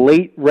was a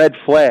late red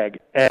flag,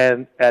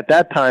 and at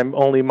that time,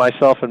 only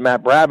myself and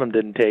Matt Brabham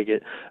didn't take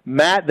it.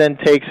 Matt then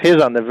takes his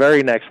on the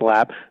very next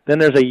lap. Then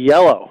there's a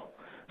yellow.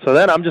 So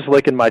then I'm just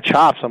licking my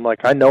chops. I'm like,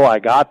 I know I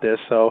got this.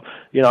 So,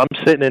 I'm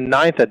sitting in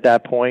ninth at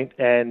that point,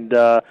 and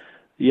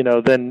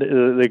then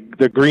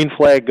the green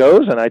flag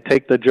goes, and I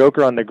take the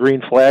Joker on the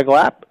green flag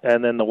lap,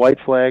 and then the white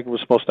flag was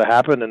supposed to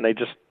happen, and they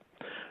just,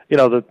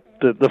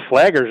 the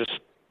flaggers just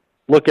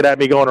looking at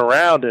me going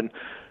around, and,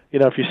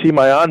 if you see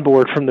my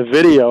onboard from the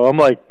video, I'm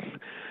like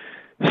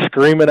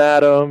screaming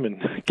at them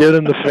and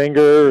giving them the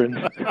finger,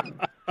 and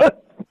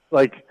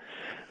like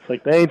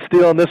they ain't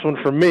stealing this one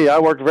from me. I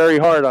worked very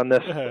hard on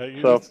this.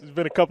 So it's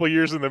been a couple of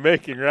years in the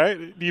making,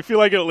 right? Do you feel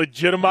like it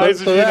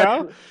legitimizes you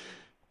now?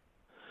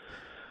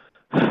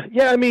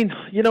 Yeah, I mean,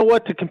 you know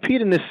what? To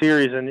compete in this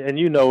series, and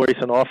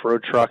racing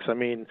off-road trucks, I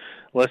mean,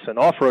 listen,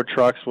 off-road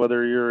trucks,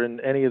 whether you're in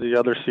any of the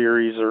other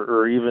series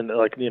or even,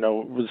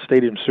 with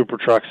stadium super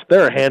trucks,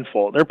 they're a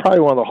handful. They're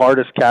probably one of the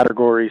hardest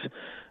categories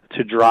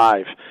to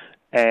drive.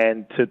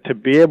 And to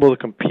be able to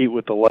compete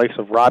with the likes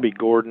of Robbie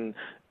Gordon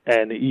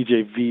and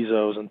E.J.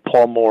 Vizos and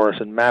Paul Morris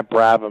and Matt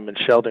Brabham and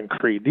Sheldon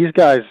Creed, these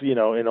guys, in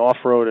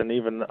off-road and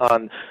even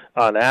on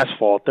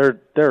asphalt,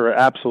 they're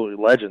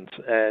absolutely legends.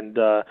 And,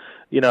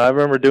 I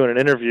remember doing an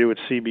interview with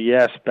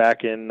CBS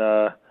back in,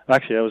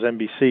 actually that was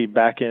NBC,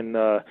 back in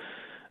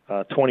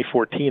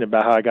 2014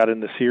 about how I got in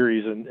the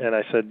series. And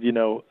I said,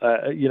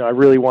 I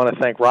really want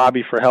to thank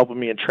Robbie for helping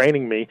me and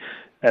training me.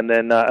 And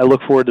then I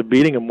look forward to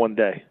beating him one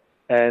day.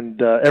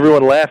 And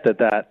everyone laughed at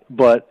that,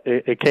 but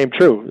it came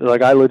true.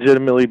 Like, I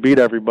legitimately beat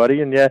everybody.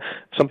 And, yeah,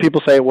 some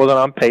people say it wasn't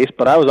on pace,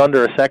 but I was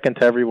under a second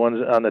to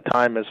everyone on the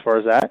time as far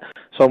as that.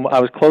 So I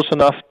was close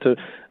enough to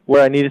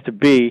where I needed to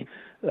be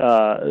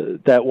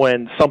that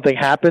when something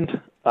happened,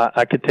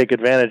 I could take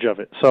advantage of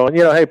it. So,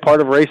 hey,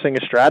 part of racing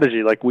is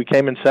strategy. Like, we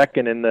came in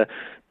second in the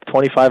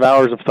 25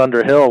 Hours of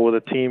Thunder Hill with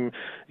a team,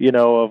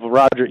 of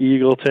Roger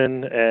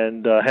Eagleton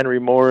and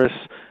Henry Morris,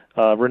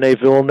 Renee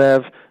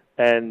Villeneuve,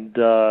 and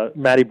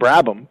Matty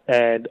Brabham,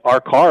 and our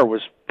car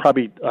was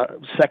probably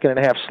second and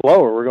a half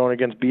slower. We're going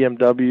against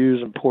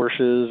BMWs and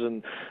Porsches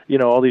and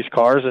all these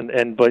cars,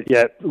 but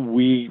yet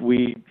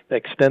we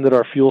extended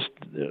our fuel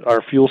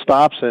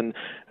stops and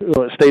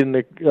stayed in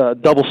the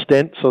double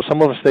stint. So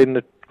some of us stayed in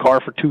the car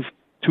for 2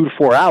 to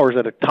 4 hours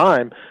at a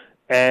time,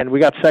 and we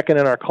got second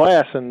in our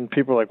class. And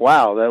people were like,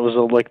 "Wow, that was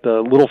like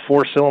the little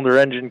 4-cylinder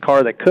engine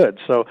car that could."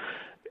 So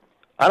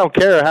I don't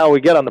care how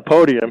we get on the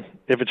podium.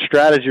 If it's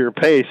strategy or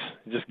pace,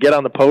 just get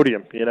on the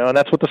podium, and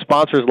that's what the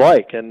sponsors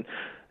like. And,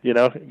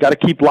 got to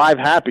keep Live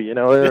happy.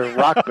 They're a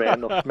rock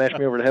band. They'll smash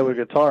me over the head with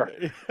a guitar.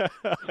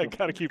 I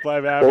got to keep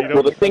Live happy.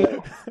 Well, the thing,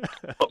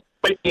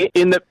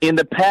 in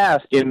the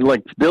past, in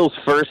like Bill's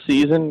first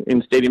season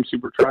in Stadium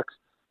Super Trucks,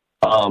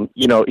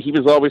 he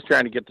was always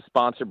trying to get the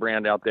sponsor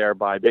brand out there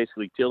by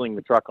basically tilting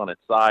the truck on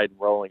its side and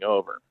rolling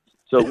over.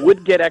 So it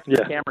would get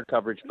extra camera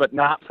coverage, but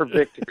not for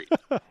victory.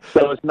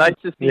 So it's nice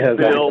to see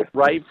Bill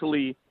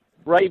rightfully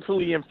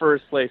in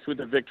first place with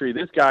the victory.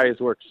 This guy has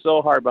worked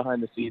so hard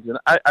behind the scenes. And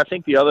I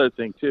think the other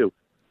thing, too,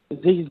 is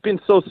he's been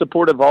so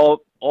supportive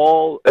all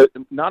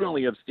not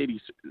only of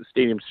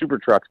Stadium Super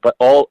Trucks, but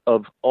all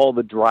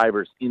the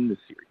drivers in the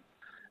series.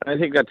 And I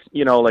think that's,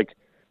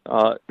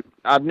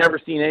 I've never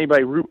seen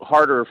anybody root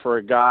harder for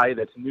a guy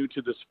that's new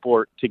to the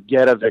sport to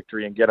get a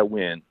victory and get a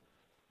win.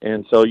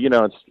 And so,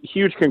 it's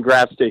huge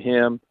congrats to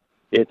him.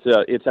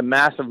 It's a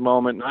massive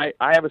moment. And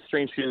I have a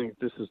strange feeling that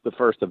this is the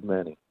first of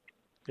many.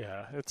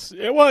 Yeah,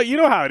 well, you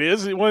know how it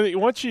is.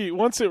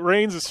 Once it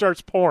rains, it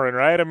starts pouring,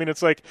 right? I mean,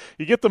 it's like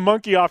you get the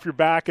monkey off your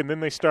back, and then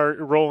they start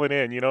rolling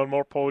in,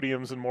 more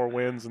podiums and more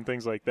wins and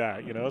things like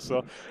that,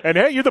 So, and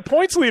hey, you're the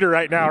points leader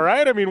right now,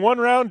 right? I mean, one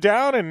round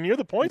down, and you're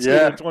the points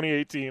leader in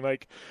 2018.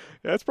 Like,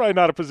 that's probably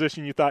not a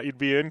position you thought you'd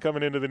be in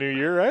coming into the new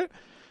year, right?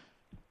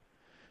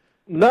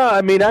 No,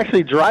 I mean,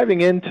 actually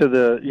driving into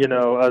the,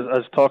 I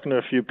was talking to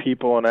a few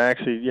people, and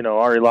actually,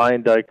 Ari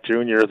Lyondike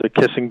Jr., the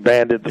kissing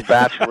bandit, the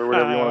bachelor,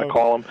 whatever you want to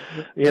call him,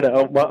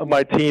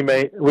 my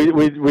teammate,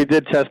 we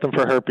did test him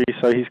for herpes,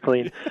 so he's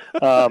clean.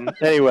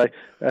 Anyway,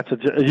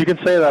 you can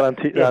say that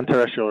on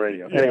terrestrial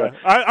radio. Yeah. Anyway,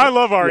 I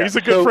love Ari. He's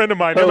a good friend of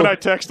mine. Him and I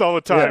text all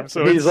the time,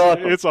 so he's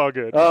awesome. It's all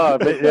good.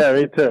 Yeah,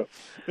 me too.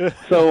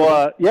 So,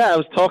 I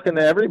was talking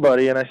to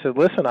everybody, and I said,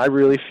 listen, I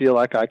really feel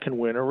like I can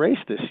win a race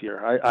this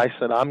year. I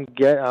said,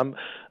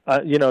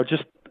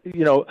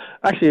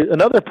 actually,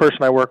 another person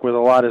I work with a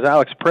lot is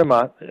Alex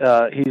Prima.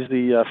 He's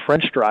the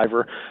French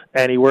driver,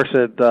 and he works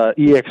at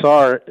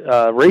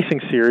EXR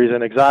Racing Series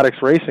and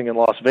Exotics Racing in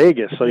Las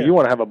Vegas. So you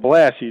want to have a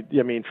blast.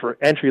 For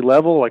entry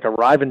level, like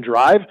arrive and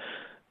drive,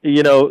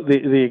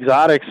 the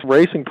exotics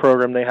racing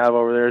program they have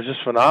over there is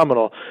just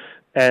phenomenal.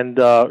 And,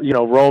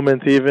 Roman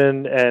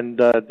Thiven and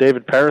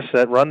David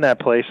Paraset run that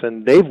place,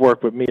 and they've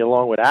worked with me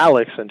along with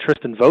Alex and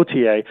Tristan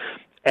Vautier,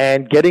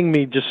 and getting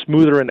me just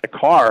smoother in the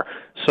car.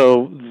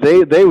 So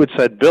they would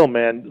say, Bill,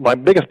 man, my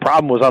biggest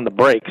problem was on the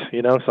brakes,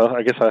 so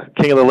I guess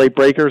king of the late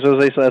breakers,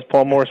 as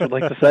Paul Morris would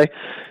like to say.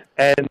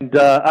 And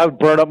I would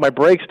burn up my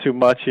brakes too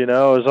much, I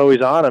was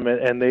always on them,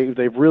 and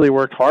they really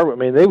worked hard with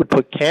me. And they would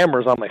put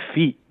cameras on my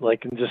feet,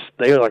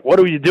 they were like, "What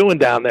are you doing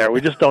down there? We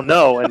just don't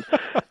know."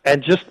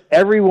 And just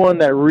everyone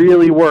that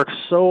really works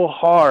so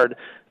hard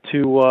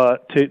to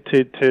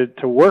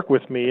work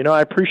with me,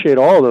 I appreciate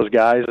all of those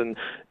guys,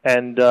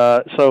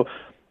 so.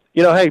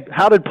 Hey,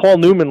 how did Paul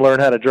Newman learn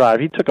how to drive?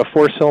 He took a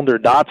 4-cylinder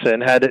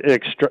Datsun, had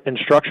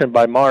instruction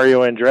by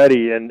Mario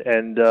Andretti,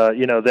 and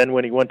then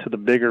when he went to the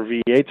bigger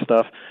V8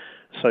 stuff,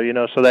 so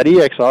that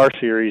EXR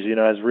series,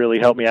 has really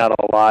helped me out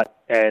a lot,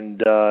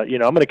 and I'm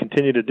going to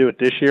continue to do it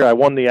this year. I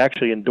won the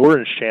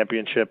endurance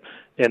championship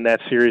in that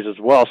series as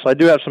well, so I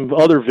do have some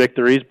other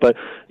victories, but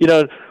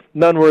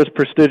none were as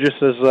prestigious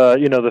as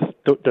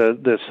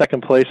the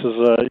second place is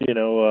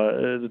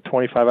the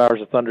 25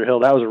 Hours of Thunder Hill.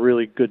 That was a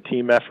really good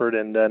team effort,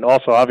 and then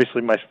also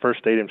obviously my first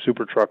Stadium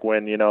Super Truck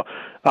win.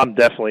 I'm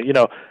definitely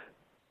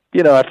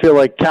I feel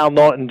like Cal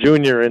Naughton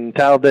Jr. in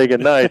Talladega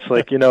Nights.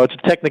 It's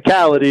a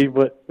technicality,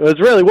 but it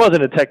really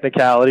wasn't a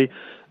technicality.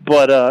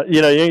 But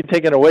you ain't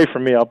taking it away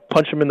from me. I'll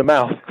punch him in the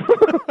mouth.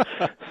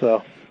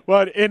 So.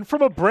 Well, and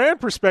from a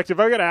brand perspective,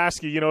 I got to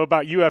ask you,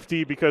 about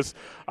UFD because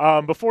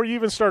before you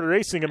even started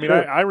racing,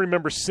 Sure. I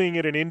remember seeing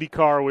it in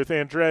IndyCar with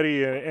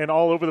Andretti and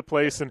all over the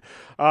place. And,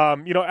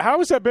 how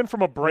has that been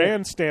from a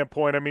brand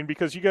standpoint?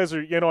 Because you guys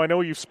are, I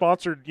know you've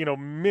sponsored,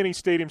 many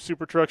Stadium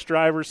Super Trucks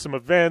drivers, some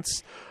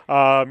events.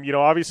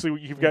 Obviously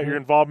you've got your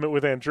involvement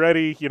with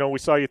Andretti. We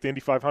saw you at the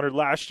Indy 500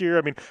 last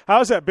year. How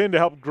has that been to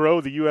help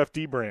grow the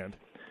UFD brand?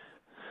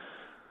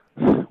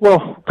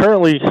 Well,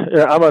 currently,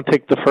 I'm going to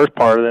take the first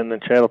part of it, and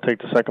then Chad will take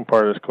the second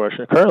part of this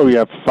question. Currently, we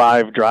have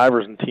 5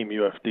 drivers in Team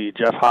UFD.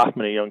 Jeff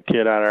Hoffman, a young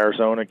kid out of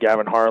Arizona.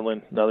 Gavin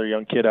Harlan, another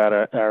young kid out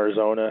of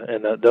Arizona.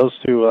 And those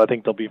two, I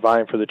think they'll be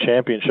vying for the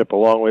championship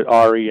along with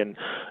Ari and,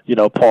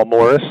 Paul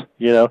Morris.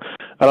 I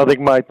don't think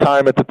my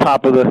time at the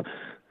top of the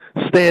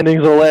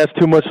standings will last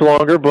too much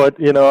longer, but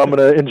I'm going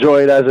to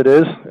enjoy it as it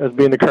is, as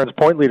being the current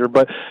point leader.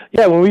 But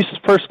yeah, when we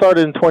first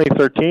started in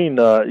 2013,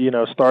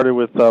 started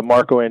with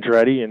Marco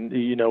Andretti, and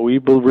we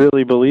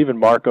really believe in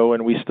Marco,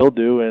 and we still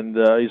do, and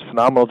he's a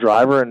phenomenal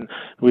driver. And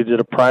we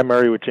did a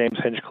primary with James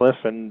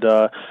Hinchcliffe, and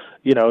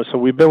so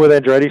we've been with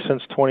Andretti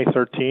since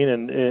 2013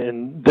 and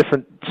in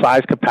different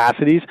size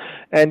capacities.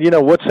 And,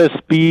 what says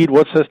speed,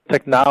 what says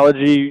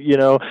technology,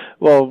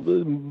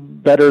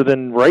 better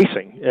than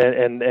racing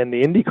and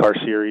the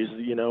IndyCar series,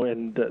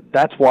 and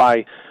that's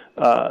why,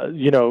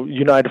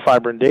 United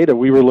Fiber and Data,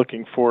 we were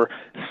looking for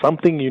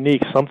something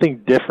unique,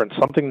 something different,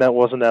 something that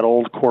wasn't that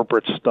old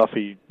corporate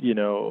stuffy,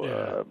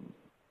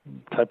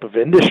 type of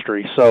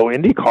industry. So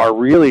IndyCar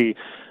really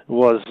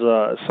was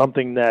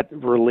something that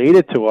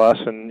related to us,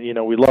 and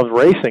we loved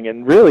racing,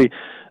 and really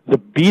the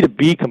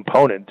B2B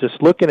component.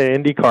 Just looking at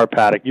IndyCar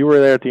paddock, you were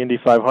there at the Indy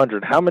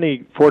 500. How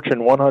many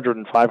Fortune 100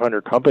 and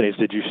 500 companies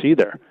did you see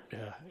there?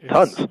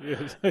 Tons.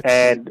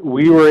 And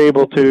we were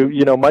able to,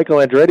 Michael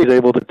Andretti is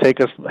able to take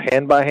us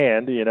hand by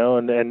hand,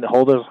 and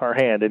hold us our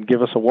hand and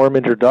give us a warm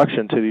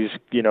introduction to these,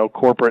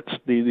 corporates,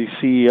 these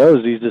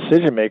CEOs, these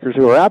decision makers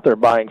who are out there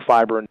buying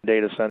fiber and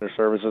data center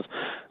services.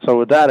 So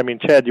with that,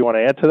 Chad, do you want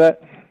to add to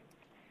that?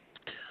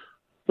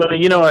 Well,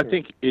 I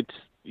think it's,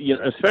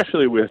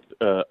 especially with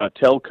a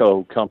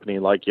telco company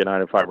like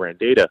United Fiber and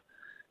Data,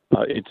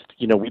 it's,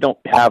 we don't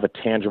have a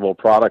tangible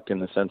product in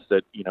the sense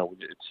that,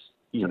 it's,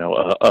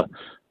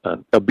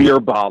 a beer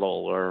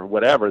bottle or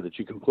whatever that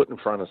you can put in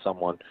front of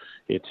someone.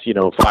 It's,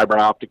 fiber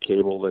optic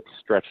cable that's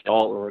stretched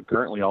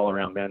currently all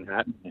around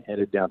Manhattan and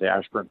headed down to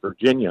Ashburn,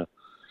 Virginia.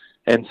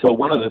 And so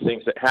one of the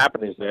things that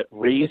happened is that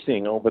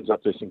racing opens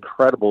up this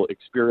incredible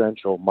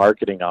experiential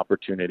marketing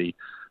opportunity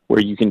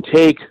where you can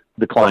take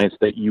the clients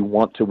that you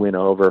want to win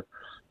over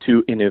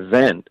to an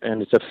event,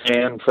 and it's a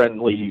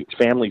fan-friendly,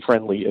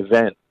 family-friendly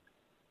event,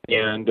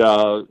 and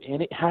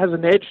it has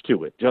an edge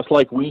to it, just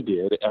like we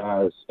did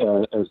as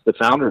the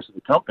founders of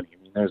the company.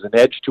 There's an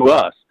edge to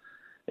us,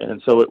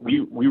 and so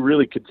we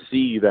really could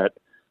see that.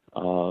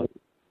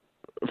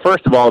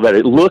 First of all, that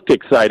it looked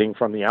exciting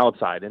from the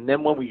outside, and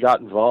then when we got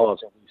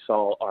involved and we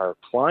saw our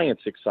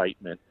clients'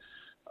 excitement,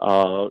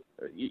 it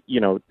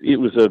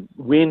was a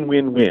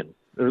win-win-win.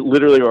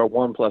 Literally, our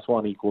 1 +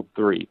 1 =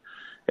 3.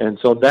 And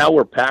so now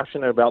we're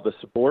passionate about the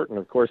support. And,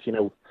 of course,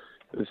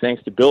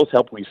 thanks to Bill's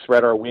help, we've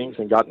spread our wings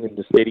and gotten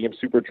into Stadium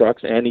Super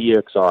Trucks and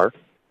EXR.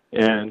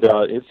 And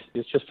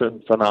it's just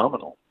been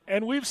phenomenal.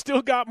 And we've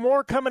still got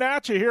more coming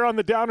at you here on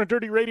the Down and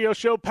Dirty Radio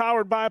Show,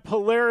 powered by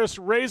Polaris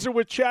Razor,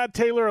 with Chad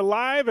Taylor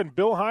alive and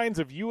Bill Hynes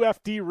of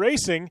UFD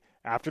Racing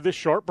after this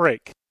short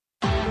break.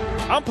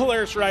 I'm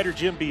Polaris rider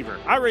Jim Beaver.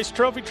 I race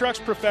trophy trucks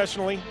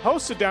professionally,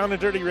 host a Down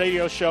and Dirty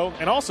radio show,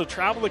 and also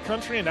travel the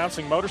country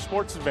announcing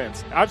motorsports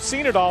events. I've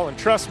seen it all, and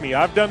trust me,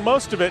 I've done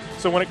most of it.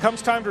 So when it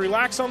comes time to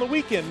relax on the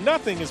weekend,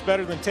 nothing is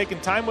better than taking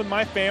time with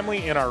my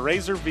family in our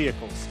Razor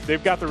vehicles.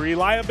 They've got the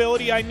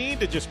reliability I need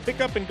to just pick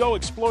up and go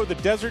explore the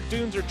desert,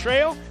 dunes, or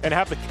trail, and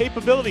have the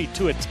capability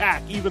to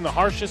attack even the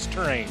harshest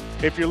terrain.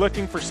 If you're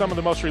looking for some of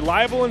the most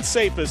reliable and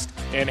safest,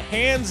 and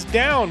hands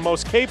down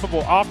most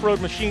capable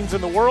off-road machines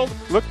in the world,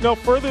 look no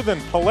further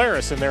than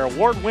Polaris and their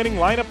award-winning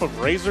lineup of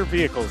Razor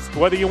vehicles.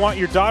 Whether you want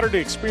your daughter to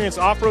experience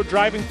off-road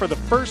driving for the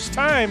first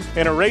time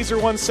in a Razor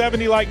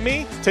 170 like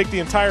me, take the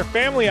entire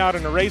family out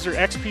in a Razor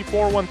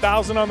XP4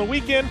 1000 on the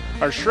weekend,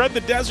 or shred the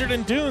desert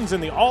and dunes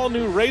in the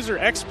all-new Razor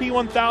XP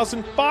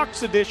 1000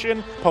 Fox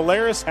Edition,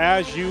 Polaris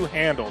has you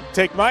handled.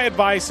 Take my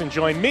advice and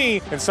join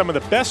me and some of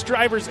the best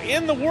drivers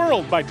in the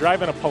world by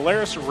driving a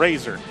Polaris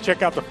Razor.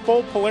 Check out the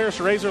full Polaris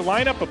Razor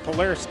lineup at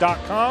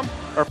Polaris.com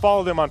or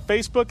follow them on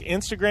Facebook,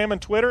 Instagram,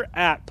 and Twitter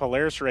at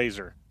Polaris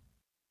Razor.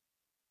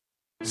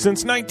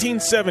 Since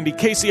 1970,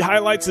 KC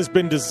Highlights has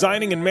been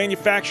designing and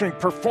manufacturing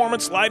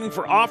performance lighting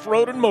for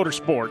off-road and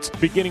motorsports,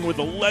 beginning with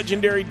the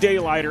legendary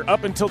Daylighter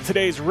up until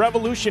today's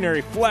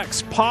revolutionary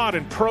Flex, Pod,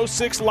 and Pro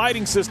 6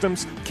 lighting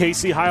systems.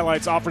 KC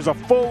Highlights offers a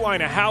full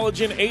line of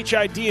halogen,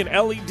 HID, and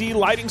LED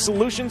lighting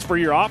solutions for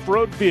your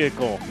off-road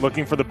vehicle.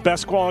 Looking for the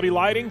best quality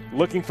lighting?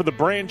 Looking for the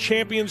brand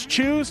champions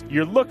choose?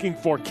 You're looking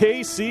for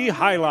KC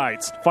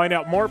Highlights. Find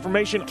out more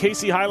information at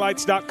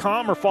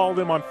kchighlights.com or follow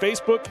them on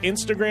Facebook,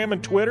 Instagram,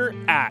 and Twitter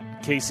at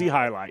KC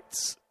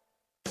Highlights.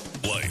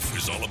 Life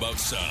is all about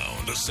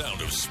sound, the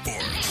sound of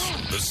sports,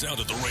 the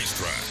sound at the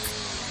racetrack,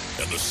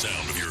 and the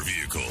sound of your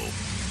vehicle.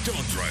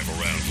 Don't drive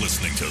around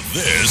listening to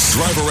this.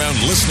 Drive around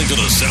listening to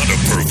the sound of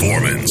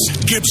performance.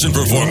 Gibson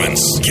Performance.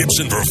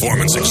 Gibson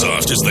Performance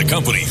Exhaust is the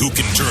company who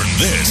can turn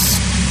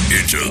this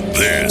into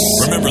this.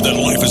 Remember that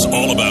life is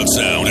all about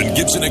sound, and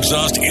Gibson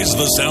Exhaust is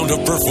the sound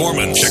of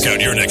performance. Check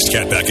out your next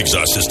catback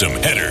exhaust system,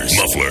 headers,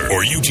 muffler,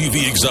 or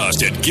UTV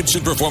exhaust at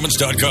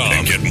GibsonPerformance.com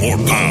and get more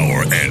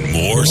power and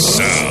more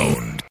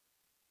sound.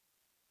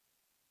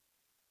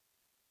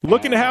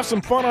 Looking to have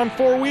some fun on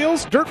four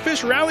wheels?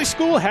 Dirtfish Rally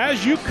School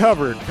has you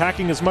covered.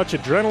 Packing as much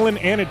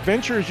adrenaline and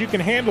adventure as you can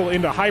handle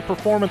into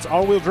high-performance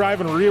all-wheel drive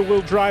and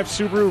rear-wheel drive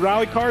Subaru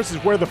rally cars is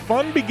where the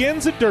fun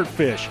begins at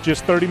Dirtfish.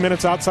 Just 30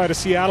 minutes outside of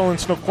Seattle in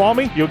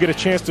Snoqualmie, you'll get a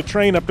chance to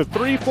train up to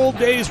 3 full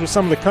days with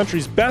some of the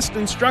country's best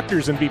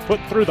instructors and be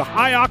put through the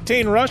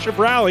high-octane rush of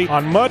rally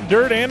on mud,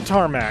 dirt, and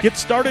tarmac. Get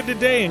started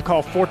today and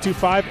call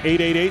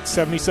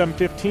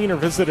 425-888-7715 or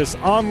visit us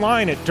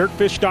online at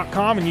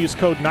dirtfish.com and use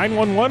code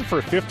 911 for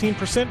a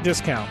 15%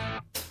 discount.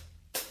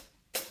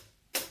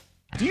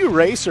 Do you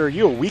race or are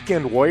you a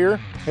weekend warrior?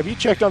 Have you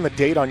checked on the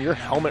date on your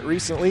helmet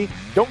recently?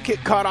 Don't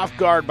get caught off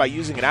guard by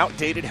using an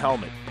outdated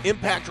helmet.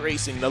 Impact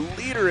Racing, the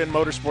leader in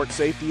motorsport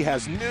safety,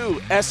 has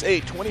new SA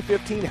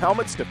 2015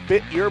 helmets to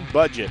fit your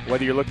budget.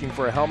 Whether you're looking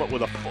for a helmet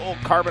with a full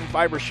carbon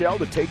fiber shell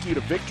to take you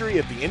to victory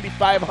at the Indy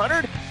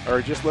 500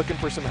 or just looking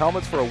for some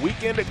helmets for a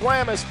weekend at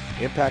Glamis,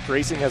 Impact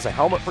Racing has a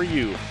helmet for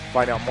you.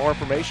 Find out more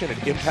information at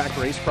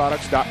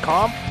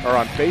impactraceproducts.com or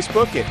on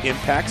Facebook at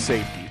Impact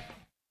Safety.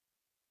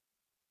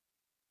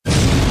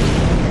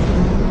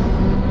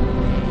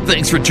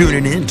 Thanks for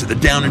tuning in to the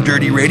Down and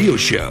Dirty Radio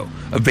Show,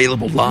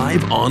 available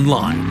live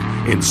online,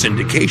 in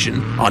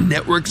syndication on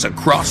networks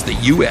across the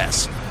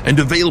U.S., and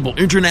available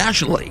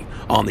internationally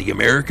on the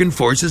American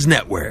Forces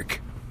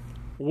Network.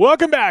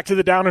 Welcome back to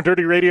the Down and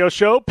Dirty Radio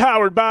Show,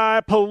 powered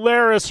by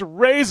Polaris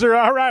Razor.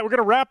 All right, we're going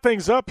to wrap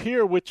things up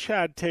here with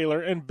Chad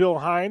Taylor and Bill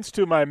Hynes,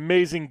 two of my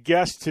amazing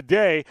guests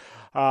today.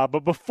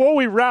 But before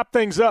we wrap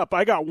things up,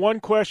 I got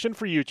one question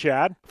for you,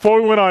 Chad. Before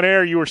we went on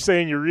air, you were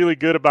saying you're really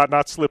good about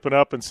not slipping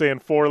up and saying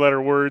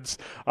four-letter words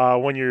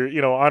when you're,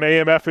 on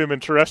AM, FM,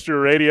 and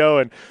terrestrial radio.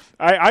 And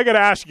I got to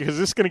ask you, because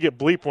this is going to get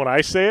bleeped when I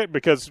say it,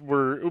 because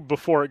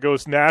before it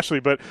goes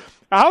nationally. But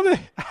how the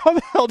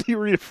hell do you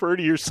refer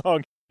to your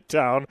song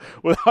 "Town"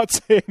 without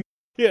saying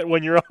it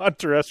when you're on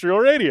terrestrial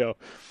radio?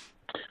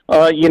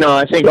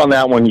 I think on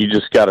that one you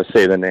just got to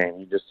say the name.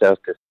 You just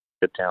have to.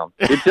 Town.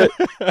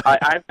 I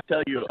have to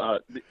tell you,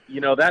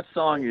 that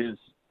song is.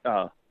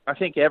 I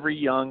think every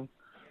young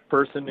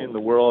person in the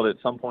world at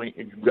some point.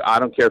 I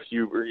don't care if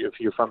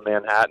you're from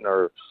Manhattan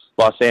or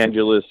Los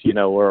Angeles,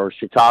 or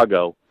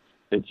Chicago,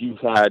 that you've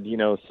had,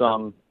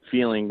 some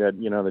feeling that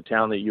the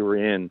town that you were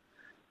in,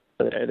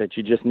 that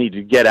you just need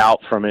to get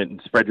out from it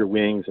and spread your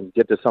wings and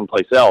get to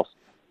someplace else.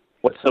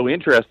 What's so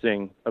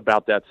interesting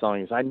about that song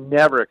is I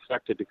never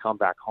expected to come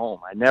back home.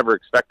 I never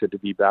expected to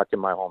be back in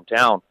my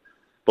hometown.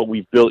 But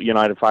we've built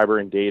United Fiber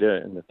and Data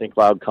and the Think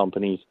Loud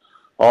companies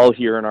all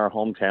here in our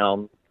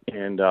hometown,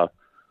 and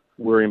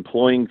we're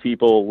employing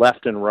people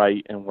left and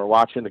right, and we're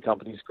watching the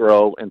companies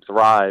grow and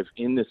thrive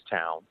in this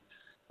town.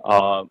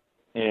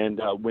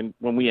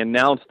 When we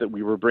announced that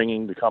we were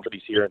bringing the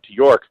companies here into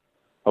York,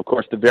 of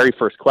course, the very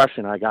first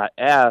question I got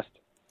asked,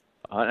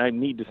 I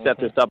need to set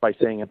this up by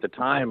saying at the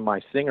time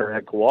my singer,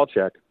 Ed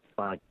Kowalczyk,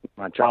 my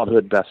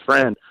childhood best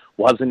friend,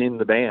 wasn't in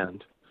the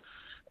band.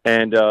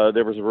 And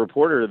there was a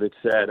reporter that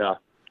said,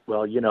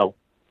 well, you know,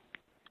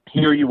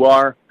 here you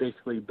are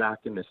basically back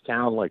in this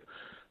town, like,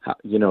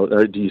 you know,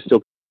 or do you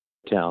still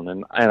town?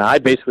 And I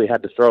basically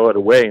had to throw it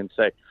away and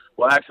say,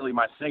 well, actually,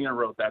 my singer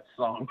wrote that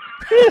song.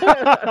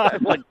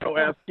 I'm like, go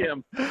ask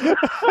him.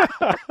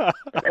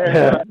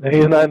 And,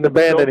 he's not in the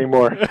band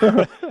anymore.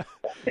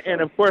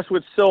 And, of course,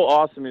 what's so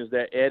awesome is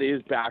that Ed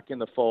is back in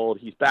the fold.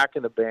 He's back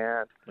in the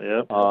band.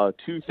 Yep.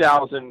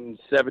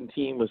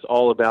 2017 was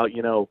all about,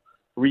 you know,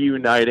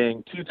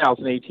 reuniting.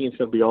 2018 is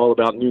going to be all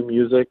about new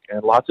music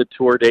and lots of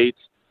tour dates.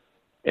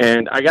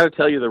 And I got to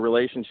tell you, the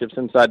relationships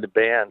inside the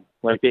band,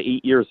 like the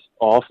 8 years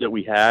off that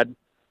we had,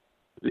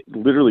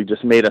 literally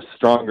just made us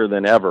stronger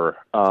than ever.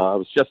 I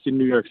was just in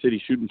New York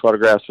City shooting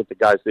photographs with the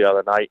guys the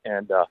other night,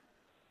 and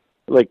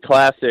like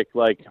classic,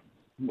 like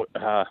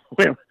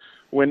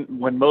when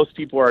most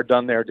people are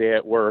done their day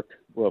at work.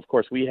 Well, of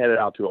course, we headed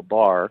out to a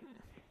bar,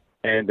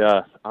 and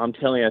I'm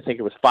telling you, I think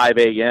it was 5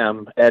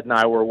 a.m. Ed and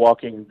I were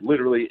walking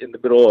literally in the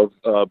middle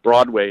of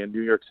Broadway in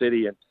New York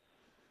City, and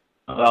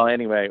well,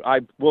 anyway, I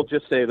will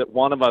just say that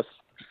one of us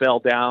fell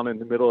down in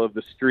the middle of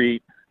the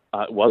street.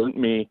 It wasn't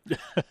me,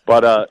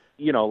 but,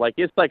 you know, like,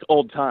 it's like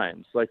old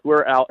times. Like,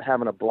 we're out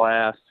having a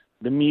blast.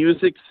 The new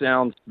music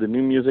sounds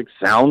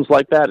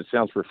like that. It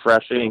sounds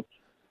refreshing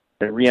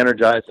and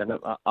re-energized. And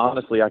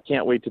honestly, I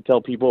can't wait to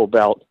tell people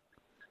about,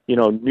 you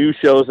know, new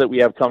shows that we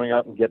have coming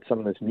up and get some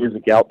of this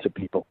music out to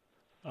people.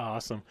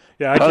 Awesome.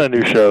 Yeah, ton of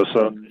new shows.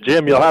 So,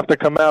 Jim, you'll have to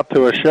come out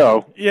to a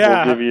show.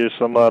 Yeah. We'll give you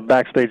some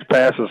backstage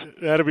passes.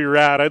 That'd be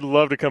rad. I'd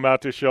love to come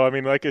out to a show. I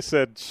mean, like I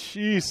said,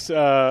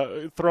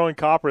 Throwing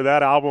Copper,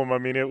 that album, I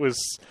mean, it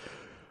was,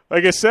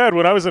 like I said,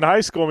 when I was in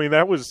high school, I mean,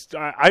 that was,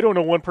 I don't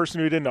know one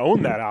person who didn't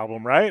own that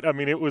album, right? I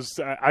mean, it was,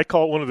 I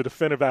call it one of the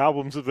definitive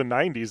albums of the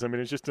 90s. I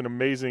mean, it's just an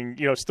amazing,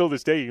 you know, still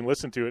this day you can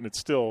listen to it, and it's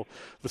still,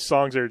 the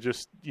songs are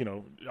just, you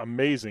know,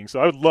 amazing.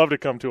 So I would love to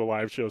come to a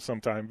live show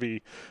sometime,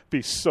 be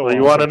so Well,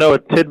 you want to know a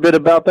tidbit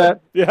about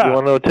that? Yeah. You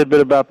want to know a tidbit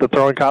about the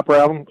Throwing Copper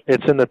album?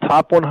 It's in the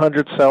top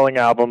 100 selling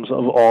albums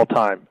of all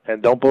time.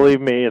 And don't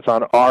believe me, it's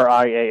on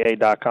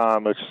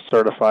RIAA.com, which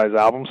certifies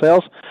album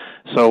sales.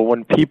 So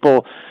when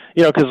people...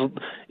 You know, because,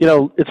 you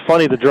know, it's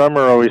funny, the drummer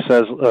always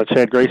says,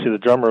 Chad Gracie, the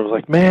drummer, was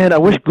like, man, I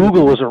wish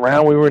Google was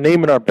around. We were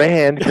naming our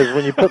band, because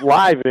when you put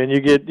live in, you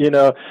get, you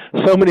know,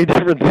 so many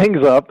different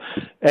things up.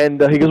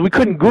 And he goes, we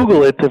couldn't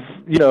Google it to,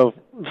 you know,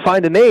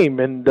 find a name.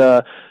 And,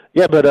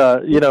 you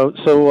know,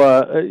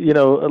 so, you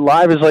know,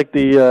 live is like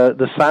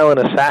the silent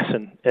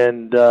assassin.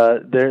 And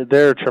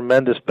they're a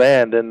tremendous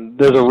band. And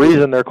there's a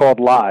reason they're called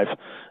Live.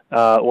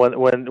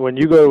 When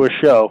you go to a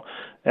show,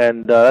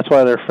 and that's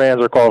why their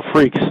fans are called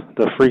Freaks,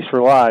 the Freaks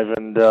for Live.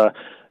 And,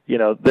 you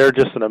know, they're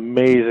just an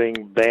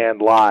amazing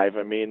band live.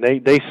 I mean,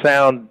 they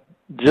sound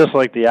just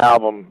like the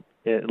album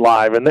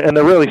live, and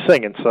they're really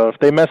singing. So if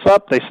they mess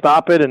up, they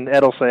stop it, and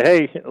Ed will say,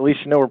 hey, at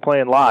least you know we're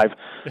playing live.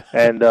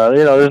 And,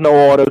 you know, there's no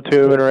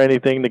auto-tune or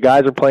anything. The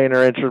guys are playing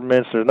their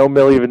instruments. There's no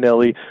Milli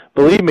Vanilli.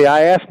 Believe me,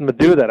 I asked them to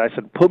do that. I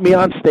said, put me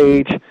on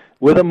stage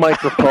with a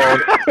microphone,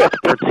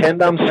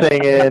 pretend I'm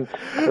singing,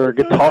 or a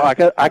guitar.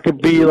 I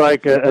could be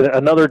like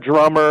another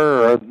drummer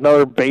or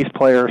another bass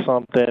player or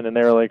something. And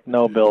they were like,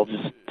 no, Bill,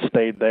 just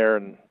stay there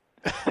and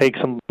take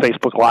some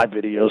Facebook Live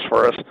videos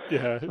for us.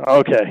 Yeah.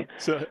 Okay.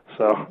 So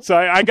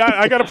I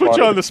got to put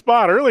you on the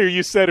spot. Earlier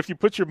you said if you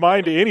put your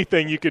mind to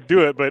anything, you could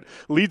do it. But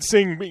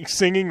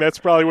singing, that's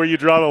probably where you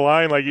draw the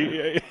line. Like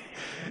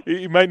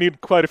you might need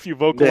quite a few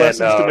vocal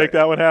lessons to make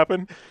that one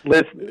happen.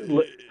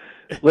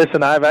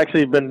 Listen, I've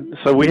actually been,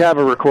 so we have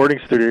a recording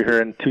studio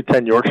here in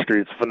 210 York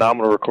Street. It's a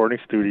phenomenal recording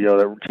studio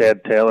that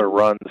Chad Taylor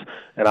runs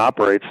and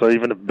operates. So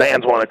even if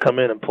bands want to come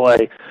in and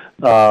play,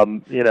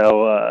 you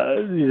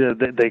know,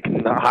 they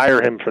can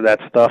hire him for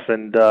that stuff.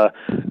 And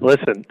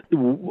listen,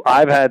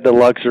 I've had the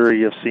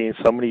luxury of seeing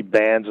so many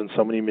bands and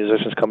so many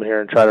musicians come in here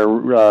and try to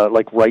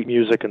like write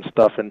music and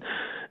stuff.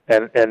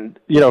 And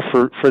you know,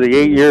 for the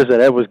 8 years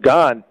that Ed was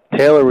gone,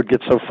 Taylor would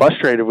get so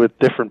frustrated with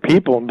different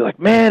people and be like,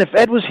 man, if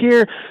Ed was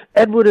here,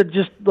 Ed would have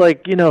just,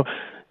 like, you know,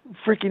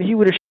 freaking, he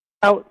would have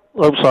out,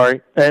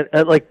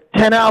 and like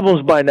 10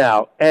 albums by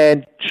now.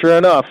 And sure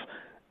enough,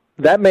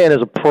 that man is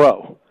a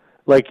pro.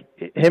 Like,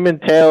 him and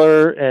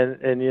Taylor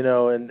and you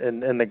know,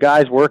 and the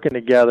guys working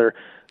together,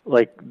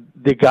 like,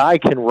 the guy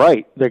can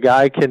write. The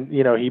guy can,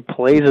 you know, he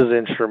plays his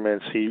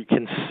instruments. He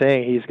can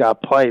sing. He's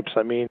got pipes.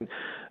 I mean,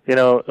 you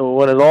know,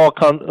 when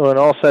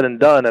all said and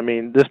done, I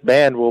mean, this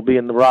band will be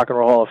in the Rock and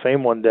Roll Hall of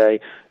Fame one day,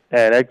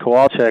 and Ed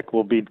Kowalczyk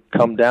will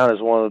come down as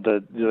one of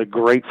the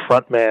great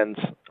frontmans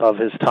of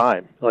his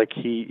time. Like,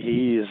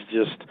 he is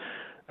just,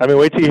 I mean,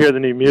 wait till you hear the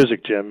new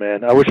music, Jim,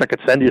 man. I wish I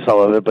could send you some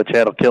of it, but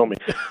Chad will kill me.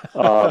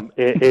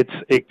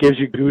 It gives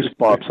you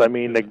goosebumps. I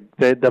mean,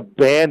 the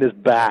band is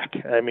back.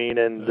 I mean,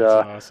 and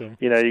awesome.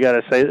 You know, you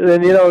got to say,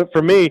 and you know,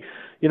 for me,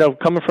 you know,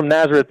 coming from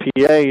Nazareth,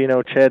 PA, you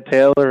know, Chad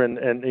Taylor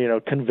and you know,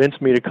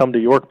 convinced me to come to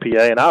York, PA,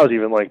 and I was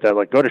even like that,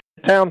 like, go to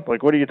town?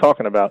 Like, what are you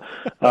talking about?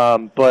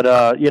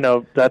 But you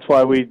know, that's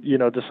why we, you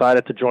know,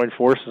 decided to join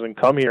forces and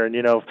come here. And,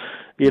 you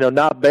know,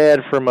 not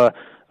bad from a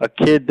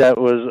kid that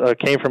was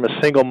came from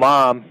a single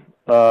mom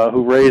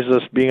who raised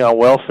us being on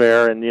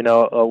welfare, and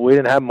we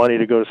didn't have money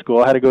to go to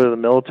school. I had to go to the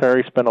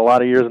military, spent a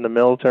lot of years in the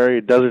military,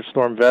 a Desert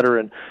Storm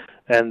veteran,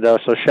 and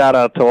so shout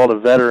out to all the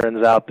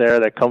veterans out there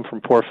that come from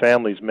poor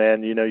families,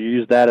 man. You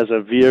use that as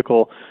a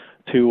vehicle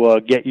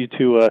to get you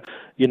to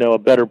a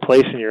better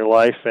place in your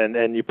life,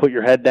 and you put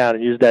your head down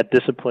and use that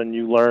discipline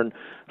you learn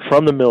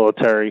from the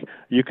military.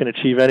 You can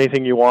achieve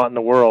anything you want in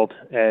the world,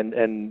 and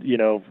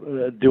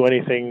do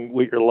anything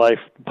with your life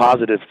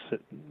positive.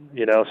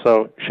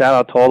 So shout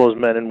out to all those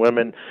men and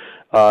women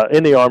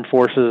in the armed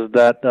forces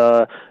that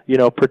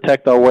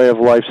protect our way of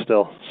life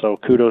still. So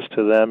kudos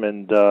to them,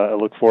 and I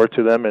look forward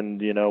to them,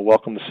 and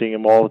welcome to seeing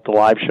them all at the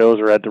live shows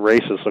or at the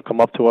races. So come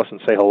up to us and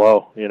say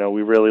hello.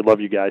 We really love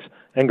you guys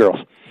and girls.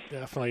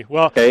 Definitely.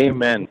 Well,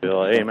 amen,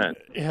 Bill. Amen.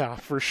 Yeah,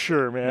 for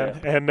sure,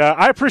 man. Yeah. And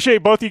I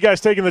appreciate both you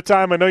guys taking the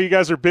time. I know you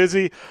guys are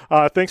busy.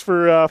 Thanks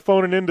for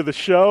phoning into the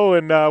show,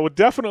 and we'll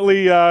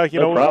definitely,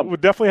 we'll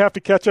definitely have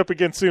to catch up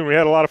again soon. We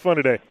had a lot of fun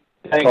today.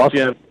 Thanks, awesome.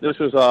 Jim. This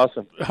was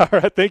awesome. All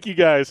right, thank you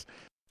guys.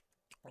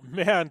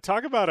 Man,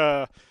 talk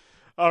about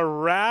a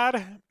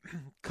rad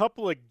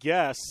couple of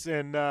guests,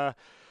 and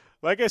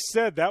like I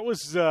said, that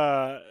was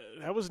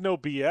no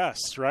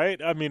BS, right?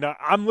 I mean,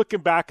 I'm looking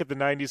back at the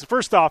 90s.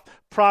 First off,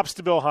 props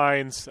to Bill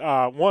Hynes,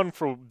 one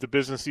for the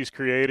business he's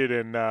created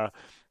and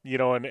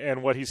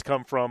and what he's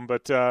come from,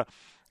 but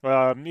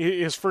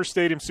his first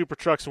Stadium Super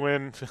Trucks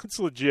win, it's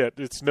legit.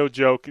 It's no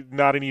joke,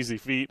 not an easy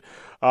feat.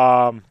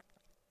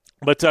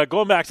 But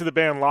going back to the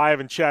band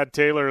live and Chad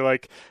Taylor,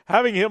 like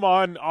having him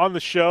on the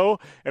show,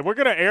 and we're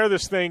going to air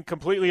this thing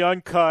completely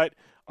uncut,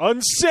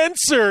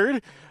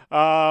 uncensored,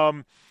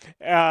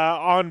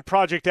 on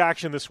Project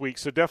Action this week.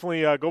 So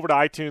definitely go over to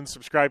iTunes,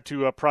 subscribe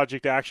to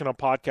Project Action on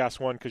Podcast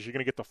One, because you're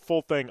going to get the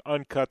full thing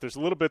uncut. There's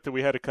a little bit that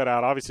we had to cut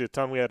out. Obviously, a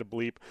ton we had to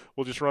bleep.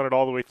 We'll just run it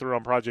all the way through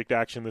on Project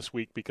Action this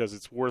week because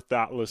it's worth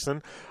that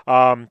listen.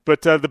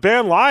 But the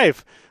band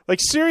live, like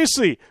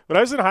seriously, when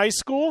I was in high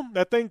school,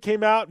 that thing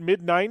came out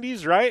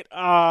mid-90s, right?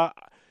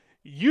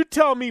 You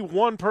tell me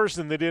one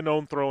person that didn't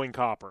own Throwing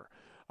Copper.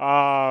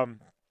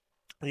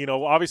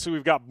 Obviously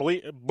we've got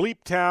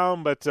Bleep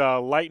Town, but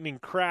Lightning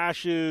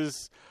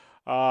Crashes.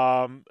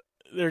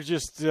 There's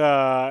just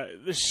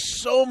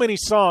there's so many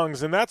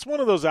songs, and that's one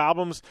of those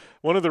albums,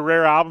 one of the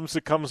rare albums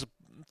that comes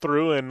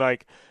through, and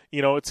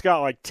it's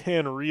got like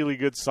 10 really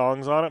good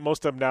songs on it.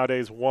 Most of them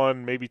nowadays,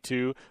 1, maybe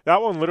 2.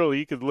 That one, literally,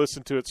 you could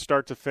listen to it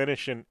start to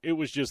finish, and it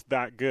was just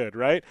that good,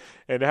 right?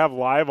 And to have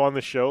live on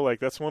the show, like,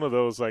 that's one of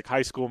those, like,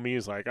 high school me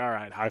is like, all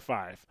right, high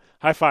five.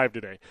 High five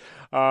today.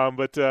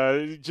 But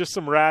just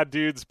some rad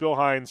dudes, Bill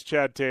Hynes,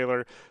 Chad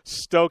Taylor.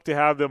 Stoked to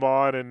have them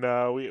on, and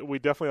we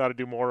definitely ought to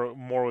do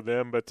more with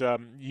them. But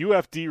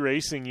UFD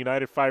Racing,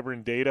 United Fiber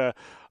and Data,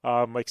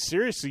 like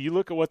seriously, you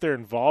look at what they're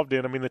involved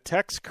in. I mean, the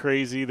tech's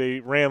crazy.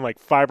 They ran like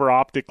fiber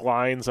optic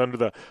lines under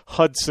the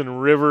Hudson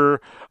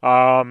River.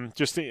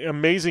 Just the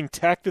amazing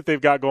tech that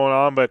they've got going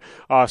on, but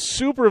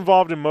super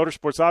involved in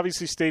motorsports.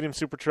 Obviously, Stadium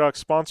Super Trucks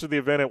sponsored the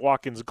event at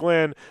Watkins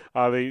Glen.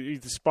 They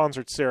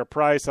sponsored Sarah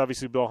Price,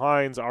 obviously Bill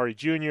Hynes, Ari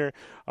Jr.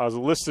 The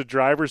list of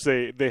drivers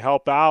they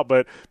help out,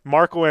 but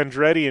Marco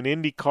Andretti and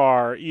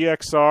IndyCar,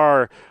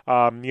 EXR,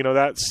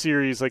 that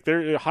series, like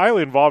they're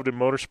highly involved in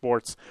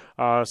motorsports.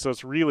 So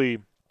it's really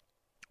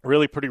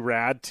pretty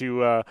rad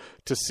to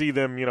see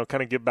them,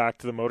 kind of give back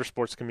to the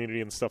motorsports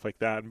community and stuff like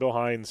that. And Bill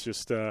Hynes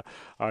just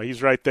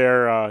he's right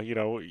there.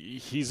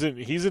 He's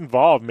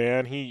involved,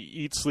 man. He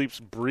eats, sleeps,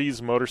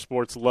 breathes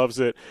motorsports, loves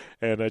it,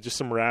 and just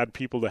some rad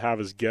people to have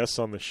as guests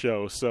on the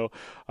show. So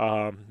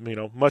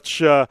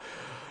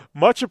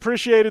much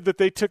appreciated that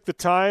they took the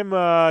time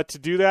to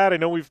do that. I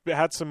know we've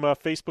had some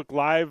Facebook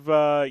Live,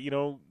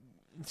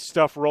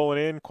 stuff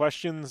rolling in,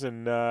 questions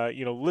and,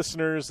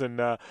 listeners. And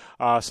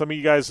some of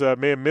you guys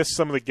may have missed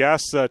some of the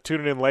guests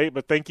tuning in late,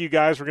 but thank you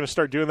guys. We're going to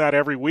start doing that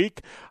every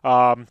week.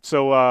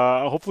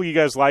 So hopefully you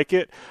guys like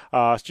it.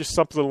 It's just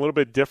something a little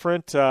bit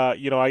different.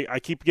 I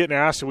keep getting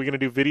asked, are we going to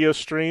do video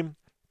stream?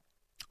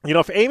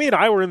 If Amy and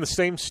I were in the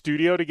same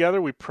studio together,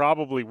 we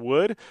probably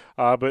would.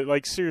 But,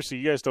 like, seriously,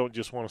 you guys don't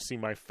just want to see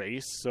my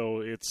face.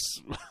 So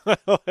it's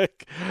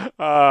like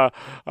I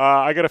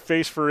got a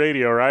face for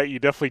radio, right? You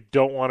definitely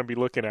don't want to be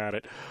looking at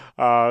it.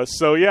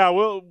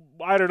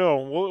 I don't know.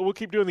 We'll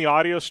keep doing the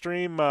audio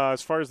stream.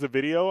 As far as the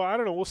video, I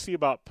don't know. We'll see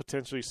about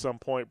potentially some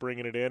point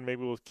bringing it in.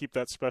 Maybe we'll keep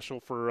that special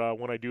for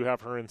when I do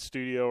have her in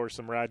studio or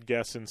some rad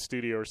guests in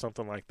studio or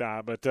something like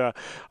that. But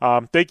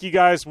thank you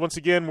guys once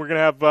again. We're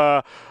gonna have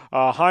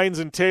Hynes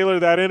and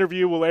Taylor. That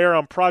interview will air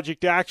on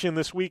Project Action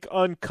this week,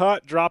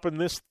 uncut, dropping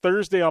this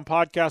Thursday on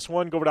Podcast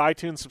One. Go over to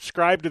iTunes,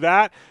 subscribe to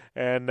that,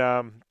 and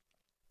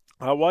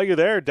while you're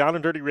there, Down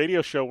and Dirty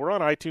Radio Show, we're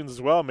on iTunes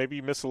as well. Maybe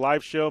you missed a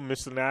live show,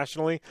 missed it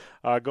nationally.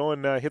 Go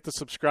and hit the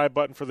subscribe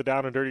button for the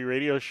Down and Dirty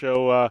Radio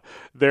Show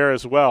there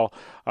as well.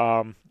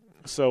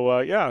 Lots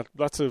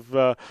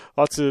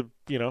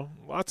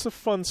of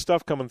fun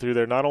stuff coming through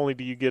there. Not only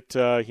do you get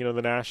the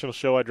national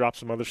show, I drop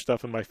some other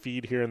stuff in my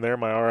feed here and there,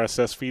 my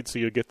RSS feed, so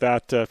you'll get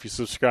that if you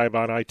subscribe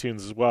on iTunes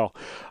as well.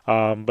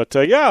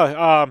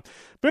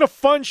 Been a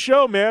fun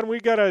show, man. We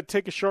got to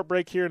take a short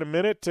break here in a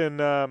minute and,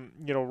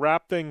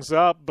 wrap things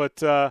up.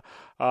 But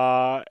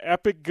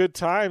epic good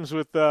times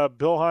with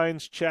Bill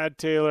Hynes, Chad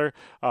Taylor,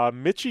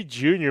 Mitchie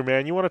Jr.,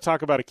 man. You want to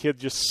talk about a kid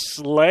just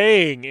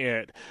slaying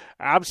it.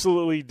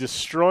 Absolutely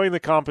destroying the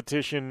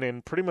competition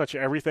in pretty much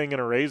everything in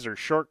a razor.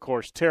 Short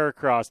course,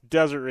 terracross,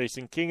 desert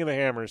racing, king of the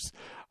hammers.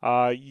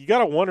 You got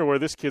to wonder where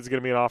this kid's going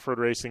to be in off-road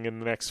racing in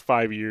the next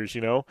 5 years,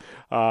 You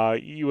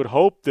would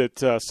hope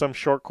that some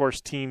short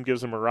course team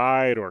gives him a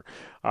ride or,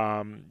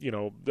 a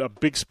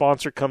big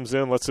sponsor comes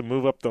in, lets him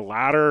move up the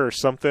ladder or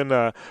something.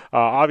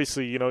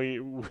 Obviously,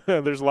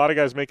 there's a lot of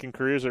guys making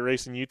careers at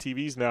racing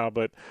UTVs now,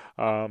 but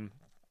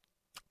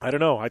I don't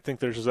know. I think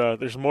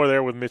there's more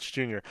there with Mitch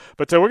Jr.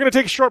 But we're going to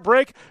take a short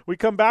break. We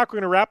come back. We're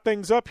going to wrap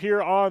things up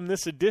here on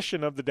this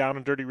edition of the Down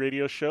and Dirty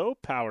Radio Show,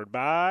 powered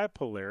by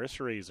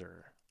Polaris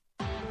Razor.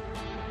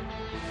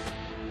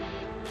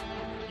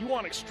 You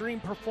want extreme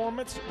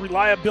performance,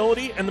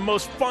 reliability, and the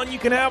most fun you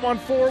can have on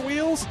four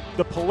wheels?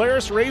 The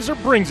Polaris Razor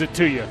brings it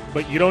to you.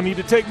 But you don't need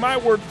to take my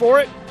word for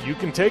it. You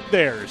can take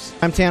theirs.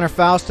 I'm Tanner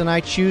Faust, and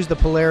I choose the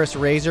Polaris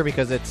Razor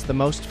because it's the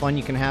most fun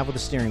you can have with a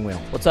steering wheel.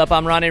 What's up?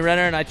 I'm Ronnie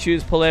Renner, and I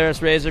choose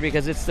Polaris Razor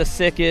because it's the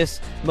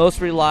sickest, most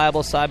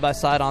reliable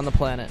side-by-side on the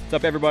planet. What's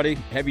up, everybody?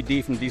 Heavy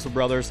D from Diesel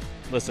Brothers.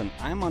 Listen,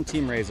 I'm on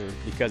Team Razor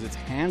because it's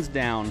hands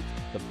down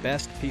the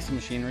best piece of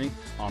machinery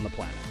on the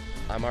planet.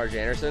 I'm RJ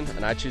Anderson,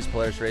 and I choose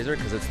Polaris Razor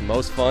because it's the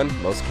most fun,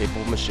 most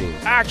capable machine.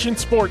 Action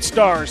sports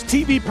stars,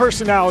 TV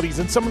personalities,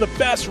 and some of the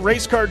best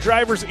race car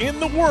drivers in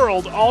the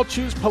world all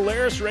choose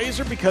Polaris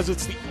Razor because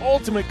it's the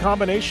ultimate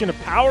combination of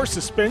power,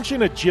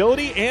 suspension,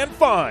 agility, and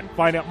fun.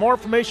 Find out more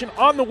information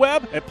on the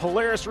web at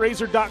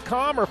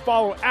PolarisRazor.com or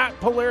follow at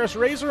Polaris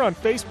Razor on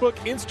Facebook,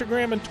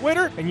 Instagram, and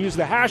Twitter, and use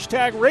the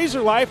hashtag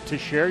RazorLife to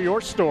share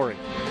your story.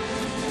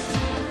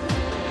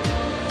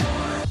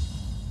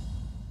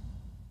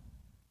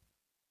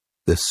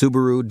 The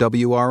Subaru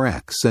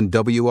WRX and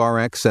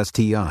WRX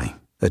STI,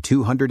 a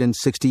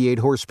 268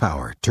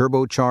 horsepower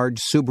turbocharged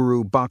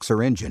Subaru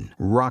Boxer engine,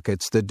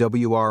 rockets the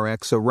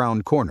WRX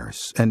around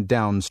corners and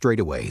down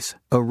straightaways.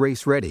 A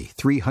race-ready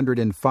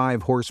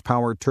 305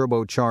 horsepower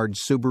turbocharged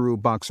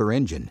Subaru Boxer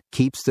engine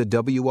keeps the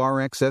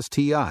WRX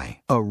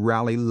STI a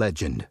rally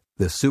legend.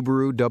 The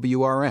Subaru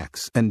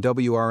WRX and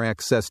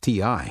WRX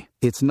STI,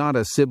 it's not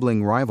a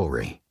sibling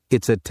rivalry,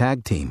 it's a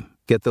tag team.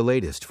 Get the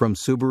latest from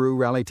Subaru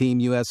Rally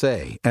Team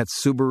USA at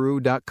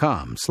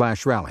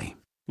Subaru.com/rally.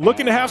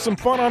 Looking to have some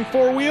fun on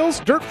four wheels?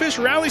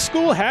 Dirtfish Rally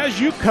School has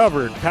you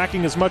covered.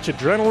 Packing as much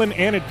adrenaline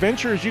and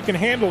adventure as you can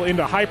handle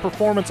into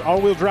high-performance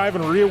all-wheel drive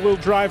and rear-wheel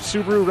drive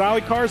Subaru rally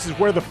cars is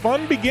where the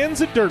fun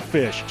begins at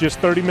Dirtfish. Just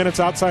 30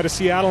 minutes outside of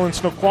Seattle and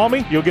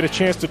Snoqualmie, you'll get a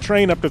chance to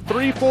train up to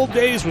 3 full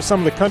days with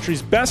some of the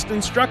country's best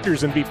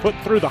instructors and be put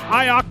through the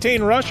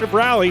high-octane rush of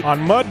rally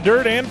on mud,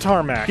 dirt, and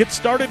tarmac. Get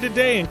started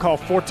today and call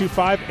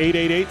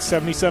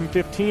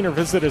 425-888-7715 or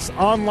visit us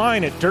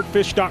online at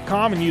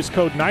dirtfish.com and use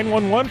code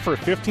 911 for a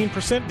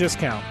 15%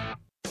 discount.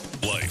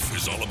 Life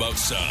is all about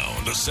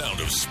sound, the sound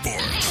of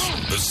sports,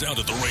 the sound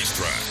at the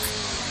racetrack,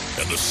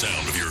 and the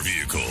sound of your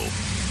vehicle.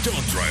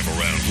 Don't drive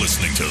around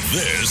listening to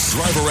this.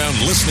 Drive around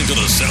listening to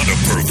the sound of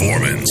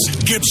performance.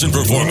 Gibson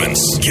Performance.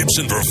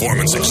 Gibson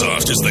Performance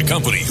Exhaust is the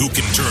company who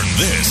can turn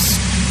this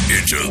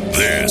into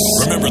this.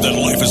 Remember that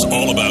life is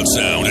all about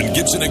sound, and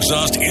Gibson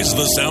Exhaust is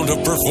the sound of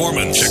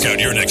performance. Check out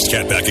your next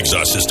catback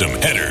exhaust system,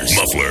 headers,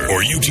 muffler, or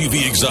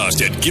UTV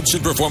exhaust at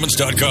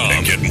GibsonPerformance.com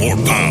and get more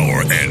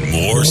power and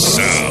more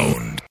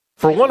sound.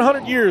 For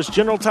 100 years,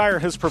 General Tire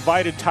has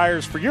provided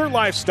tires for your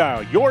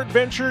lifestyle, your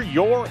adventure,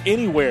 your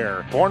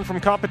anywhere. Born from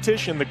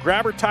competition, the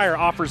Grabber tire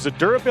offers the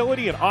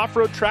durability and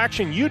off-road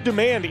traction you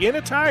demand in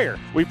a tire.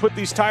 We put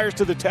these tires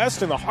to the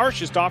test in the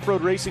harshest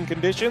off-road racing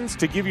conditions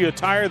to give you a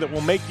tire that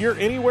will make your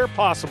anywhere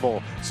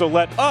possible. So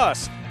let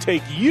us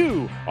take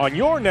you on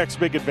your next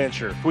big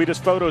adventure. Tweet us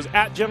photos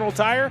at General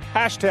Tire,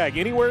 hashtag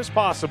anywhere is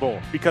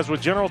possible. Because with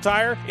General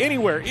Tire,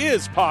 anywhere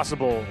is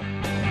possible.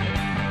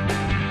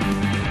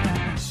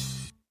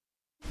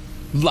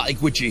 Like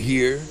what you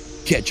hear?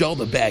 Catch all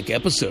the back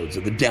episodes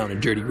of the Down and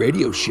Dirty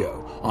Radio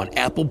Show on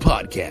Apple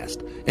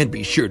Podcast, and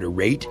be sure to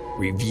rate,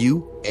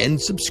 review,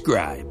 and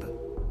subscribe.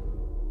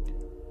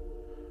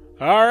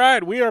 All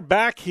right, we are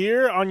back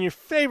here on your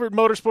favorite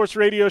motorsports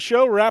radio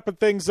show, wrapping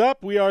things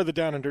up. We are the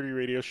Down and Dirty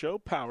Radio Show,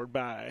 powered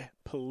by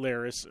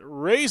Polaris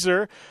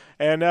Razor.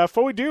 And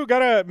before we do, got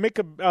to make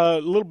a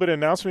little bit of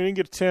announcement. We didn't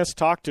get a chance to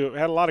talk to.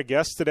 Had a lot of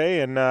guests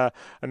today, and not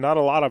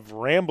a lot of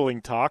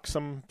rambling talk.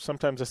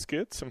 Sometimes it's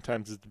good,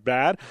 sometimes it's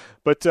bad.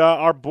 But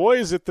our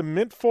boys at the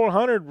Mint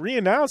 400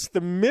 re-announced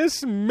the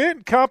Miss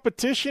Mint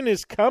competition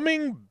is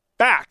coming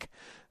back.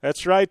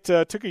 That's right.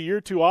 Took a year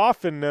or two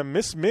off, and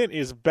Miss Mint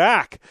is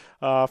back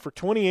for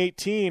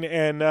 2018.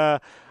 And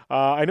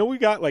I know we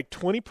got like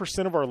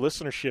 20% of our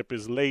listenership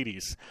is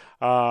ladies.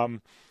 A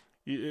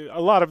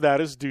lot of that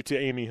is due to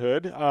Amy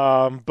Hood.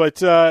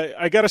 But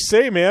I got to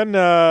say, man,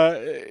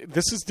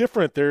 this is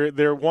different.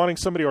 They're wanting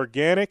somebody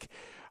organic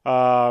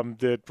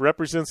that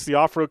represents the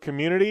off-road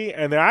community.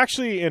 And they're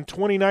actually, in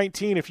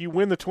 2019, if you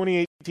win the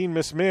 2018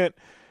 Miss Mint,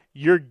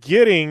 you're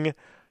getting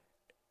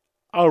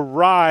a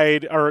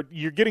ride, or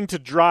you're getting to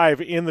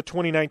drive in the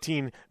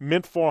 2019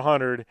 Mint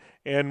 400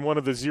 and one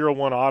of the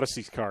 01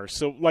 Odyssey cars.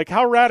 So, like,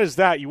 how rad is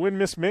that? You win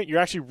Miss Mint, you're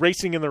actually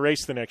racing in the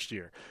race the next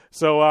year.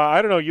 So,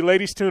 I don't know, you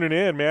ladies tuning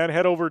in, man,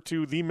 head over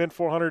to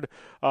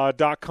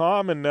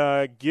themint400.com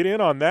and get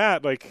in on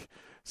that. Like,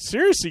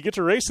 seriously, get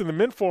to race in the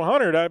Mint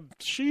 400.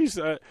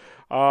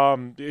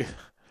 I'm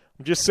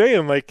just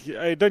saying, like,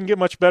 it doesn't get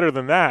much better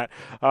than that.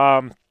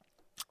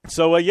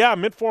 So,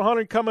 Mint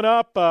 400 coming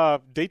up.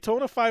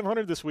 Daytona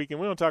 500 this weekend.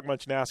 We don't talk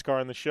much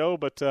NASCAR on the show,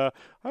 but I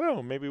don't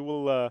know. Maybe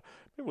we'll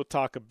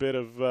talk a bit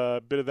of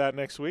that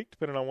next week,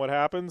 depending on what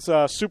happens.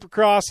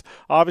 Supercross,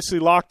 obviously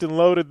locked and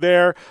loaded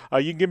there.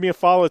 You can give me a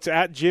follow. It's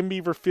at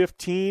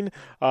JimBeaver15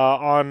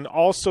 on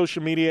all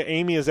social media.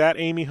 Amy is at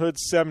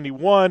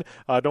AmyHood71.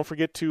 Don't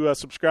forget to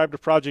subscribe to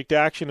Project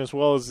Action as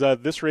well as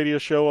this radio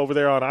show over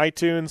there on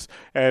iTunes.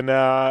 And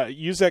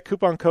use that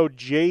coupon code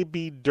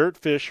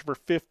JBDirtfish for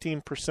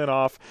 15%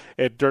 off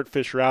at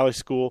Dirtfish Rally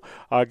School.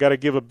 Got to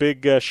give a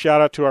big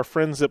shout-out to our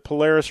friends at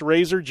Polaris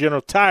Razor,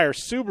 General Tire,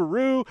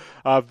 Subaru,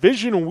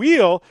 Vision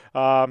Wheel.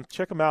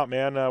 Check them out,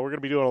 man. We're going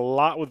to be doing a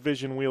lot with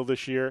Vision Wheel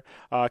this year.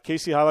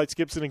 KC Highlights,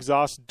 Gibson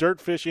Exhaust,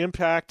 Dirtfish,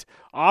 Impact,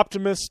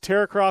 Optimus,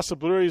 Terracross, the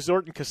Blue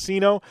Resort and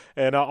Casino.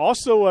 And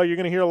also, you're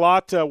going to hear a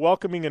lot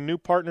welcoming a new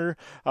partner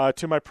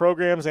to my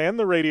programs and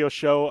the radio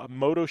show,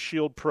 Moto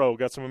Shield Pro.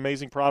 Got some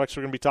amazing products.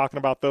 We're going to be talking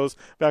about those.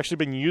 I've actually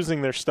been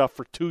using their stuff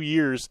for 2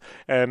 years,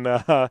 and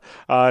now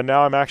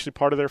I'm actually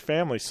part of their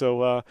family.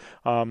 So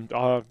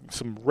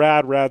some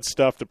rad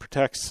stuff that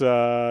protects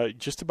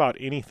just about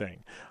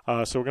anything.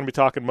 So we're going to be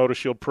talking Moto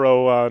Shield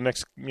Pro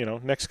next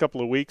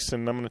couple of weeks,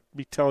 and I'm going to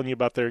be telling you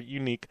about their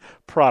unique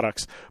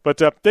products. But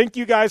thank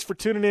you guys for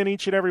tuning in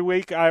each and every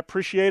week. I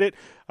appreciate it.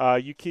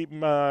 You keep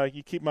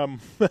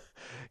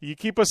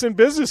us in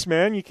business,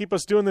 man. You keep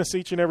us doing this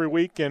each and every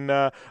week,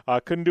 and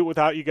couldn't do it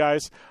without you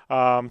guys.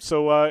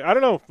 So I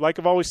don't know. Like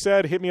I've always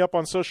said, hit me up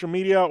on social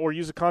media or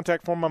use a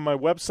contact form on my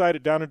website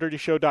at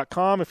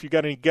downanddirtyshow.com if you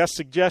got any guest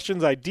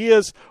suggestions,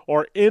 ideas,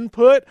 or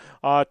input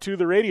to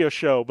the radio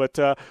show. But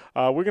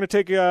we're going to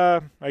take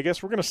I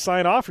guess we're going to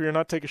sign off here and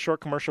not take a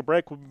short commercial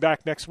break. We'll be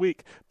back next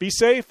week. Be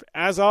safe.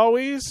 As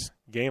always,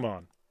 game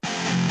on.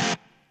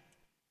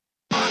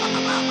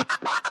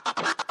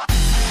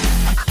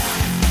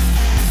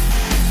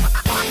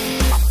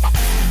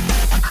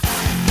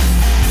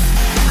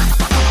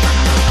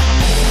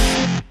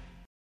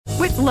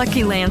 With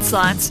Lucky Land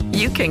Slots,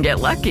 you can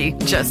get lucky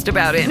just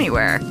about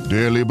anywhere.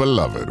 Dearly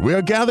beloved, we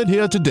are gathered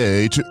here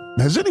today to...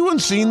 Has anyone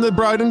seen the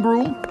bride and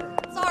groom?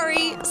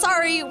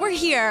 Sorry, we're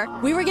here.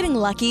 We were getting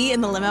lucky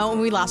in the limo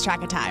and we lost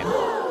track of time.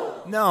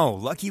 No,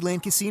 Lucky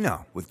Land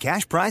Casino, with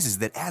cash prizes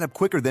that add up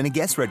quicker than a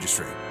guest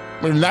registry.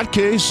 In that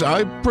case,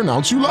 I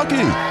pronounce you lucky.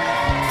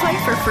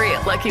 Play for free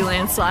at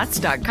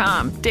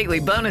LuckyLandSlots.com. Daily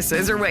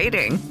bonuses are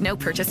waiting. No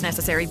purchase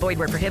necessary. Void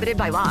where prohibited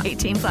by law.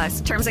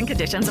 18+. Terms and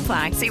conditions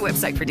apply. See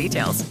website for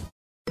details.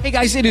 Hey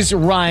guys, it is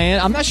Ryan.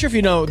 I'm not sure if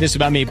you know this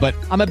about me, but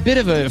I'm a bit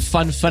of a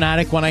fun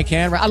fanatic when I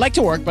can. I like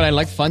to work, but I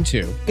like fun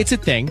too. It's a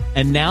thing.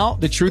 And now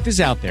the truth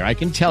is out there. I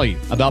can tell you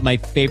about my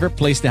favorite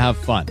place to have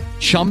fun.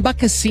 Chumba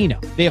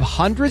Casino. They have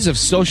hundreds of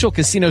social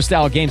casino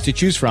style games to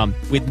choose from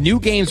with new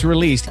games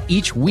released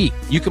each week.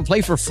 You can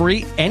play for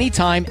free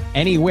anytime,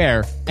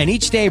 anywhere. And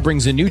each day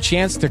brings a new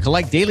chance to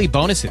collect daily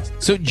bonuses.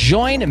 So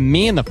join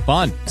me in the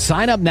fun.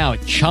 Sign up now at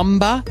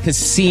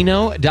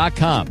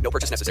ChumbaCasino.com. No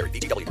purchase necessary.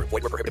 VGW. Void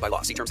where prohibited by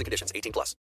law. See terms and conditions. 18+.